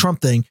before the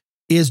Trump thing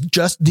is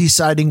just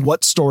deciding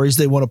what stories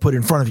they want to put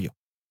in front of you.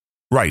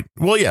 Right.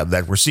 Well, yeah,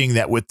 that we're seeing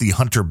that with the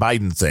Hunter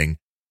Biden thing,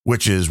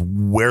 which is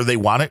where they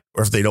want it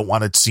or if they don't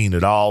want it seen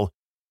at all.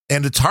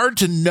 And it's hard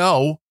to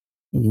know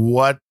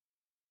what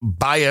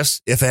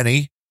bias, if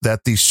any,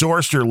 that the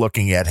source you're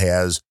looking at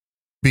has,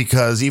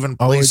 because even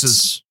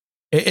places...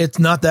 It's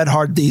not that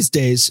hard these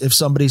days. If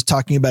somebody's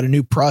talking about a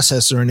new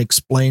processor and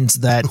explains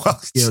that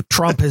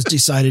Trump has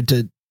decided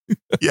to.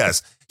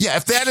 Yes. Yeah.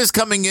 If that is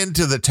coming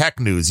into the tech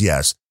news,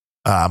 yes.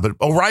 But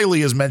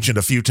O'Reilly has mentioned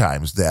a few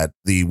times that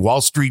the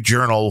Wall Street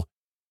Journal,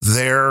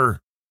 their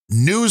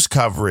news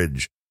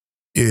coverage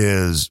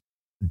is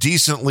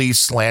decently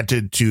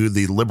slanted to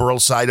the liberal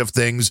side of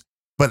things.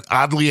 But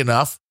oddly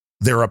enough,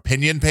 their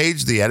opinion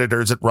page, the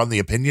editors that run the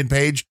opinion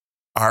page,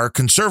 are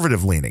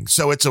conservative leaning.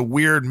 So it's a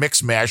weird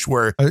mix mash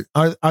where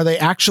are they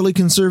actually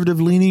conservative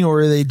leaning,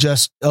 or are they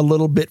just a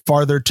little bit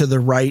farther to the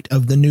right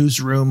of the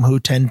newsroom who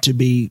tend to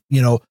be,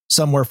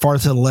 somewhere far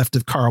to the left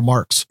of Karl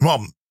Marx?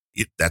 Well,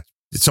 that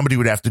somebody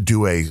would have to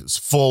do a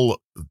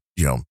full,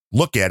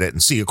 look at it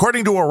and see.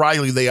 According to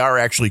O'Reilly, they are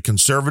actually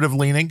conservative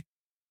leaning,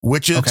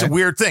 which is a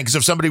weird thing. Because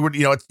if somebody would,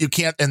 you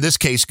can't in this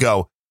case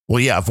go, well,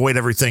 yeah, avoid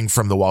everything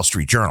from the Wall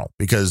Street Journal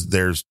because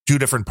there's two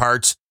different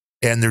parts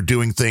and they're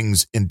doing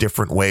things in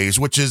different ways,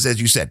 which is, as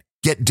you said,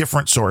 get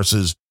different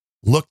sources,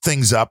 look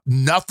things up.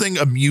 Nothing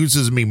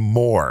amuses me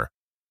more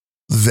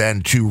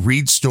than to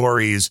read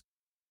stories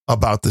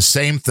about the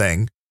same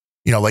thing,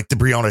 like the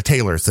Breonna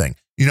Taylor thing.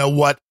 You know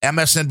what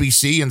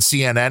MSNBC and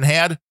CNN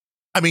had?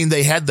 I mean,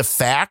 they had the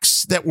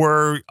facts that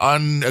were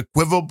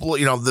unequivocal,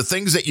 the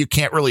things that you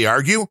can't really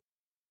argue,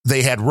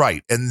 they had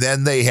right. And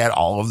then they had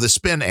all of the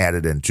spin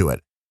added into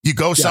it. You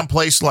go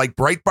someplace like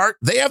Breitbart,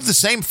 they have the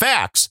same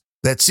facts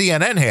that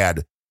CNN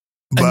had.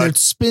 But and their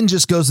spin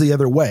just goes the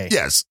other way.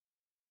 Yes.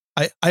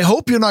 I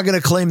hope you're not going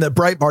to claim that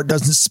Breitbart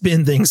doesn't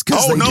spin things.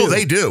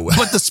 They do.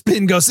 But the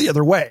spin goes the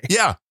other way.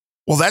 Yeah.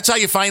 Well, that's how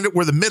you find it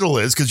where the middle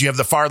is, because you have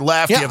the far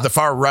left, you have the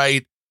far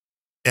right.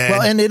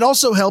 And it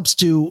also helps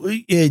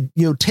to,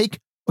 take,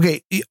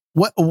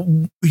 what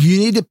you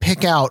need to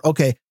pick out,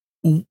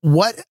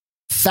 what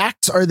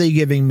facts are they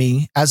giving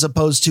me as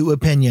opposed to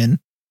opinion,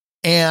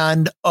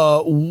 and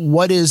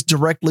what is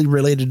directly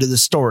related to the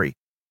story.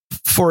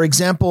 For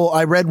example,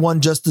 I read one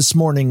just this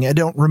morning. I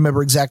don't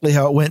remember exactly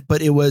how it went,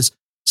 but it was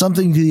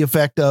something to the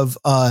effect of,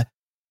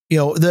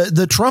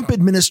 the Trump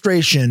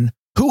administration,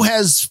 who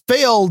has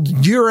failed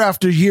year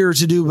after year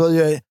to do.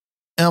 And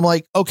I'm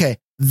like, okay,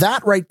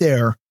 that right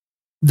there,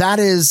 that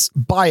is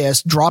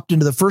bias dropped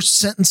into the first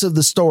sentence of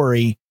the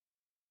story,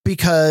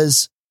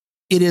 because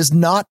it is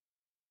not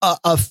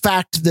a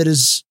fact that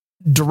is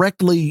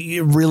directly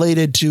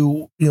related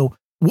to,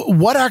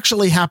 what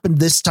actually happened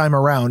this time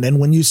around. And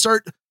when you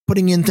start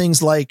putting in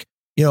things like,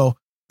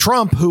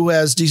 Trump, who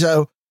has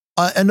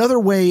another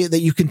way that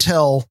you can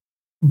tell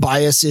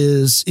bias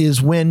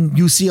is when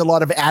you see a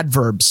lot of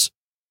adverbs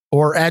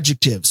or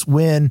adjectives.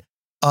 When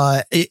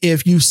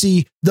if you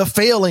see the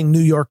failing New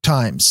York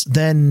Times,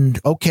 then,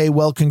 okay,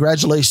 well,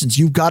 congratulations.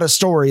 You've got a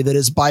story that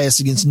is biased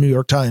against the New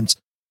York Times.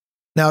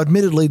 Now,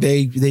 admittedly,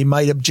 they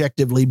might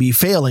objectively be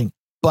failing,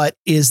 but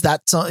is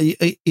that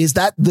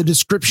the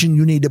description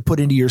you need to put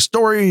into your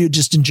story, or are you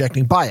just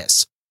injecting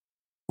bias?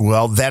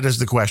 Well, that is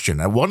the question.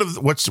 One of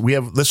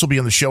this will be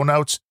in the show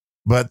notes,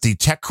 but the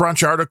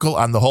TechCrunch article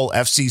on the whole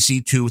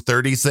FCC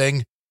 230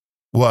 thing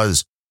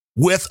was,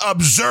 with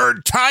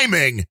absurd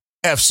timing,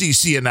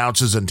 FCC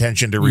announces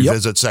intention to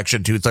revisit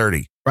Section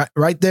 230.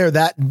 Right there.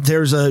 That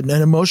there's an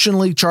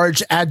emotionally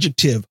charged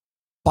adjective,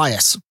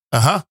 bias.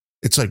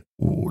 It's like,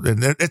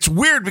 and it's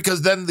weird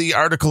because then the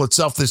article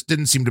itself, this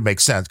didn't seem to make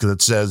sense, because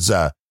it says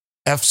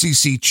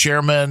FCC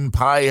Chairman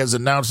Pai has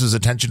announced his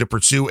intention to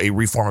pursue a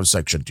reform of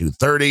Section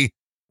 230,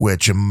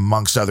 which,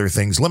 amongst other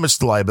things, limits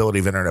the liability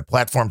of internet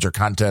platforms or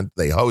content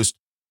they host.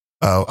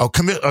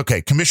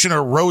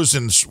 Commissioner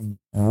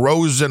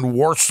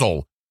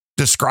Rosenworcel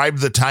described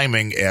the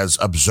timing as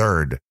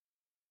absurd.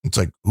 It's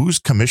like, who's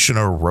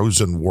Commissioner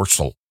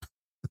Rosenworcel?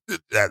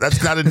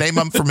 That's not a name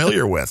I'm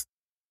familiar with,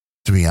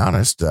 to be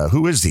honest.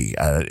 Who is he?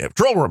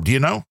 Troll Room, do you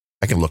know?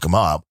 I can look him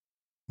up.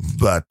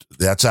 But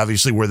that's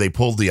obviously where they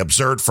pulled the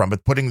absurd from,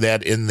 but putting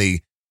that in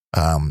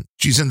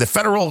she's in the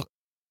Federal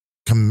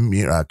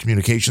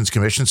Communications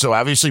Commission. So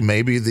obviously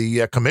maybe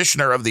the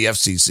commissioner of the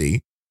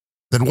FCC.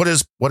 Then what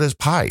is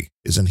Pai?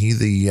 Isn't he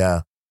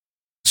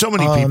so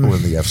many people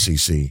in the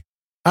FCC?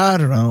 I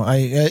don't know.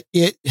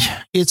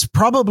 It's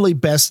probably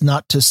best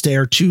not to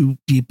stare too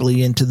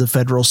deeply into the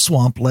federal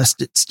swamp,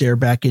 lest it stare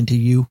back into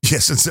you.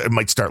 Yes, it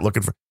might start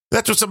looking for.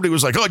 That's what somebody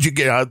was like. Oh, did you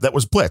get that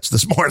was Blitz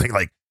this morning?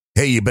 Like,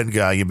 hey, you've been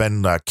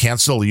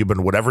canceled. You've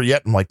been whatever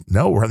yet? I'm like,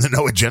 no, we're on the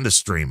No Agenda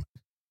stream.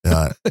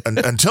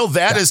 Until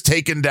that is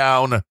taken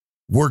down,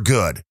 we're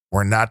good.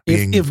 We're not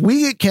being. If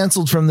we get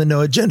canceled from the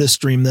No Agenda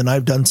stream, then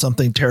I've done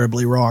something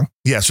terribly wrong.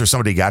 Yes, or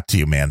somebody got to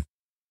you, man.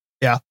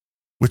 Yeah.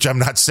 Which I'm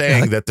not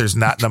saying that there's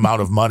not an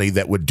amount of money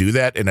that would do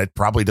that, and it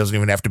probably doesn't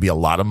even have to be a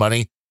lot of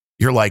money.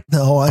 You're like,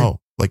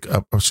 like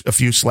a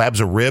few slabs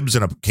of ribs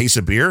and a case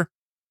of beer.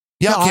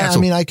 Yeah, I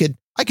mean, I could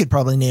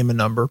probably name a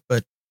number,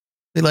 but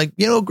be like,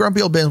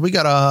 Grumpy Old Ben, we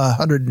got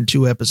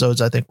 102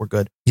 episodes. I think we're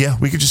good. Yeah,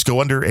 we could just go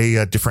under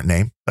a different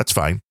name. That's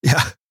fine.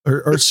 Yeah.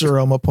 Or Sir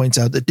Oma points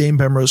out that Dame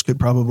Pemrose could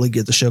probably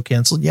get the show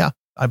canceled. Yeah,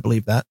 I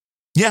believe that.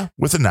 Yeah,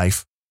 with a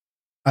knife.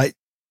 I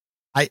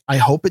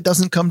hope it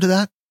doesn't come to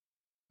that,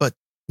 but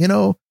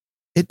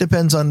it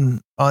depends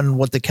on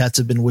what the cats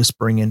have been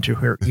whispering into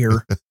her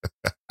ear.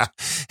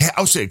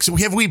 I'll say, so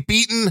have we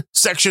beaten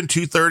Section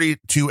 230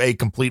 to a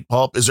complete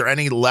pulp? Is there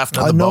any left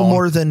on the no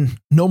bone?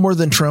 No more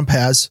than Trump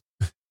has.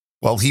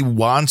 Well, he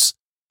wants,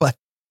 but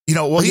he's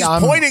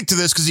pointing to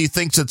this because he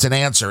thinks it's an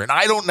answer, and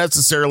I don't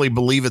necessarily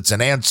believe it's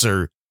an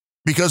answer,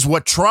 because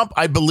what Trump,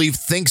 I believe,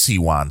 thinks he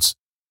wants,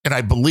 and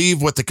I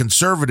believe what the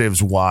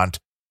conservatives want,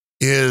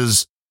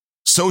 is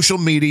social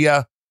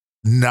media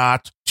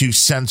not to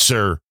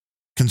censor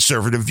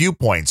conservative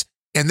viewpoints.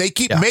 And they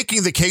keep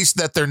making the case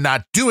that they're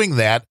not doing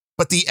that,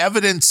 but the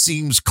evidence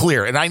seems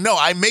clear. And I know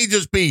I may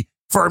just be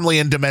firmly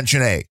in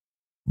Dimension A,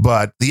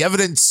 but the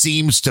evidence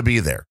seems to be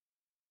there.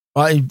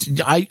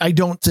 I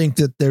don't think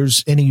that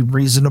there's any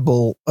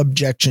reasonable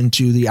objection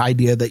to the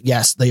idea that,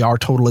 yes, they are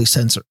totally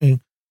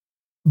censoring.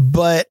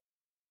 But,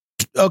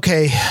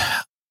 okay,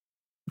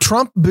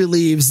 Trump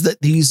believes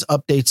that these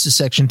updates to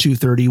Section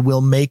 230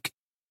 will make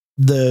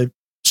the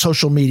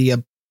social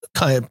media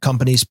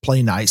companies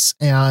play nice,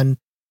 and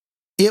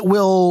it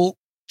will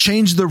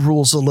change the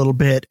rules a little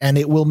bit, and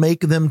it will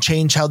make them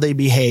change how they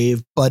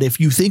behave. But if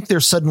you think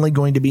they're suddenly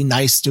going to be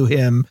nice to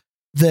him,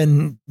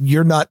 then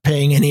you're not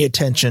paying any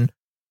attention.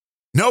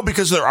 No,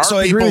 because there are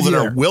people that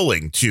are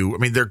willing to. I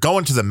mean, they're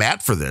going to the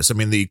mat for this. I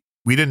mean,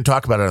 we didn't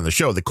talk about it on the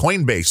show, the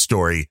Coinbase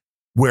story,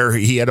 where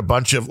he had a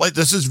bunch of, like,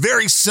 this is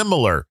very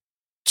similar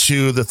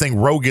to the thing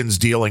Rogan's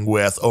dealing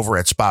with over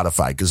at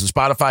Spotify, because the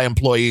Spotify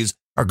employees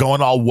are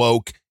going all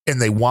woke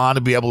and they want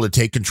to be able to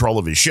take control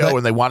of his show,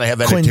 and they want to have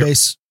that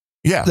Coinbase.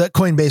 Yeah, that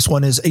Coinbase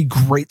one is a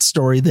great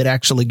story that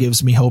actually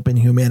gives me hope in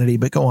humanity.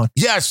 But go on.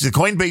 Yes, the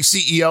Coinbase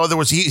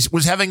CEO, he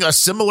was having a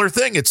similar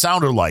thing. It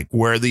sounded like,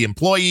 where the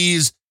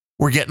employees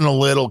were getting a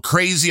little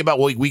crazy about,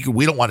 well,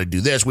 we don't want to do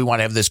this. We want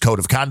to have this code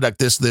of conduct,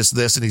 this.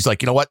 And he's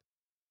like, you know what?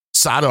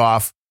 Sod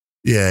off.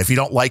 Yeah, if you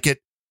don't like it,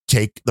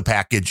 take the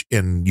package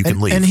and you can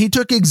leave. And he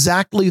took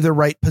exactly the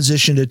right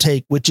position to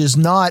take, which is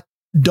not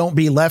don't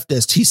be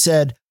leftist. He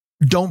said,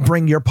 don't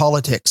bring your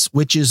politics,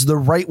 which is the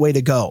right way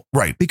to go.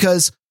 Right.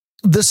 Because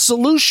the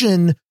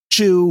solution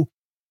to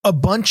a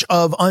bunch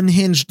of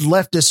unhinged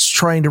leftists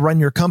trying to run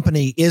your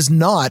company is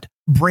not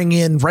bring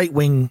in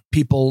right-wing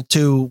people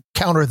to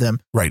counter them.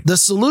 Right. The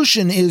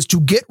solution is to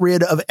get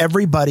rid of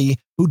everybody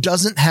who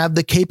doesn't have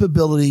the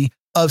capability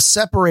of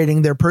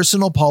separating their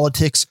personal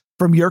politics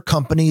from your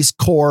company's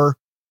core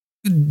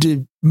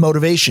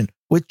motivation,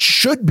 which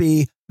should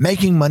be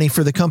making money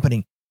for the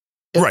company.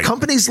 Right.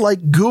 Companies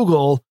like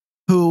Google,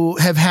 who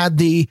have had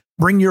the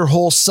bring your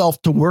whole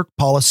self to work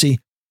policy,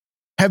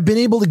 have been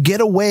able to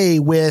get away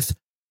with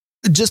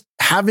just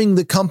having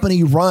the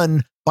company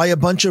run by a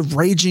bunch of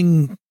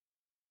raging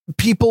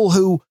people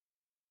who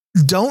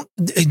don't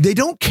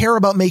care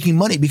about making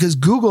money, because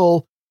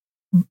Google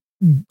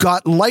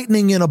got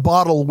lightning in a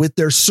bottle with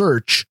their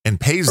search and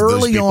pays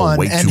early those on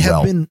way and too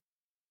have well.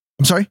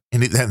 I'm sorry.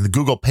 And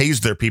Google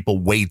pays their people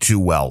way too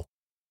well.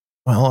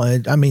 Well,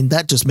 I mean,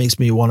 that just makes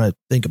me want to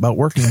think about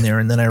working there.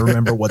 And then I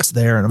remember what's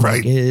there and I'm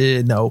right.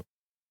 like, no.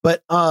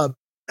 But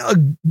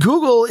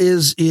Google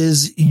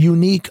is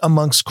unique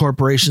amongst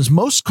corporations.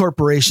 Most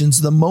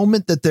corporations, the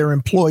moment that their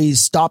employees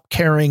stop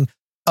caring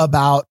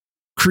about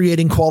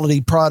creating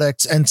quality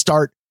products and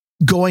start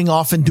going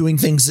off and doing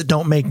things that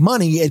don't make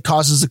money, it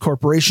causes the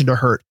corporation to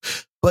hurt.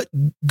 But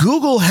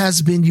Google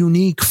has been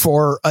unique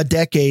for a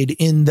decade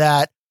in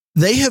that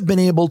they have been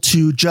able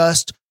to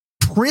just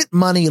print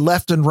money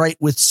left and right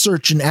with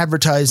search and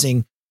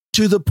advertising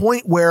to the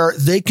point where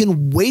they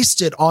can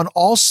waste it on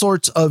all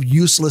sorts of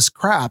useless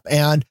crap.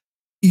 And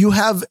you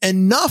have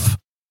enough,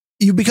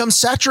 you become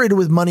saturated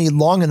with money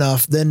long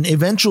enough, then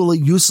eventually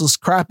useless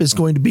crap is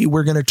going to be,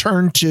 we're going to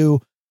turn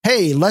to,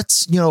 hey,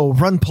 let's,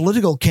 run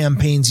political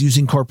campaigns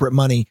using corporate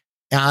money.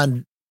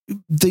 And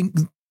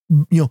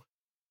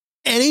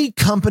any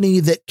company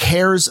that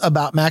cares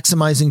about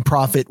maximizing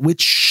profit,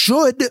 which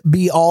should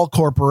be all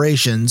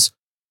corporations,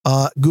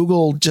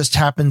 Google just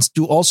happens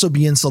to also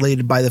be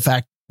insulated by the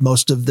fact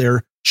most of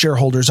their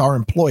shareholders are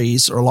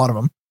employees, or a lot of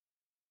them.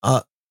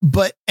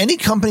 But any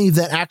company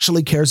that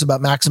actually cares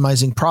about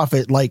maximizing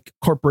profit, like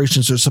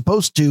corporations are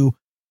supposed to,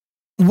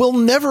 will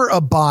never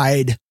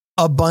abide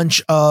a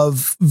bunch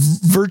of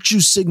virtue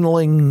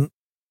signaling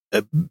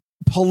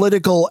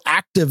political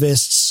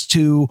activists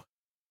to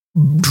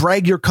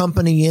drag your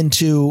company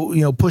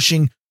into,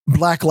 pushing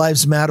Black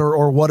Lives Matter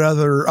or what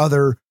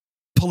other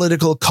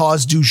political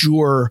cause du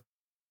jour.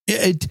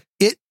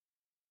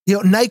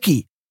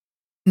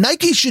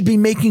 Nike should be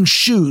making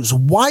shoes.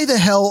 Why the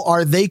hell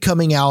are they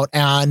coming out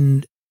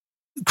and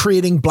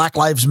creating Black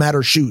Lives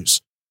Matter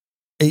shoes?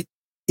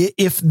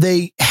 If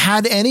they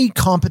had any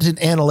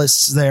competent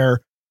analysts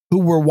there who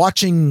were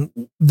watching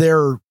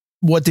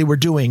what they were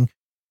doing,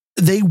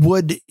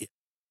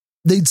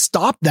 they'd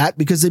stop that,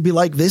 because they'd be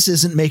like, this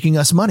isn't making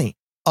us money.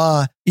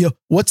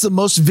 What's the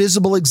most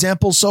visible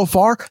example so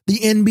far? The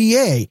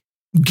NBA.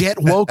 Get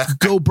woke,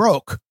 go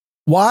broke.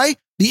 Why?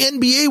 The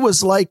NBA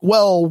was like,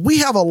 well, we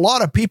have a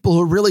lot of people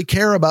who really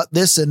care about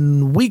this,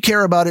 and we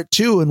care about it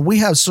too. And we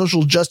have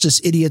social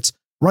justice idiots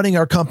running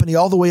our company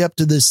all the way up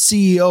to the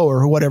CEO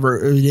or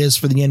whatever it is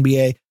for the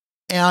NBA.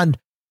 And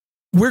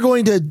we're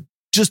going to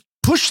just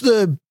push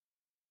the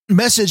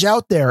message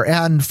out there.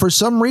 And for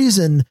some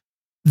reason,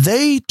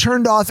 they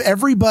turned off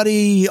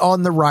everybody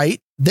on the right.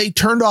 They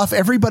turned off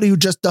everybody who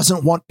just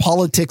doesn't want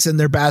politics in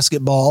their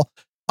basketball.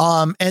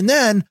 And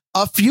then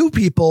a few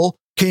people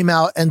came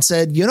out and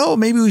said,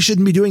 maybe we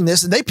shouldn't be doing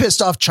this. And they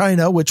pissed off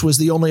China, which was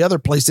the only other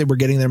place they were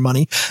getting their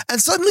money.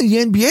 And suddenly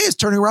the NBA is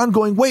turning around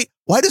going, wait,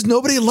 why does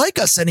nobody like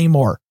us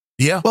anymore?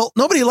 Yeah. Well,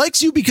 nobody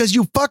likes you because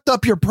you fucked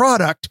up your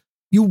product.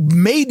 You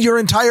made your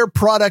entire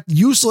product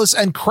useless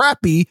and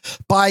crappy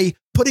by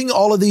putting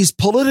all of these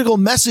political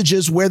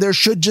messages where there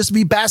should just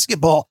be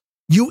basketball.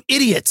 You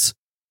idiots.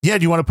 Yeah.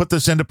 Do you want to put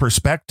this into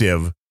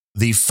perspective?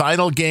 the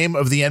final game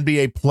of the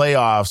NBA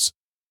playoffs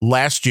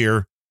last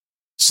year,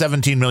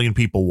 17 million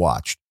people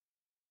watched.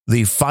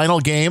 The final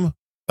game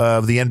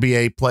of the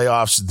NBA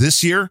playoffs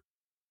this year,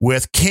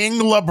 with King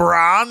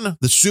LeBron,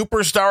 the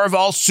superstar of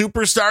all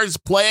superstars,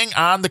 playing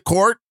on the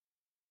court.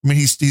 I mean,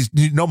 he's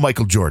no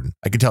Michael Jordan.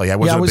 I can tell you. I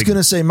was going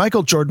to say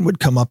Michael Jordan would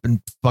come up and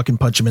fucking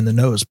punch him in the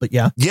nose, but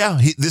yeah. Yeah,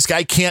 this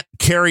guy can't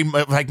carry.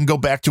 If I can go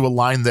back to a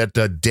line that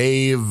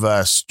Dave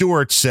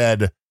Stewart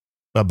said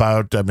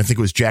about, I think it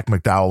was Jack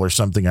McDowell or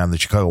something on the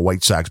Chicago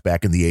White Sox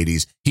back in the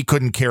 80s. He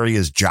couldn't carry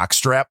his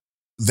jockstrap.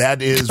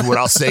 That is what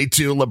I'll say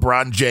to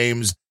LeBron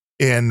James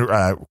in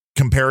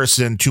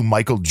comparison to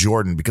Michael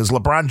Jordan, because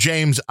LeBron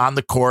James on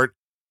the court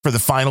for the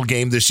final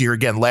game this year.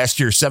 Again, last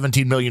year,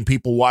 17 million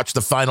people watched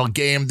the final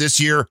game. This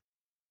year,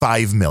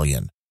 5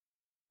 million.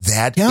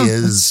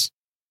 That's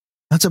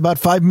about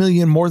 5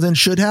 million more than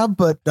should have,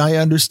 but I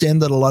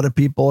understand that a lot of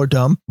people are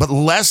dumb. But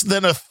less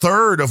than a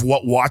third of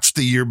what watched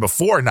the year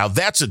before. Now,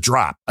 that's a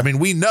drop. I mean,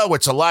 we know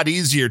it's a lot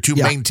easier to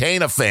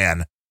maintain a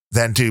fan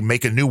than to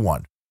make a new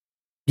one.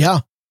 Yeah.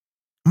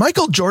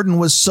 Michael Jordan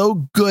was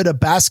so good a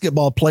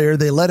basketball player,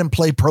 they let him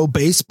play pro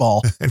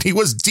baseball. And he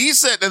was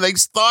decent, and they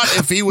thought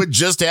if he would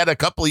just had a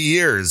couple of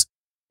years,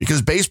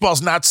 because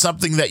baseball's not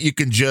something that you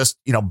can just,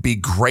 be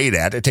great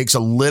at. It takes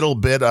a little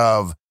bit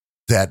of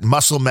that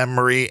muscle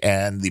memory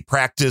and the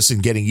practice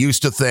and getting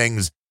used to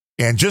things.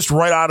 And just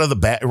right out of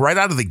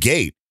the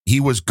gate,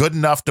 he was good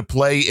enough to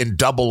play in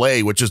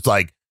Double-A, which is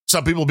like,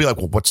 some people will be like,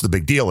 well, what's the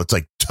big deal? It's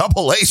like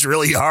Double-A is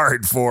really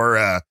hard for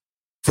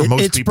most people.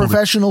 It's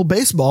professional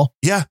baseball.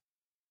 Yeah.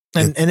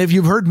 And if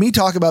you've heard me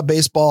talk about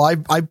baseball,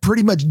 I've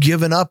pretty much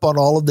given up on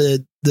all of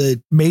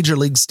the major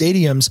league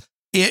stadiums.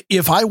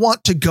 If I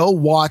want to go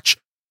watch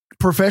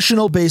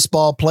professional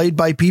baseball played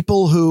by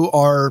people who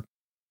are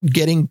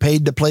getting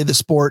paid to play the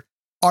sport,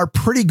 are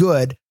pretty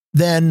good,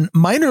 then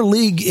minor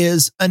league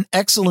is an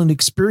excellent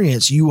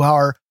experience. You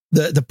are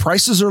the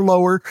prices are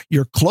lower.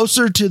 You're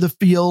closer to the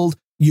field.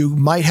 You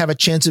might have a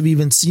chance of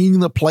even seeing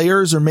the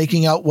players or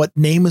making out what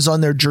name is on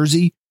their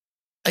jersey.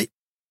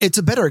 It's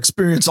a better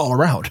experience all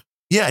around.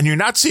 Yeah, and you're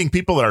not seeing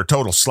people that are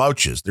total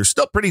slouches. They're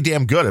still pretty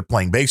damn good at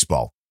playing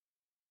baseball.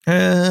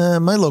 My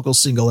local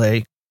single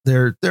A,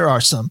 there are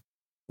some.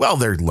 Well,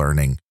 they're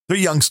learning. They're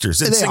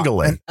youngsters in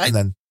single A.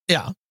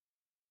 Yeah.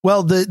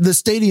 Well, the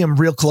stadium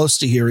real close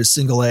to here is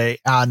single A,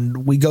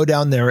 and we go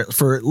down there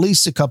for at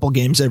least a couple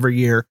games every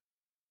year,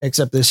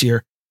 except this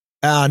year.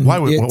 And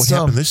what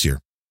happened this year?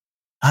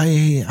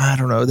 I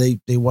don't know. They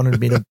wanted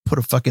me to put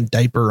a fucking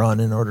diaper on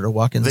in order to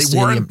walk in the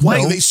stadium. They weren't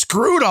playing. No. They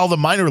screwed all the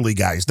minor league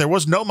guys. There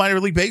was no minor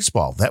league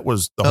baseball. That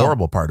was the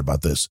horrible part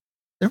about this.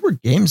 There were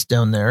games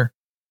down there.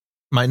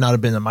 Might not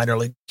have been a minor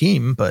league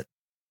team, but it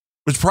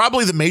was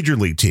probably the major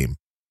league team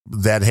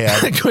that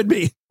had. It could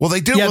be. Well, they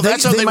do. Yeah, well,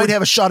 that's how they might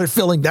have a shot at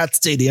filling that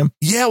stadium.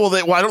 Yeah, well,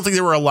 I don't think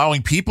they were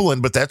allowing people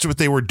in, but that's what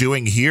they were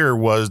doing here.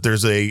 Was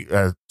there's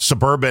a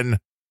suburban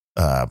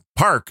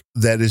park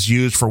that is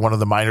used for one of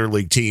the minor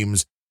league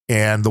teams.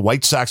 And the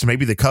White Sox,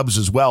 maybe the Cubs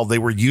as well, they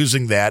were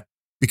using that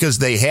because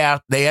they had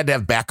to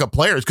have backup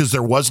players because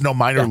there was no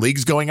minor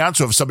leagues going on.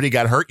 So if somebody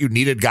got hurt, you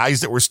needed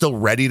guys that were still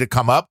ready to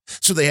come up.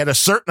 So they had a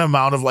certain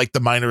amount of like the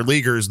minor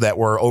leaguers that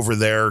were over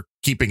there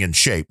keeping in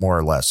shape, more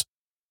or less.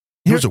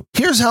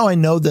 Here's how I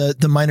know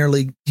the minor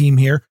league team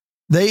here.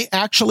 They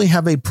actually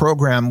have a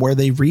program where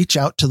they reach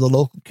out to the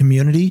local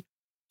community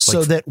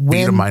so that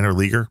when feed a minor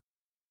leaguer.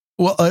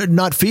 Well,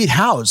 not feed,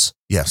 house.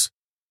 Yes.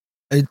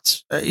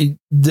 I'd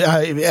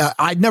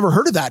never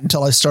heard of that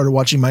until I started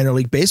watching minor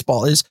league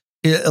baseball.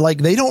 Like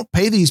they don't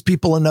pay these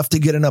people enough to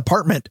get an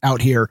apartment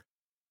out here.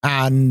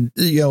 And,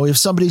 if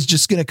somebody's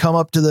just going to come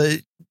up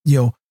to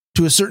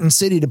to a certain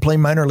city to play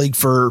minor league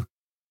for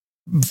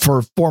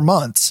 4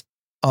 months,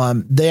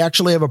 they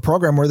actually have a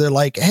program where they're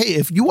like, hey,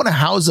 if you want to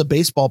house a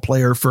baseball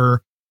player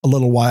for a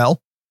little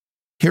while,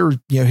 here's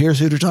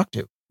who to talk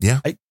to. Yeah.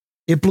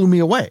 It blew me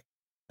away.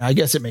 I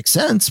guess it makes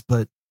sense,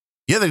 but.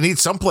 Yeah, they need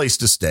some place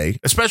to stay,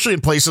 especially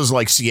in places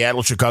like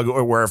Seattle, Chicago,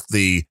 or where if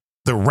the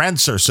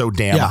rents are so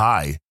damn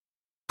high.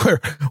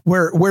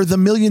 Where the $1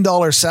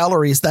 million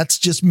salaries, that's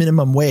just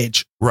minimum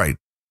wage. Right.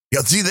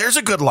 Yeah. See, there's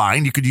a good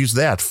line. You could use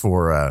that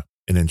for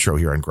an intro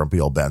here on Grumpy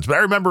Old Bens. But I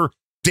remember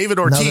David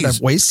Ortiz. Now that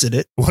I've wasted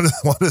it. One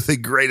of the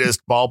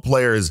greatest ball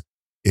players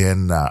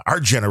in our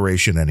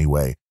generation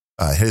anyway.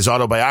 His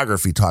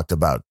autobiography talked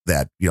about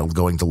that,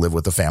 going to live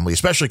with the family,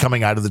 especially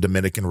coming out of the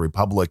Dominican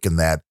Republic, and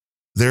that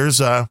there's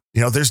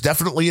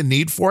definitely a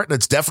need for it. And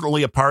it's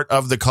definitely a part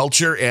of the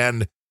culture.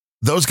 And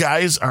those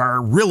guys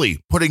are really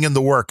putting in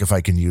the work, if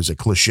I can use a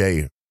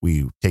cliche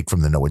we take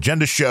from the No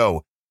Agenda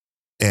show.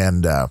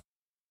 And,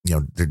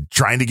 they're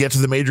trying to get to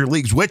the major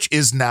leagues, which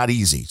is not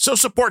easy. So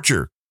support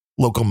your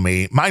local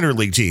minor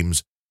league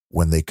teams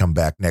when they come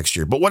back next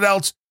year. But what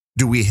else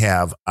do we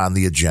have on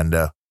the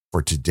agenda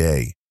for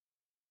today?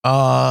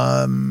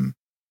 I don't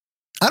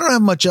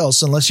have much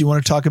else unless you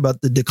want to talk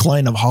about the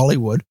decline of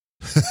Hollywood.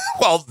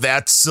 Well,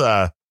 that's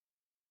I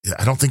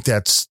don't think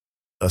that's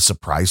a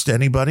surprise to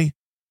anybody.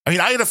 I mean,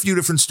 I had a few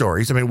different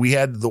stories. I mean, we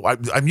had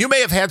you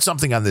may have had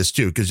something on this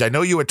too, because I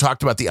know you had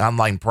talked about the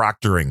online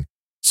proctoring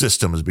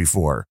systems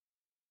before.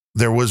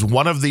 There was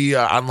one of the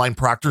online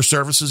proctor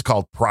services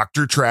called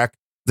ProctorTrack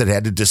that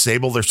had to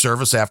disable their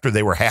service after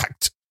they were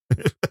hacked.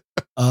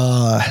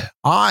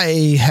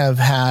 I have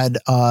had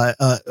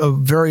a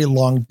very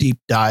long deep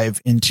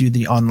dive into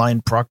the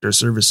online proctor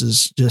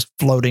services, just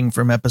floating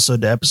from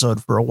episode to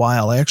episode for a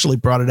while. I actually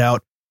brought it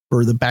out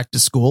for the back to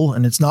school,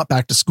 and it's not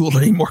back to school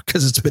anymore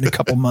because it's been a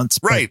couple months.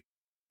 Right.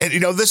 And,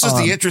 this is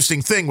the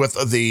interesting thing with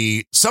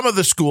some of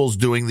the schools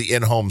doing the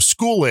in-home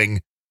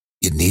schooling.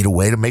 You need a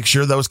way to make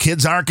sure those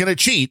kids aren't going to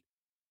cheat.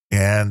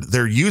 And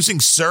they're using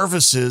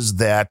services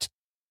that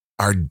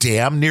are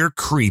damn near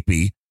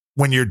creepy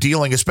when you're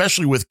dealing,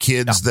 especially with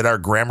kids that are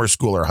grammar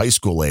school or high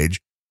school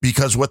age,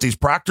 because what these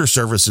proctor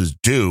services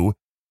do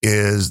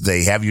is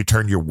they have you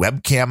turn your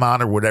webcam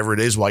on or whatever it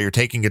is while you're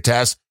taking a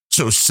test,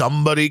 so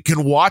somebody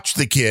can watch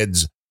the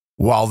kids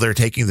while they're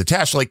taking the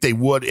test like they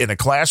would in a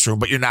classroom,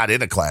 but you're not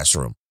in a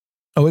classroom.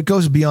 Oh, it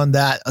goes beyond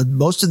that.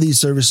 Most of these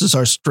services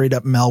are straight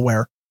up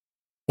malware.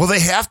 Well,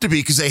 they have to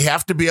be, because they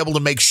have to be able to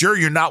make sure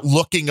you're not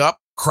looking up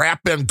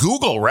crap on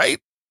Google, right?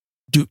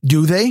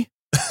 Do they?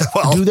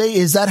 Well, do they?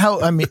 Is that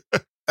how, I mean,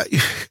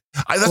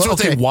 that's what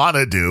they want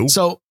to do.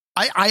 So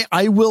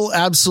I will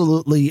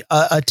absolutely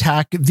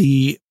attack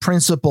the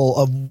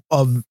principle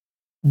of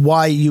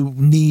why you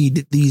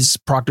need these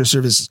proctor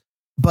services.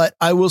 But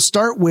I will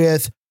start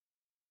with,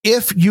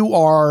 if you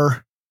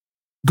are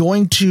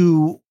going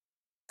to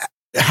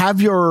have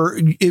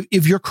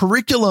if your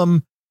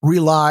curriculum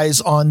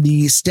relies on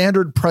the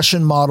standard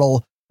Prussian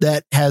model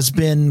that has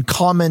been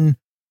common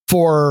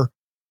for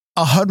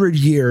 100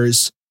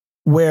 years,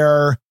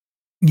 where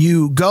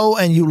you go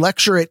and you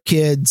lecture at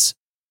kids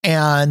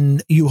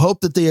and you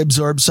hope that they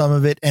absorb some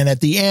of it, and at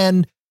the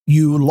end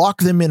you lock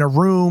them in a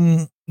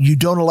room, you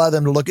don't allow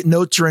them to look at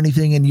notes or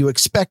anything, and you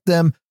expect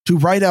them to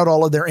write out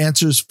all of their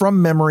answers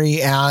from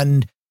memory,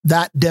 and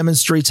that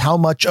demonstrates how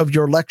much of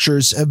your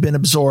lectures have been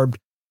absorbed.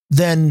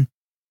 Then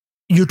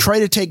you try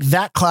to take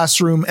that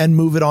classroom and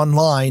move it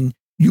online,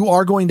 you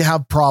are going to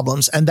have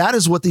problems. And that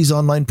is what these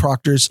online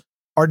proctors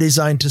are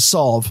designed to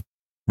solve.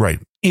 Right.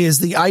 Is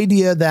the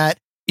idea that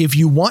if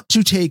you want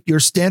to take your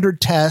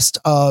standard test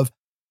of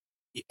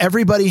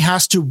everybody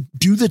has to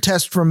do the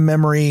test from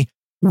memory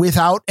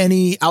without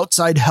any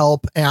outside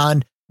help,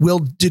 and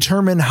will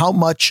determine how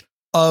much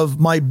of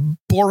my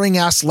boring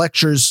ass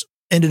lectures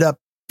ended up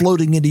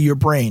floating into your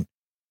brain.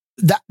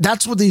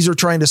 That's what these are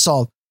trying to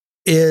solve,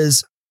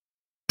 is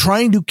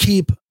trying to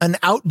keep an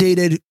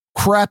outdated,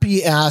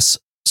 crappy ass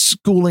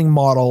schooling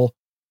model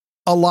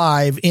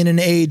alive in an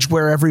age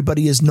where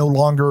everybody is no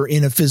longer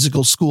in a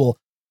physical school.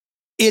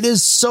 It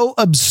is so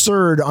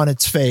absurd on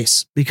its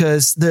face,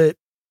 because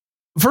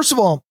first of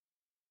all,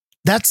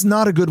 that's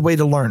not a good way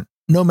to learn,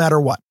 no matter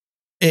what.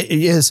 It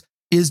is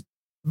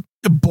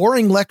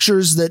boring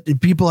lectures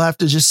that people have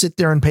to just sit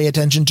there and pay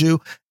attention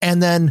to,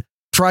 and then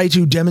try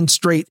to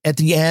demonstrate at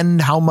the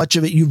end how much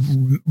of it you've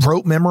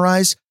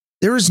memorized.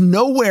 There is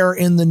nowhere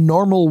in the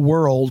normal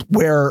world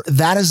where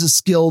that is a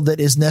skill that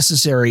is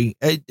necessary.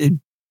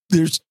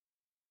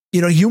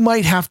 You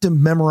might have to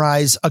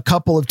memorize a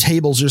couple of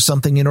tables or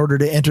something in order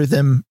to enter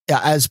them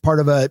as part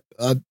of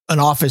an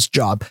office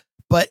job.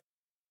 But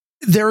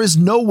there is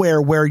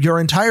nowhere where your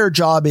entire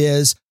job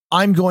is,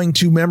 I'm going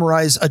to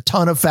memorize a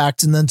ton of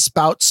facts and then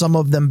spout some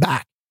of them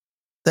back.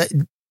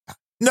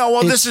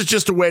 This is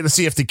just a way to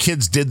see if the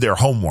kids did their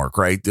homework,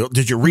 right?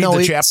 Did you read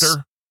the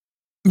chapter?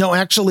 No,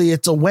 actually,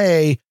 it's a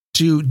way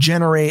to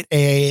generate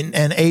an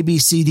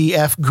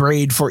ABCDF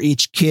grade for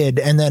each kid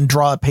and then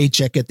draw a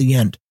paycheck at the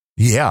end.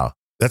 Yeah,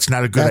 that's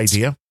not a good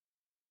idea.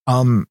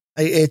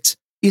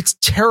 It's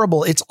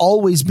terrible. It's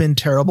always been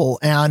terrible.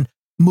 And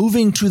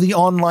moving to the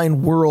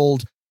online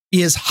world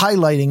is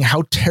highlighting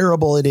how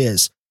terrible it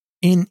is.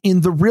 In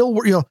the real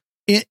world,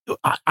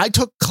 I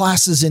took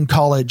classes in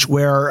college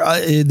where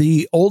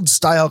the old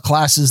style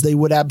classes, they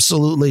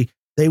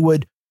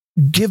would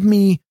give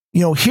me,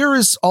 here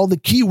is all the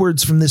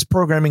keywords from this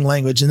programming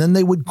language. And then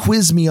they would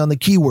quiz me on the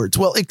keywords.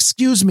 Well,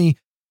 excuse me,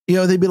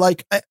 they'd be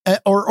like,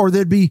 or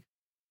there'd be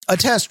a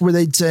test where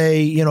they'd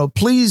say,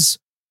 please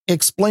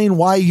explain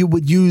why you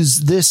would use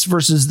this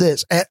versus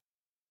this. At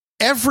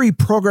every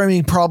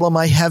programming problem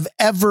I have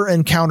ever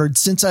encountered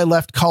since I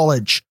left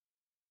college,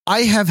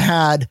 I have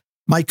had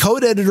my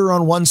code editor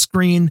on one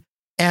screen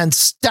and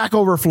Stack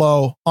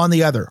Overflow on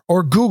the other,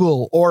 or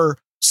Google, or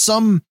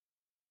some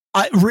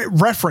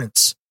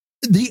reference.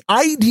 The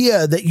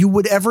idea that you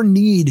would ever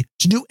need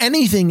to do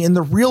anything in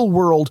the real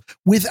world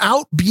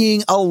without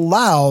being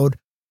allowed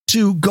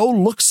to go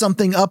look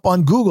something up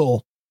on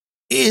Google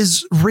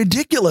is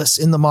ridiculous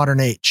in the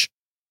modern age.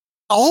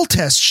 All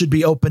tests should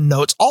be open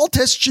notes. All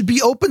tests should be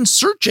open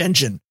search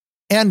engine.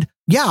 And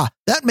yeah,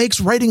 that makes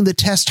writing the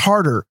test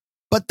harder.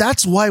 But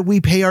that's why we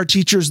pay our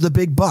teachers the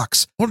big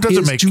bucks,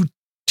 to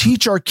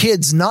teach our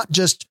kids, not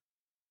just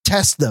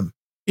test them.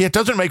 Yeah, it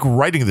doesn't make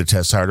writing the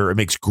tests harder. It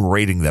makes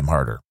grading them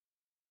harder.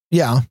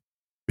 Yeah.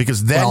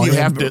 because then Well, you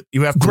have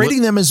to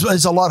grading them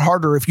is a lot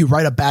harder if you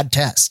write a bad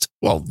test.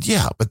 Well,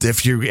 yeah, but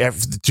if you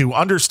have to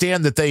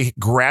understand that they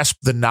grasp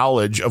the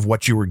knowledge of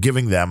what you were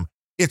giving them,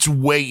 it's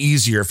way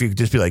easier if you could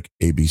just be like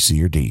A, B,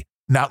 C, or D,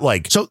 not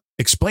like, so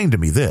explain to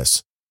me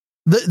this.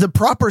 The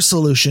proper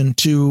solution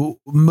to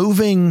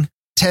moving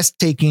test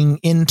taking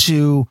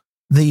into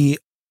the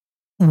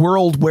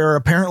world where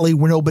apparently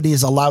nobody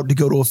is allowed to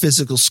go to a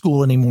physical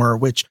school anymore,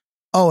 which,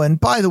 oh, and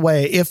by the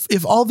way,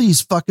 if all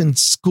these fucking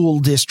school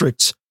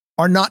districts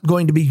are not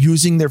going to be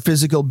using their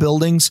physical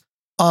buildings,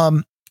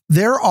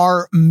 there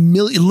are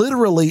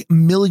literally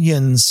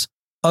millions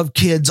of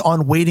kids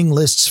on waiting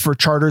lists for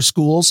charter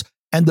schools.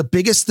 And the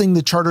biggest thing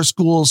the charter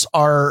schools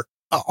are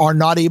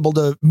not able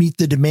to meet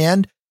the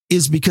demand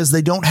is because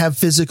they don't have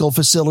physical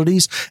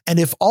facilities. And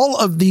if all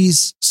of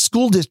these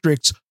school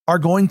districts are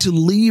going to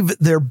leave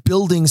their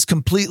buildings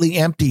completely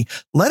empty,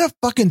 let a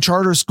fucking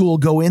charter school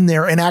go in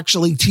there and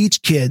actually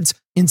teach kids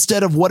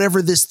instead of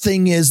whatever this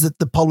thing is that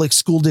the public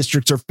school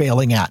districts are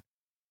failing at.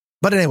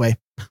 But anyway,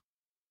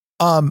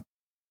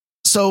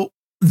 so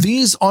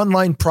these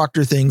online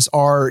proctor things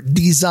are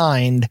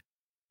designed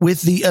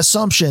with the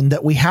assumption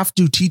that we have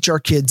to teach our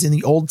kids in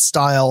the old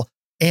style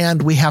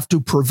and we have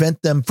to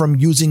prevent them from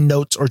using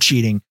notes or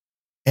cheating.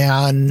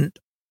 And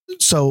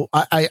so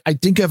I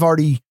think I've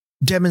already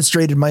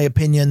demonstrated my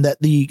opinion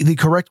that the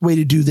correct way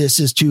to do this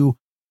is to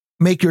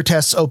make your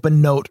tests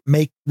open note,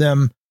 make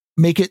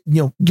it,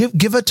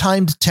 give a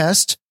timed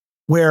test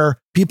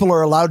where people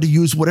are allowed to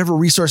use whatever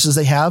resources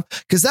they have.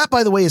 Because that,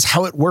 by the way, is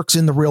how it works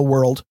in the real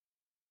world.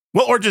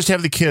 Well, or just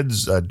have the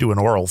kids do an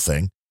oral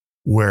thing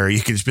where you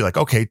can just be like,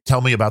 okay,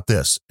 tell me about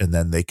this. And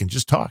then they can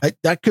just talk.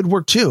 That could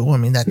work too. I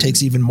mean, that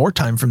takes even more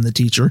time from the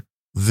teacher.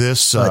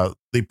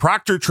 The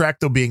Proctor track,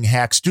 though, being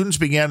hacked, students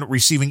began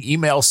receiving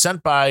emails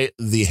sent by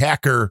the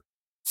hacker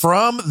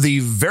from the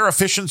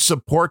Verificient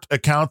support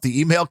account. The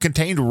email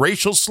contained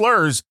racial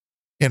slurs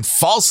and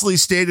falsely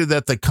stated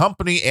that the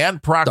company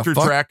and Proctor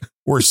track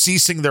were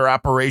ceasing their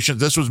operations.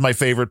 This was my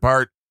favorite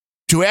part.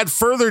 To add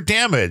further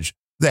damage,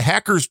 the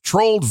hackers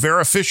trolled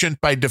Verificient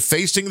by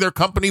defacing their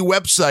company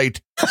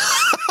website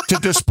to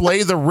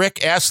display the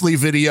Rick Astley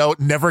video,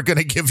 Never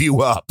Gonna Give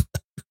You Up.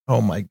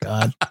 Oh, my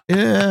God.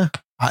 Yeah.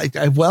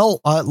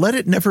 Let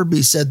it never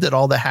be said that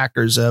all the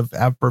hackers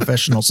have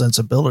professional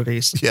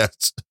sensibilities.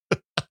 Yes.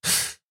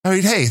 I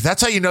mean, hey,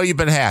 that's how you know you've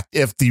been hacked.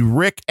 If the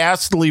Rick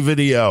Astley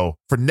video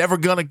for Never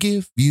Gonna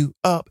Give You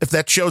Up, if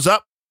that shows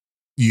up,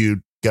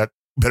 you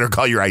better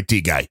call your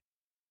IT guy.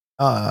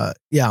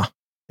 Yeah.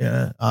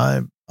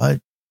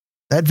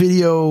 That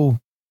video,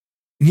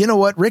 you know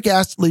what? Rick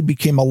Astley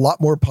became a lot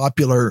more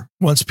popular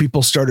once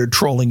people started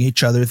trolling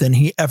each other than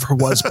he ever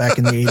was back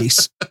in the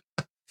 80s.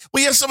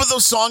 Well, yeah, some of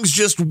those songs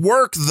just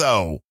work,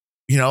 though,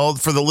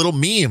 for the little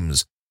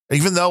memes,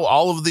 even though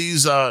all of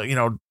these,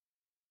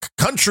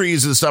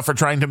 countries and stuff are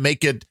trying to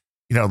make it,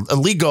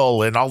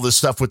 illegal and all this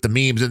stuff with the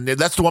memes. And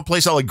that's the one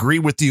place I'll agree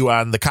with you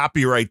on the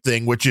copyright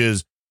thing, which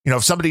is,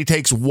 if somebody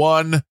takes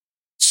one,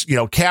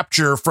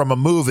 capture from a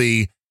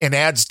movie and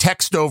adds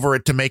text over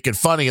it to make it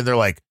funny, and they're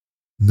like,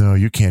 no,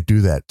 you can't do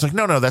that. It's like,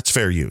 no, that's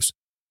fair use.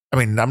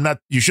 I mean,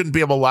 you shouldn't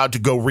be allowed to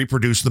go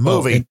reproduce the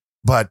movie.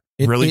 But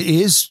really, it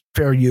is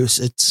fair use.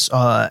 It's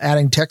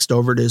adding text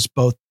over it is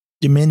both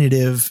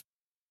diminutive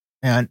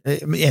and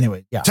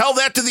anyway. Yeah. Tell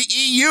that to the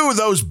EU,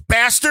 those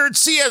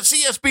bastards.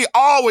 CSB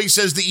always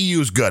says the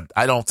EU is good.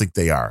 I don't think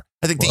they are.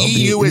 I think the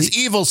EU is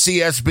evil,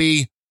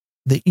 CSB.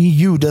 The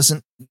EU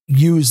doesn't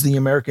use the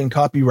American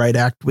Copyright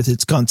Act with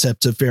its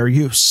concepts of fair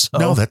use. So.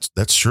 No,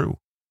 that's true.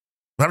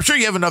 But I'm sure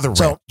you have another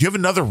rant. Do you have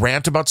another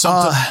rant about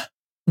something?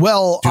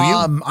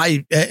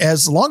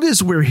 As long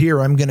as we're here,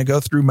 I'm going to go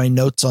through my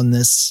notes on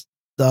this.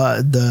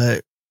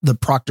 The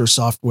Proctor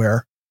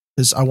software,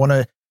 because I want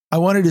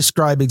to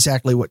describe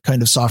exactly what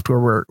kind of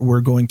software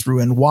we're going through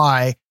and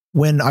why,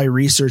 when I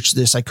researched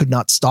this, I could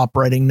not stop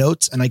writing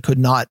notes and I could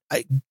not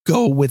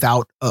go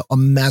without a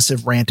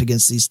massive rant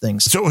against these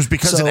things. So it was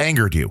because it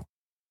angered you.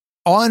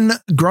 On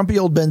Grumpy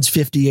Old Ben's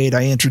 58,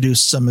 I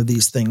introduced some of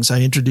these things.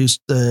 I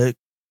introduced the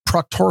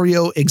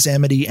Proctorio,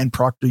 Examity, and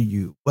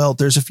ProctorU. Well,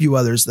 there's a few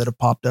others that have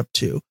popped up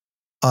too.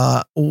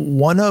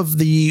 One of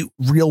the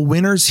real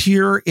winners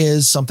here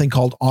is something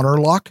called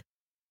HonorLock,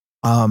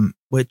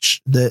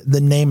 which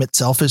the name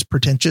itself is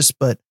pretentious,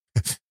 but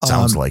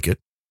sounds like it.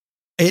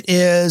 It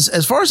is,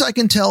 as far as I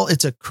can tell,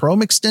 it's a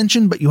Chrome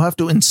extension, but you have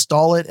to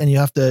install it and you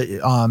have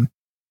to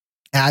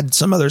add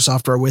some other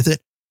software with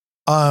it.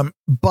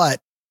 But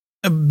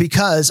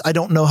because I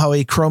don't know how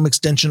a Chrome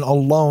extension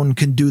alone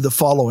can do the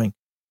following,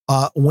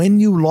 when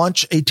you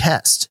launch a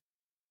test,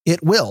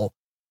 it will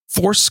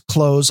force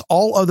close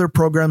all other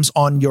programs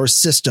on your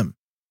system.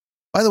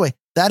 By the way,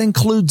 that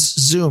includes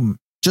Zoom,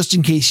 just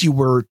in case you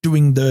were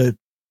doing the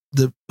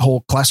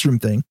whole classroom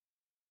thing.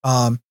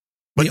 But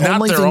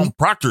not their own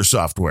Proctor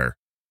software.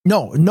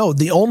 No.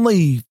 The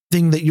only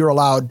thing that you're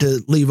allowed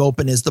to leave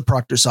open is the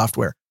Proctor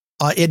software.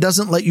 It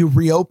doesn't let you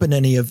reopen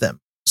any of them.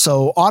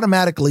 So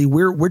automatically,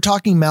 we're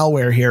talking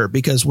malware here,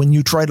 because when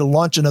you try to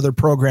launch another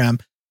program,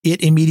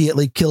 it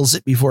immediately kills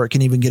it before it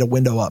can even get a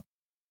window up.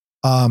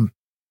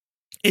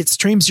 It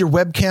streams your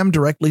webcam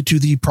directly to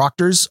the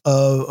proctors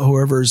of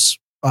whoever's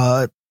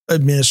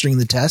administering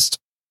the test.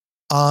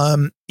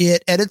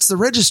 It edits the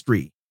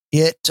registry.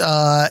 It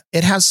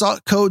has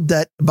code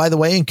that, by the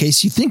way, in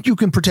case you think you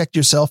can protect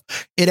yourself,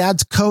 it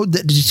adds code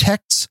that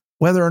detects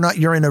whether or not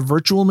you're in a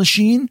virtual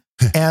machine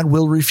and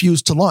will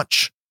refuse to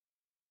launch.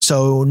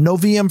 So no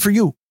VM for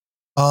you.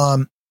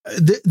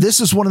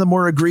 This is one of the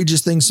more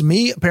egregious things to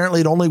me.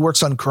 Apparently, it only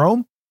works on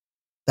Chrome.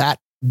 That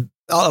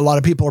a lot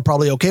of people are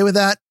probably okay with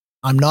that.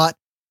 I'm not.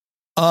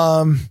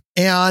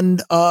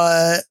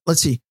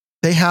 Let's see.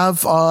 They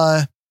have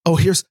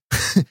here's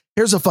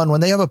here's a fun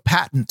one. They have a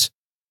patent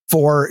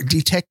for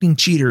detecting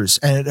cheaters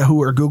and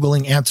who are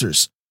Googling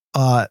answers.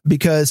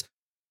 Because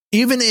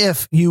even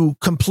if you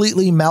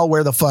completely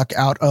malware the fuck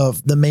out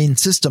of the main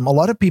system, a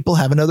lot of people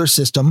have another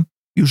system,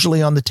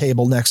 usually on the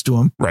table next to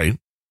them. Right.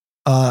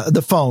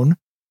 The phone.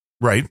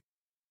 Right.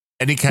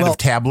 Any kind of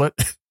tablet.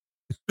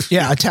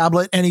 Yeah, a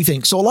tablet,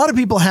 anything. So a lot of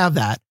people have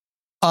that.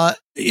 By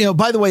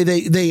the way,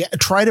 they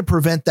try to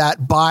prevent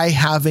that by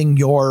having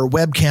your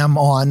webcam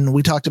on.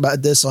 We talked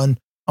about this on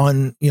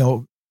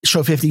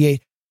show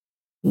 58,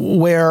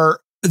 where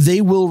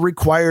they will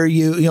require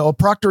you, a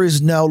proctor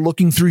is now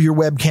looking through your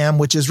webcam,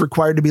 which is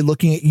required to be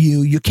looking at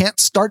you. You can't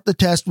start the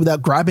test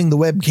without grabbing the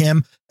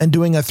webcam and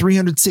doing a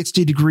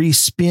 360-degree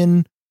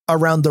spin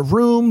around the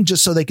room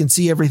just so they can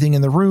see everything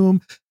in the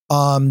room.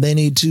 They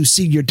need to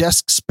see your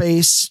desk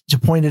space to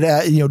point it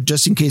at,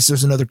 just in case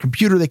there's another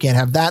computer, they can't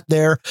have that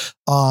there.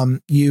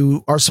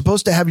 You are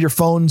supposed to have your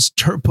phones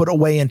put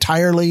away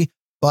entirely,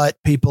 but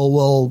people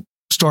will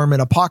store them in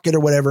a pocket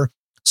or whatever.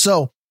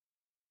 So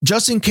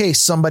just in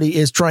case somebody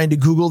is trying to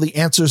Google the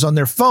answers on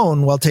their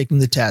phone while taking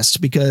the test,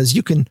 because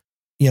you can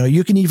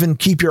even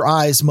keep your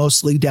eyes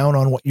mostly down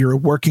on what you're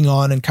working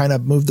on and kind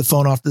of move the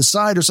phone off to the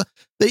side or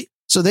something.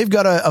 So they've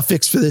got a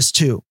fix for this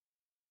too.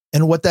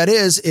 And what that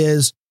is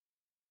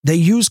they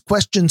use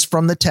questions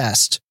from the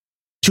test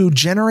to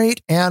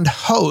generate and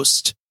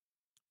host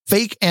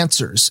fake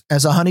answers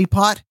as a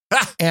honeypot.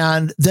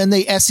 And then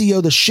they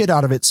SEO the shit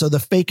out of it. So the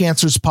fake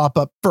answers pop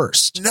up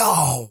first.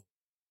 No.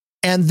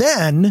 And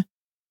then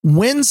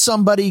when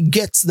somebody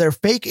gets their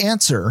fake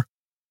answer,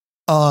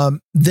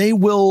 they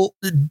will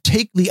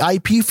take the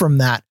IP from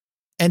that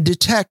and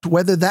detect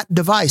whether that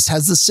device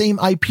has the same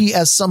IP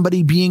as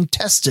somebody being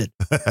tested.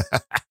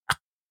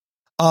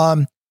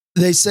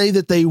 They say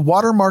that they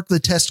watermark the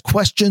test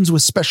questions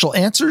with special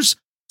answers.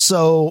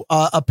 So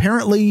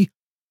apparently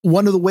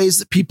one of the ways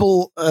that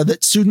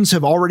that students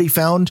have already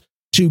found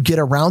to get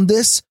around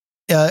this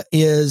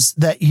is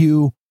that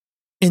you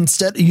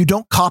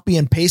don't copy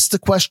and paste the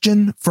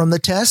question from the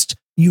test.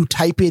 You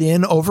type it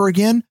in over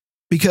again,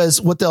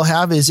 because what they'll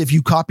have is if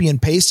you copy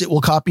and paste, it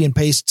will copy and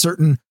paste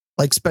certain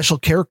like special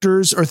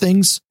characters or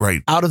things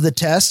out of the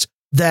test.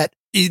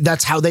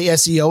 That's how they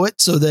SEO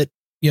it, so that,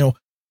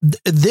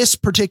 this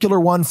particular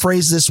one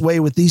phrased this way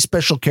with these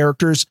special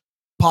characters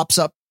pops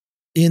up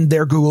in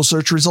their Google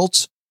search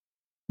results.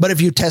 But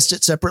if you test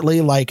it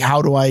separately, like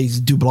how do I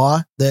do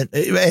blah, then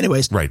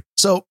anyways. Right.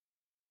 So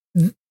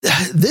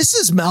this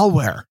is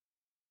malware.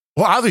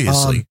 Well,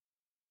 obviously.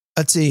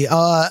 Let's see.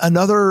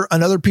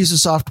 Another piece of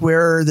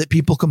software that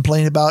people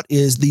complain about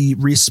is the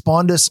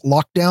Respondus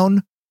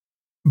Lockdown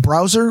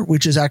browser,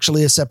 which is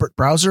actually a separate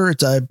browser.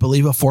 It's, I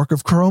believe, a fork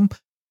of Chrome.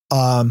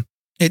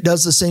 It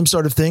does the same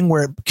sort of thing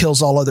where it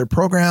kills all other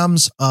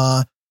programs.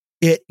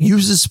 It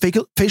uses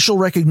facial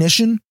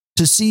recognition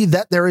to see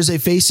that there is a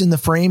face in the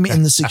frame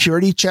in the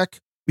security check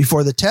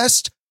before the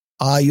test.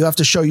 You have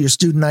to show your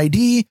student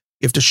ID. You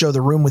have to show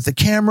the room with the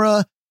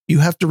camera. You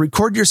have to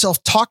record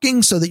yourself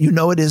talking so that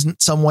it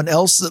isn't someone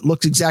else that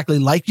looks exactly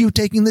like you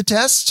taking the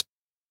test.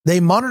 They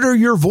monitor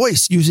your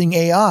voice using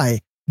AI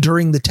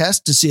during the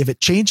test to see if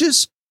it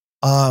changes.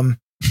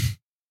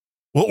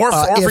 Or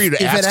for you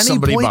to ask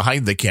somebody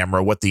behind the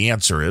camera what the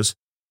answer is.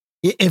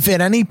 If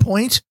at any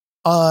point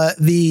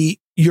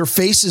your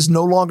face is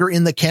no longer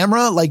in the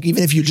camera, like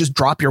even if you just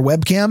drop your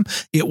webcam,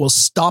 it will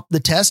stop the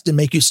test and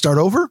make you start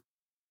over.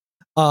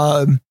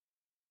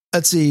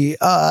 Let's see.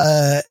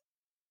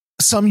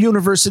 Some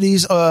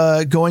universities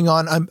going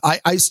on.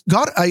 I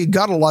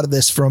got a lot of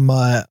this from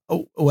a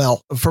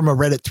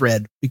Reddit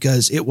thread,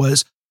 because it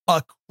was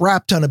a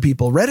crap ton of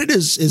people. Reddit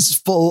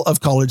is full of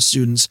college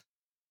students,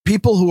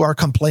 people who are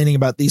complaining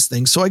about these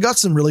things. So I got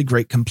some really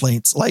great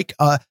complaints, like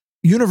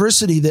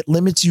university that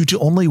limits you to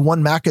only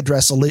one MAC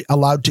address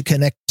allowed to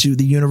connect to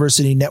the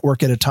university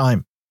network at a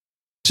time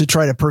to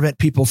try to prevent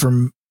people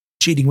from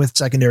cheating with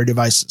secondary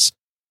devices.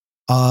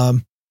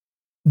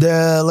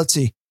 Let's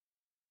see.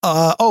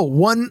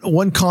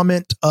 One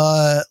comment.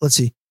 Let's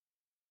see.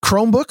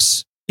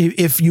 Chromebooks.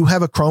 If you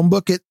have a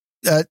Chromebook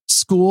at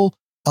school,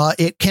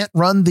 it can't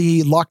run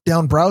the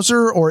lockdown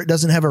browser, or it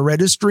doesn't have a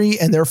registry,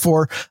 and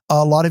therefore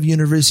a lot of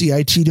university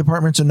IT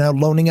departments are now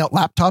loaning out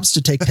laptops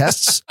to take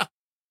tests.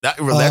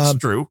 That's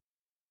true.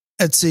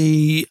 Let's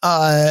see.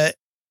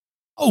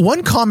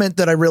 One comment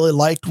that I really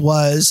liked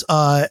was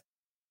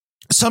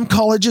some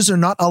colleges are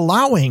not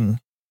allowing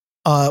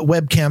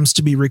webcams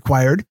to be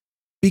required,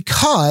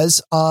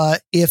 because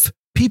if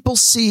people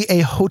see a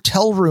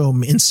hotel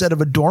room instead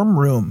of a dorm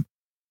room,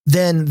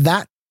 then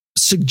that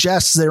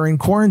suggests they're in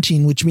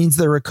quarantine, which means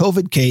they're a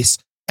COVID case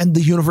and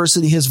the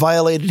university has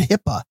violated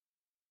HIPAA.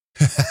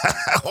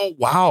 Oh,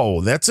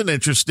 wow. That's an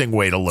interesting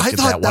way to look at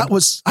that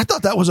one. I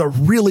thought that was a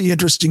really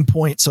interesting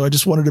point. So I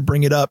just wanted to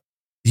bring it up.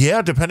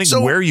 Yeah, depending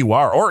on where you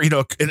are, or, in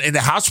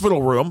a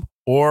hospital room,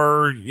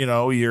 or,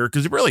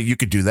 because really you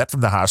could do that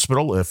from the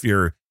hospital. If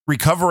you're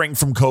recovering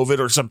from COVID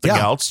or something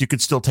else, you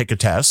could still take a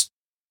test.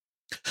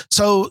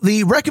 So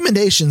the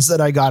recommendations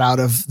that I got out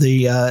of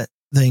the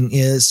thing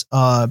is,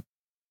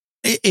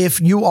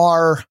 if you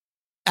are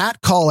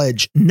at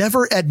college,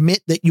 never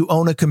admit that you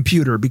own a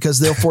computer because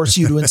they'll force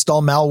you to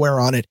install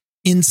malware on it.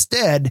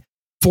 Instead,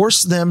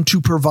 force them to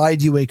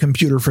provide you a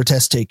computer for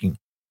test taking.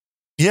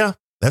 Yeah,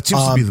 that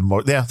seems to be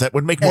that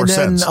would make more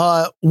sense.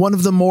 One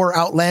of the more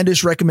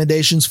outlandish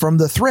recommendations from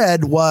the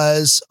thread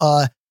was,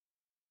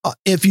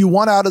 if you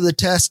want out of the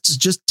tests,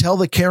 just tell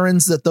the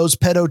Karens that those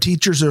pedo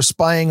teachers are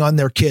spying on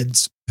their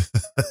kids.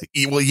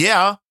 Well,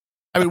 yeah.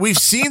 I mean, we've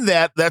seen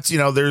that. That's,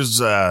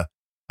 there's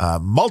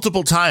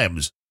multiple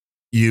times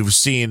you've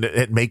seen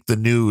it make the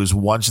news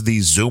once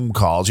these Zoom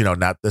calls,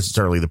 not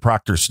necessarily the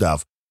Proctor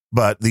stuff,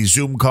 but these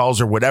Zoom calls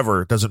or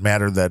whatever. It doesn't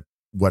matter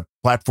what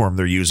platform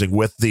they're using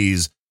with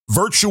these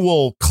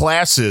virtual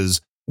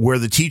classes where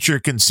the teacher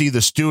can see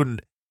the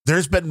student.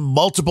 There's been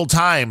multiple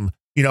times,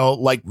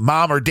 like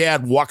mom or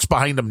dad walks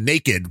behind them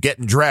naked,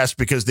 getting dressed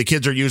because the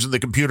kids are using the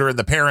computer in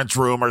the parents'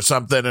 room or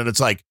something. And it's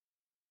like,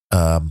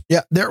 there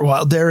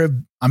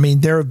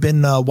have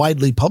been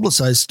widely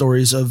publicized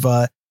stories of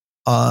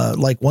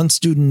like one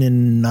student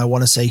in, I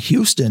want to say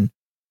Houston,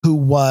 who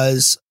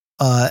was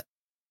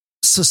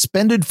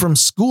suspended from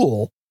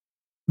school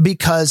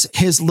because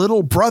his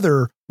little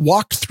brother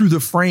walked through the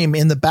frame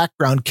in the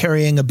background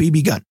carrying a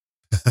BB gun.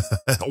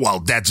 Well,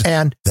 that's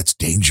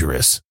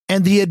dangerous.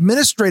 And the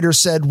administrator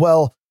said,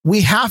 well,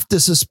 we have to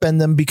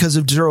suspend them because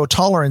of zero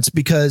tolerance,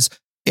 because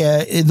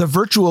the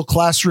virtual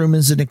classroom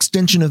is an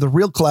extension of the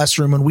real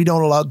classroom and we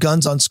don't allow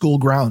guns on school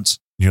grounds.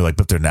 You're like,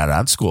 but they're not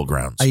on school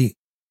grounds.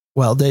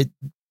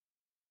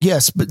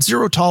 Yes, but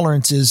zero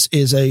tolerance is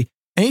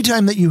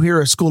anytime that you hear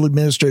a school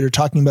administrator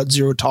talking about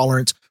zero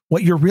tolerance,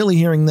 what you're really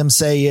hearing them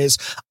say is,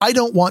 I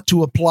don't want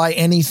to apply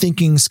any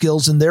thinking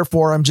skills, and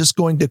therefore I'm just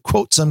going to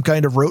quote some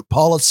kind of rote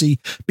policy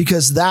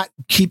because that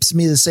keeps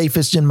me the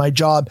safest in my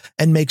job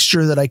and makes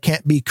sure that I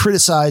can't be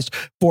criticized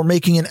for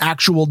making an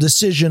actual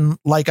decision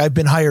like I've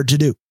been hired to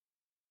do.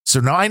 So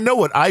now I know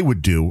what I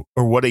would do,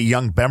 or what a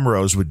young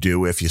Bemrose would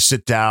do if you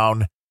sit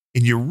down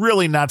and you're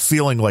really not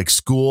feeling like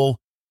school,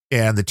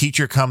 and the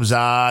teacher comes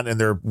on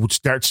and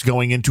starts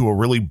going into a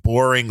really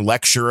boring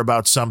lecture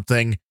about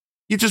something.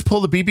 You just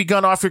pull the BB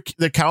gun off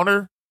the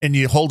counter and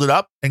you hold it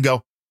up and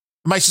go,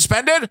 am I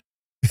suspended?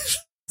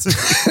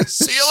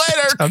 See you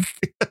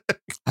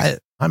later.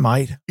 I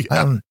might.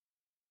 Yeah.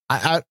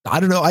 I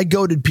don't know. I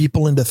goaded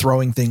people into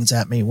throwing things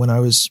at me when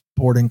I was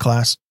bored in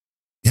class.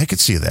 Yeah, I could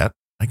see that.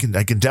 I can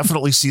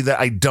definitely see that.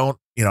 I don't,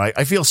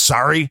 I feel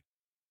sorry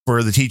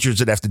for the teachers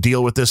that have to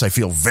deal with this. I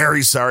feel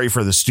very sorry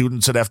for the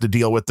students that have to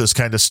deal with this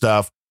kind of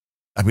stuff.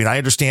 I mean, I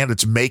understand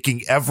it's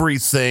making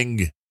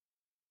everything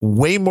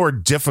way more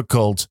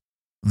difficult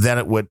than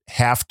it would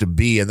have to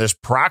be. And this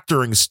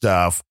proctoring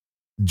stuff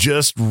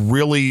just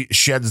really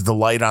sheds the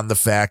light on the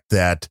fact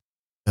that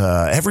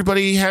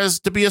everybody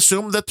has to be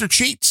assumed that they're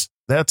cheats.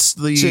 That's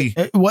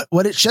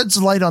what it sheds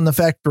light on the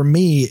fact for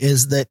me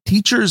is that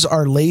teachers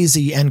are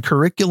lazy and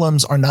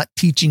curriculums are not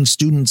teaching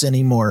students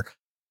anymore,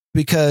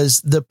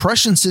 because the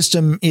Prussian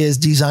system is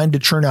designed to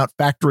churn out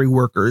factory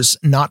workers,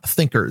 not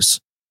thinkers.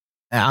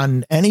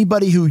 And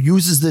anybody who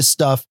uses this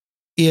stuff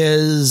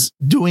is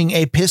doing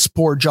a piss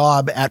poor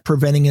job at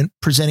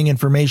presenting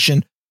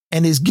information,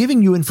 and is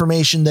giving you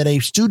information that a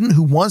student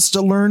who wants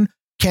to learn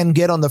can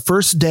get on the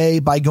first day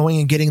by going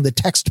and getting the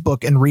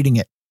textbook and reading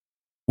it.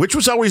 Which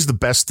was always the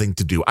best thing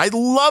to do. I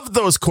loved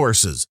those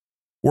courses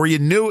where you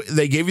knew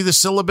they gave you the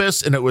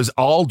syllabus and it was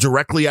all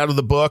directly out of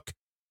the book.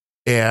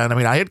 And I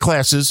mean, I had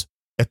classes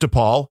at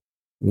DePaul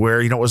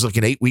where, it was like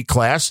an 8-week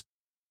class.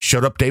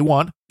 Showed up day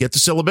one, get the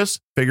syllabus,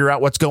 figure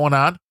out what's going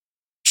on,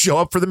 show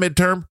up for the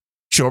midterm,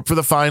 show up for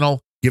the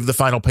final, give the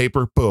final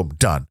paper, boom,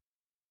 done.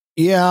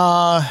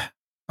 Yeah,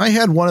 I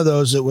had one of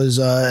those. It was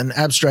an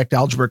abstract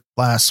algebra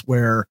class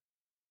where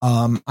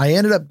I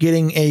ended up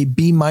getting a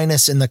B- in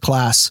the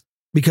class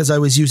because I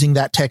was using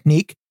that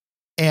technique.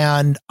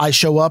 And I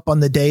show up on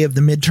the day of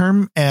the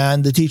midterm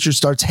and the teacher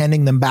starts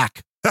handing them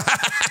back.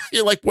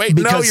 You're like, wait,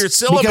 no, your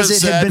syllabus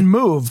because it had been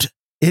moved.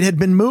 It had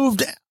been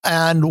moved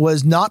and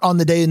was not on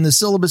the day in the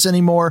syllabus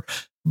anymore.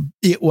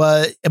 It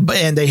was,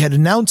 and they had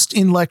announced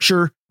in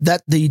lecture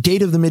that the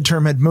date of the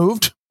midterm had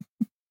moved.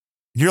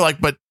 You're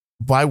like, but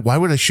why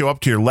would I show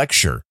up to your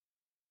lecture?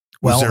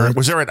 Was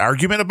there an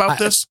argument about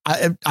this?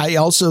 I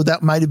also,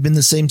 that might have been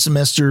the same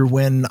semester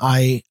when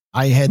I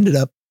ended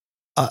up,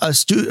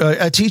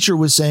 a teacher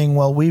was saying,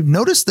 well, we've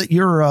noticed that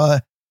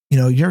you're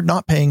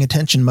not paying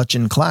attention much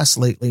in class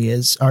lately.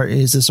 Is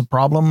this a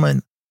problem?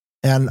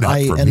 And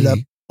I ended up,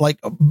 like,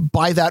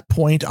 by that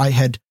point,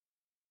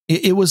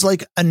 it was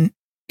like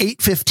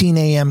 8:15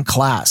 a.m.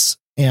 class,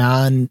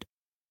 and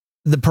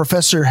the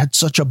professor had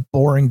such a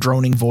boring,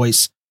 droning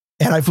voice,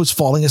 and I was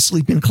falling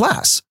asleep in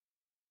class.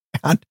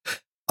 And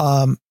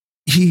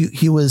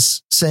he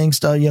was saying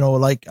stuff,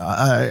 like,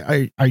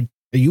 are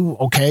you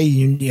okay?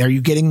 Are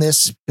you getting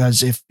this?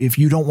 Because if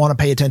you don't want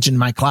to pay attention to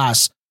my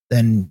class,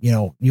 then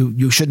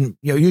you shouldn't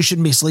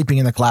be sleeping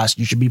in the class.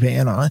 You should be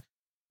paying on it.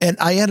 And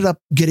I ended up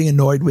getting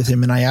annoyed with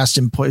him, and I asked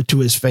him to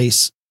his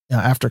face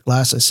after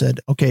class. I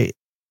said, "Okay,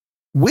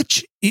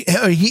 which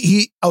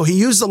he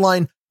used the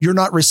line, 'You're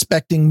not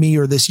respecting me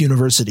or this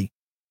university.'"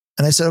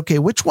 And I said, "Okay,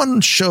 which one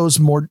shows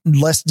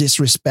less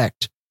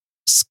disrespect?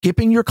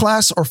 Skipping your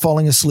class or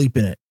falling asleep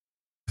in it?"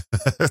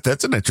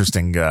 That's an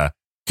interesting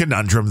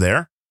conundrum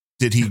there.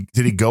 Did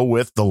he go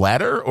with the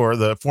latter or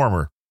the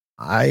former?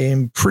 I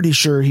am pretty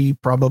sure he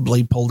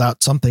probably pulled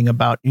out something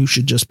about you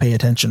should just pay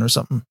attention or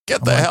something.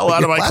 Get the hell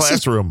out of my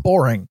classroom.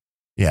 Boring.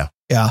 Yeah.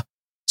 Yeah.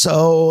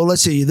 So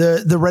let's see.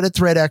 The Reddit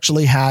thread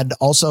actually had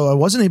also, I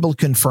wasn't able to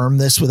confirm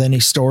this with any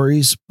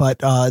stories, but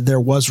there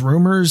was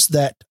rumors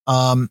that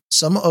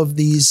some of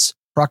these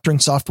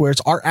proctoring softwares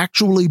are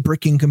actually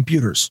bricking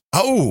computers.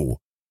 Oh,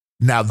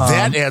 now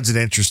that adds an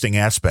interesting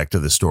aspect to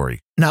the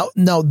story. Now,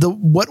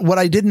 what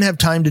I didn't have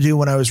time to do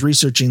when I was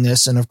researching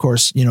this, and of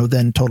course,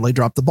 then totally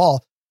dropped the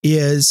ball,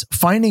 is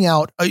finding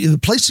out the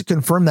place to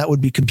confirm that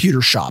would be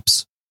computer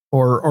shops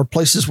or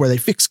places where they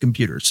fix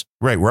computers.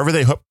 Right. Wherever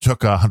they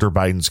took Hunter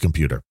Biden's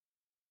computer.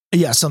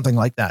 Yeah, something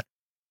like that.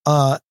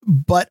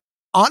 But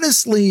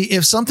honestly,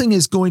 if something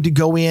is going to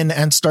go in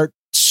and start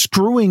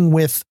screwing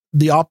with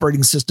the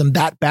operating system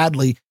that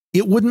badly,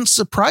 it wouldn't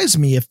surprise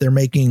me if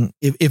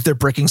they're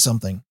bricking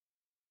something.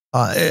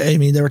 I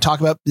mean, they were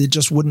talking about it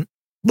just wouldn't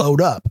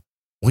load up.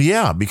 Well,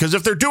 yeah, because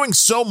if they're doing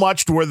so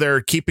much to where they're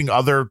keeping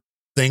other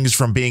things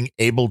from being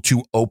able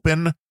to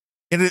open,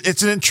 and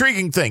it's an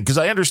intriguing thing because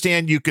I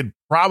understand you could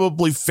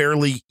probably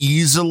fairly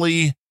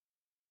easily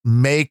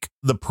make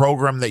the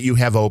program that you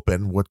have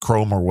open with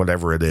Chrome or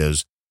whatever it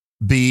is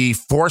be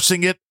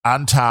forcing it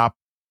on top,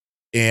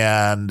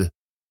 and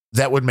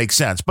that would make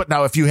sense. But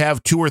now if you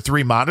have 2 or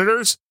 3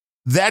 monitors,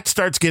 that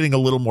starts getting a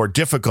little more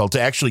difficult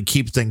to actually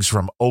keep things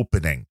from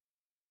opening,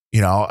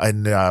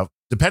 and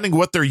depending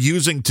what they're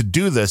using to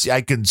do this,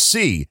 I can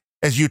see,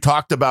 as you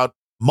talked about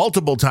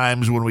multiple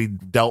times when we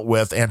dealt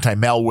with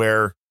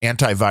anti-malware,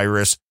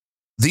 antivirus,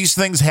 these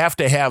things have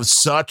to have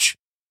such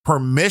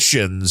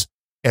permissions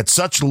at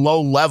such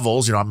low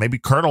levels, maybe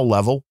kernel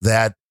level,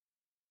 that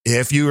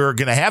if you are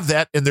going to have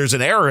that and there's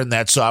an error in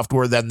that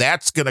software, then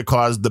that's going to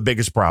cause the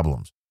biggest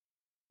problems.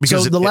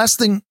 Because so last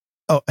thing.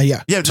 Oh,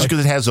 yeah. Yeah, just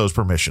because it has those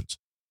permissions.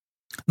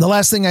 The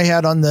last thing I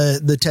had on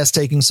the test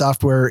taking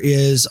software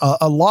is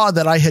a law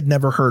that I had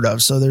never heard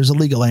of. So there's a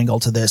legal angle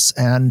to this.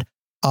 And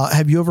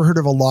have you ever heard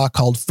of a law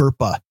called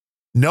FERPA?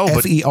 No,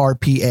 but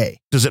FERPA.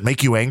 Does it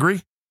make you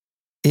angry?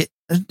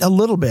 A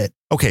little bit.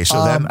 Okay,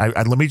 so then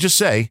let me just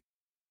say,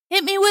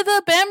 hit me with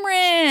a BEM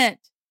rant.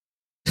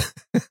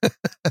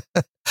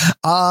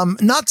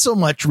 Not so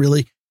much,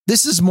 really.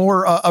 This is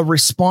more a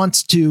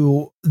response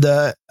to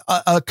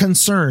a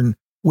concern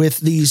with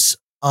these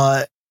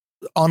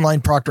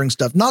online proctoring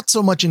stuff. Not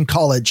so much in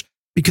college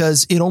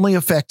because it only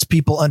affects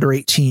people under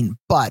 18,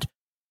 but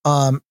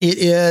it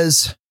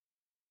is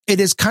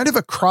kind of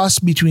a cross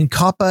between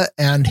COPPA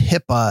and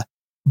HIPAA,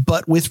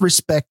 but with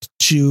respect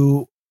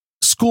to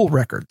school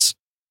records.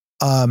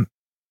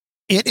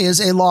 It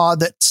is a law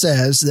that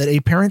says that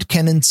a parent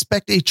can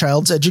inspect a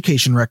child's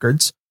education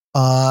records.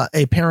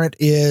 A parent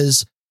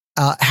has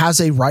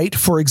a right,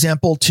 for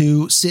example,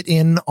 to sit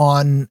in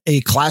on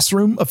a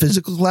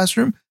physical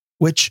classroom,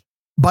 which,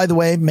 by the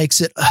way,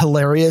 makes it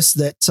hilarious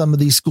that some of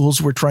these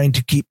schools were trying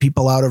to keep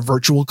people out of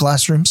virtual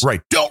classrooms.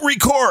 Right. Don't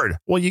record.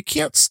 Well, you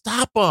can't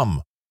stop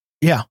them.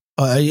 Yeah.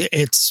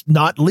 It's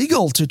not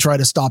legal to try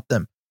to stop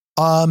them.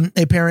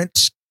 A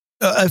parent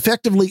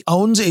effectively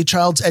owns a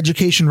child's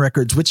education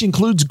records, which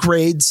includes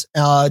grades,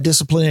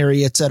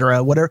 disciplinary,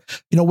 etc.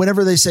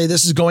 Whenever they say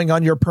this is going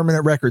on your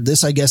permanent record,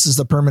 this, I guess, is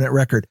the permanent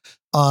record.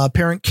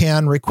 Parent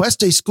can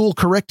request a school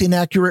correct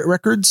inaccurate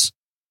records.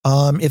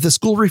 If the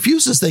school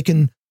refuses, they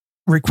can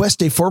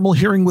request a formal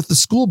hearing with the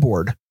school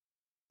board.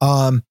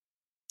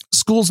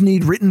 Schools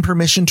need written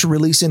permission to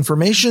release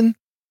information.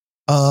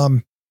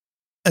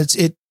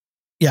 It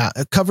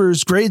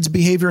covers grades,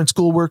 behavior, and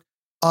schoolwork.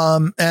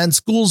 And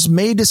schools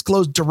may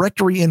disclose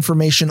directory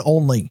information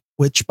only,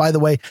 which, by the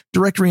way,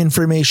 directory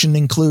information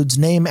includes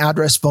name,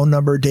 address, phone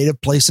number, date of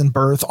place and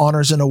birth,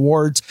 honors and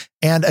awards,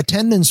 and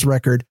attendance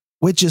record,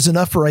 which is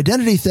enough for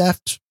identity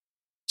theft.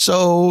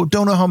 So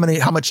don't know how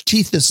much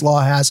teeth this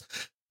law has,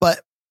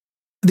 but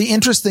the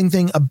interesting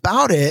thing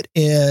about it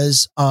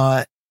is,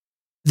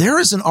 there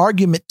is an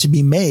argument to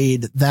be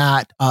made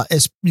that,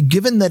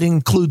 given that it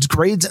includes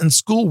grades and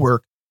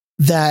schoolwork,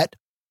 that,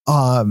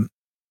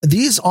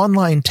 these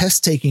online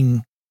test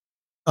taking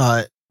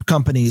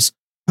companies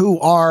who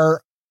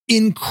are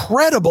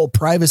incredible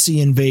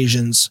privacy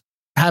invasions,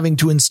 having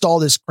to install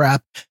this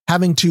crap,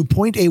 having to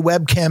point a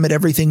webcam at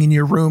everything in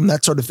your room,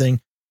 that sort of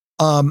thing.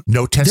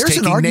 No test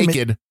taking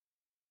naked.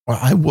 Well,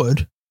 I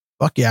would,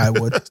 Fuck yeah, I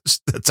would.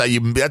 That's how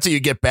you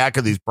get back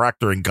at these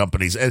proctoring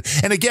companies.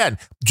 And again,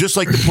 just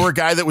like the poor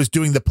guy that was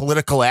doing the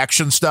political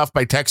action stuff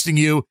by texting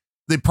you,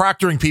 the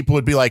proctoring people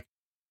would be like,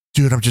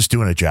 dude, I'm just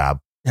doing a job.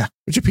 Yeah.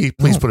 Would you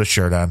please put a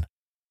shirt on?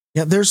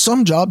 Yeah, there's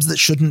some jobs that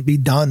shouldn't be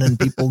done and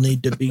people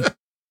need to be.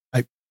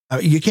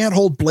 You can't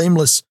hold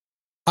blameless.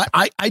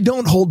 I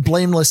don't hold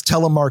blameless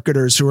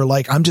telemarketers who are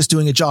like, I'm just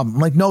doing a job. I'm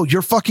like, no,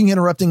 you're fucking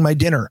interrupting my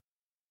dinner.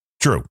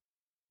 True.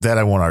 That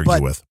I won't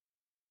argue with.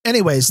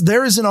 Anyways,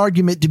 there is an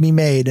argument to be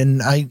made.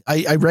 And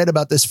I read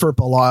about this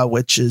FERPA law,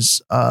 which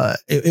is,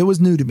 it was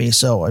new to me.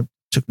 So I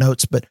took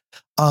notes, but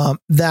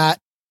that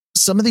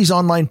some of these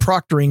online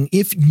proctoring,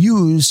 if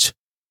used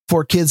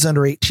for kids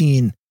under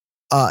 18,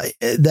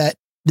 that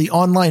the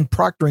online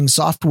proctoring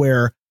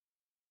software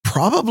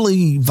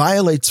probably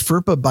violates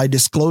FERPA by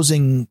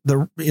disclosing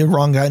the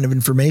wrong kind of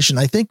information.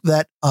 I think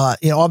that,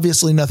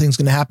 obviously nothing's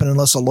going to happen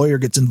unless a lawyer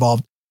gets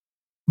involved.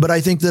 But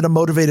I think that a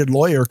motivated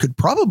lawyer could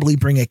probably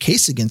bring a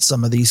case against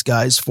some of these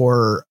guys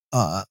for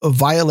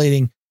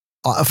violating,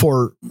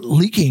 for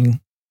leaking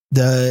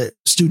the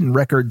student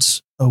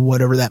records or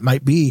whatever that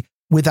might be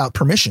without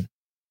permission.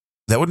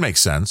 That would make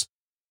sense.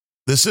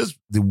 This is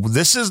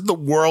the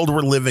world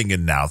we're living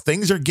in now.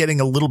 Things are getting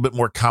a little bit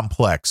more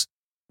complex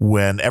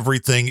when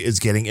everything is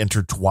getting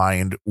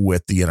intertwined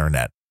with the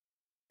internet.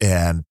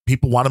 And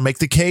people want to make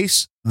the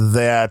case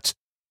that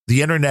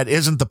the internet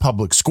isn't the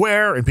public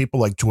square and people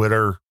like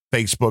Twitter,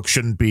 Facebook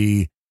shouldn't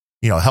be,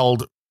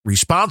 held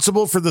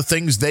responsible for the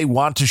things they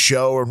want to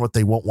show and what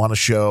they won't want to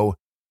show.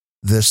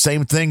 The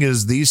same thing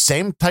is these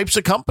same types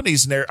of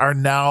companies are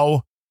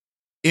now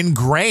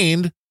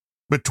ingrained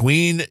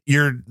between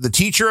the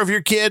teacher of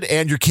your kid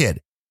and your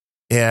kid.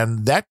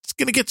 And that's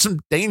going to get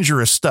some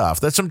dangerous stuff.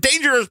 That's some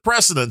dangerous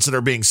precedents that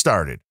are being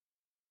started,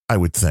 I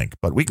would think.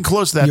 But we can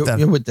close that then.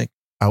 You would think.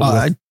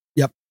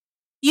 Yep.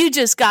 You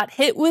just got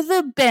hit with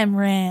a BEM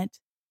rant.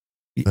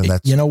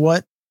 You know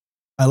what?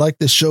 I like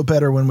this show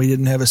better when we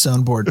didn't have a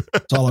soundboard.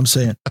 That's all I'm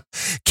saying.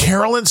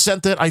 Carolyn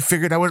sent that. I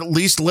figured I would at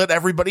least let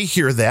everybody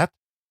hear that.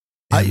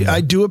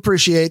 I do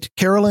appreciate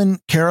Carolyn.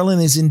 Carolyn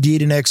is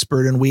indeed an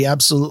expert, and we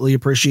absolutely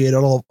appreciate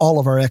all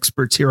of our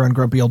experts here on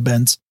Grumpy Old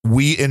Bens.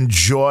 We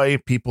enjoy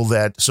people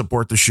that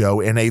support the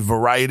show in a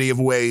variety of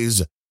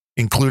ways,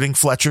 including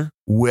Fletcher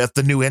with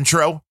the new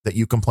intro that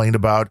you complained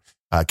about.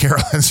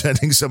 Carolyn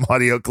sending some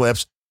audio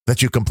clips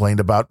that you complained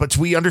about. But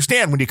we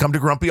understand when you come to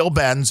Grumpy Old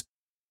Bens,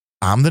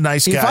 I'm the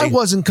nice guy. If I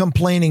wasn't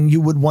complaining,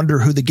 you would wonder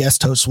who the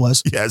guest host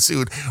was. Yes.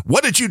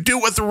 What did you do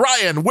with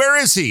Ryan? Where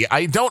is he?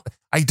 I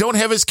don't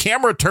have his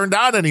camera turned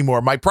on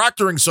anymore. My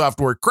proctoring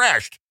software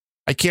crashed.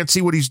 I can't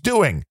see what he's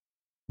doing.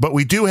 But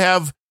we do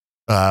have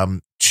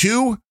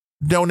 2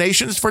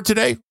 donations for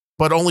today,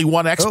 but only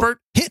one expert.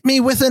 Hit me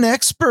with an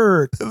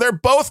expert. They're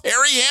both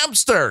Harry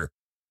Hamster.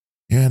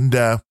 And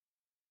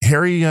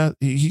Harry,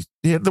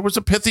 there was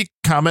a pithy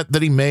comment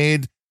that he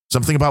made,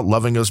 something about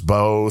loving us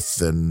both.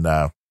 And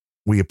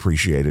we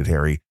appreciate it,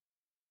 Harry.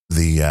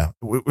 We're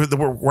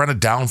on a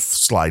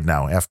downslide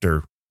now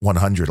after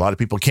 100. A lot of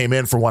people came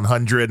in for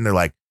 100 and they're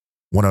like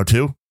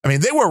 102. I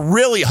mean, they were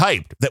really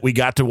hyped that we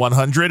got to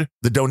 100.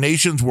 The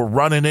donations were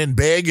running in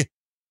big.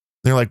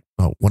 They're like,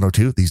 oh,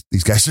 102.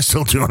 These guys are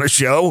still doing a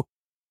show.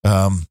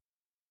 I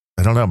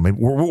don't know. Maybe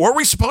were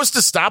we supposed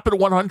to stop at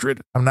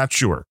 100? I'm not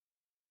sure.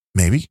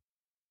 Maybe.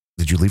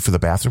 Did you leave for the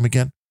bathroom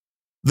again?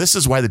 This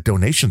is why the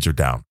donations are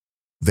down.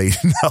 They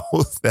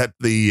know that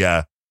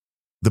the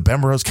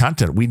Bemrose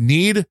content. We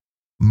need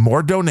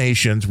more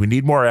donations. We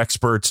need more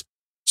experts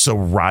so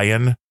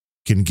Ryan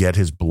can get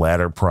his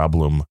bladder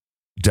problem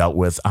dealt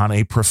with on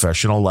a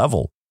professional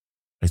level.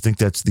 I think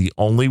that's the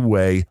only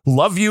way.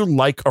 Love you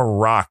like a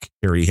rock,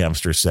 Harry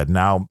Hamster said.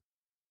 Now,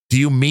 do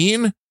you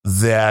mean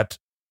that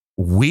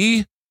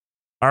we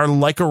are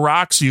like a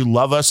rock, so you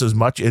love us as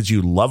much as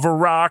you love a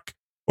rock?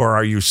 Or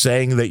are you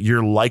saying that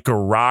you're like a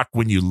rock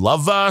when you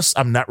love us?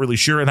 I'm not really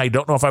sure, and I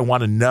don't know if I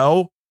want to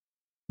know.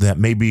 That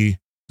may be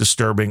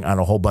disturbing on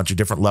a whole bunch of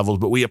different levels,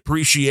 but we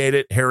appreciate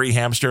it, Harry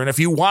Hamster. And if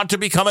you want to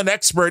become an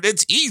expert,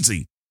 it's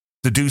easy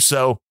to do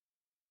so.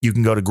 You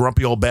can go to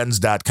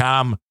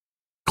grumpyoldbens.com,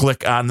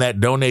 click on that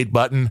donate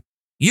button,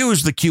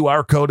 use the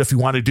QR code if you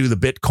want to do the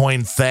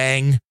Bitcoin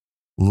thing,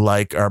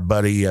 like our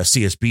buddy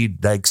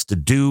CSB likes to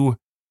do,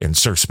 and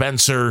Sir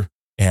Spencer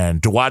and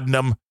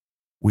Duodenum.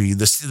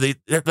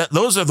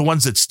 Those are the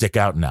ones that stick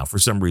out now for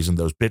some reason,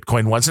 those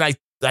Bitcoin ones. And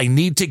I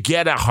need to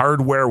get a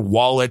hardware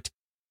wallet.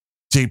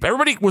 See,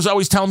 everybody was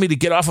always telling me to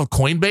get off of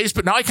Coinbase,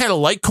 but now I kind of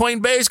like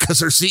Coinbase because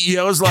their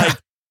CEO is like,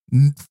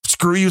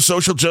 screw you,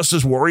 social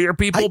justice warrior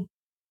people.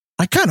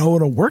 I kind of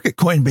want to work at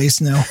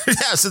Coinbase now.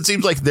 Yes, it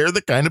seems like they're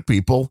the kind of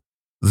people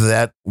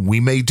that we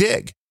may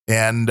dig.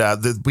 And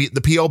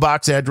the P.O.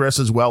 Box address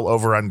as well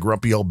over on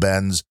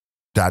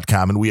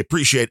grumpyoldbens.com. And we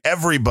appreciate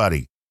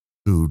everybody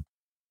who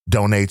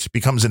donates,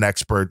 becomes an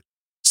expert,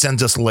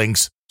 sends us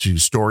links to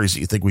stories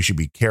that you think we should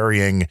be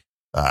carrying.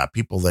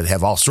 People that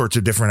have all sorts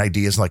of different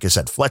ideas. Like I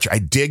said, Fletcher, I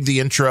dig the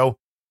intro.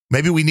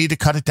 Maybe we need to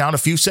cut it down a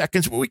few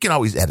seconds, but we can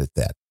always edit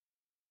that.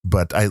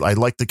 But I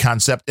like the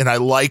concept, and I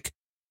like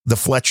the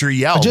Fletcher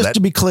yell. Just to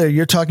be clear,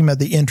 you're talking about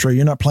the intro.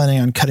 You're not planning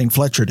on cutting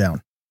Fletcher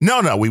down.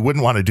 No, we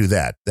wouldn't want to do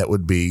that. That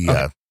would be,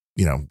 Okay.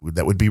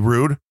 That would be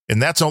rude.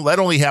 And that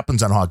only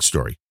happens on Hog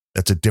Story.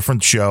 That's a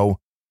different show.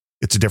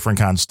 It's a different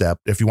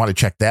concept. If you want to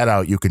check that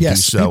out, you can do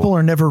so. People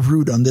are never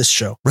rude on this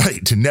show. Right.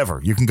 Never.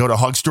 You can go to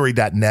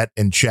hogstory.net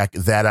and check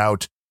that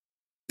out.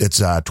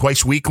 It's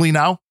twice weekly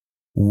now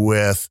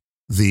with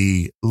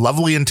the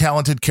lovely and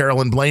talented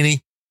Carolyn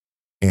Blaney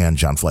and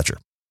John Fletcher.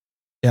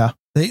 Yeah.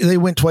 They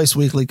went twice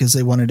weekly because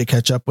they wanted to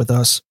catch up with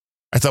us.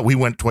 I thought we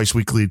went twice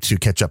weekly to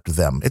catch up to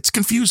them. It's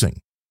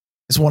confusing.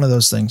 It's one of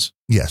those things.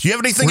 Yes. You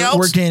have anything else?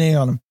 We're gaining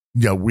on them.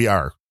 Yeah, we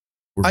are.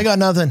 I got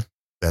nothing.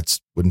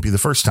 Wouldn't be the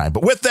first time.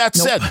 But with that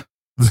said,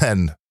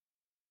 then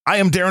I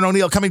am Darren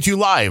O'Neill coming to you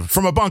live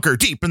from a bunker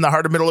deep in the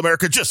heart of Middle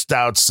America, just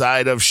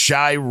outside of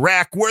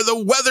Chirac, where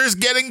the weather's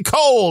getting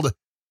cold.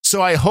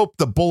 So I hope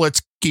the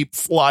bullets keep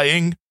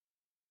flying.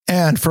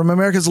 And from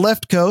America's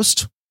left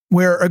coast,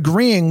 we're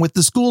agreeing with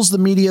the schools, the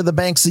media, the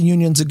banks, the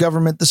unions, the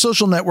government, the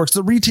social networks,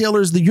 the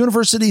retailers, the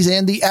universities,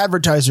 and the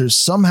advertisers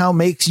somehow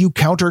makes you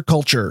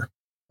counterculture.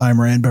 I'm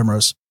Rand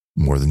Bemrose.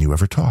 More than you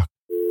ever talk.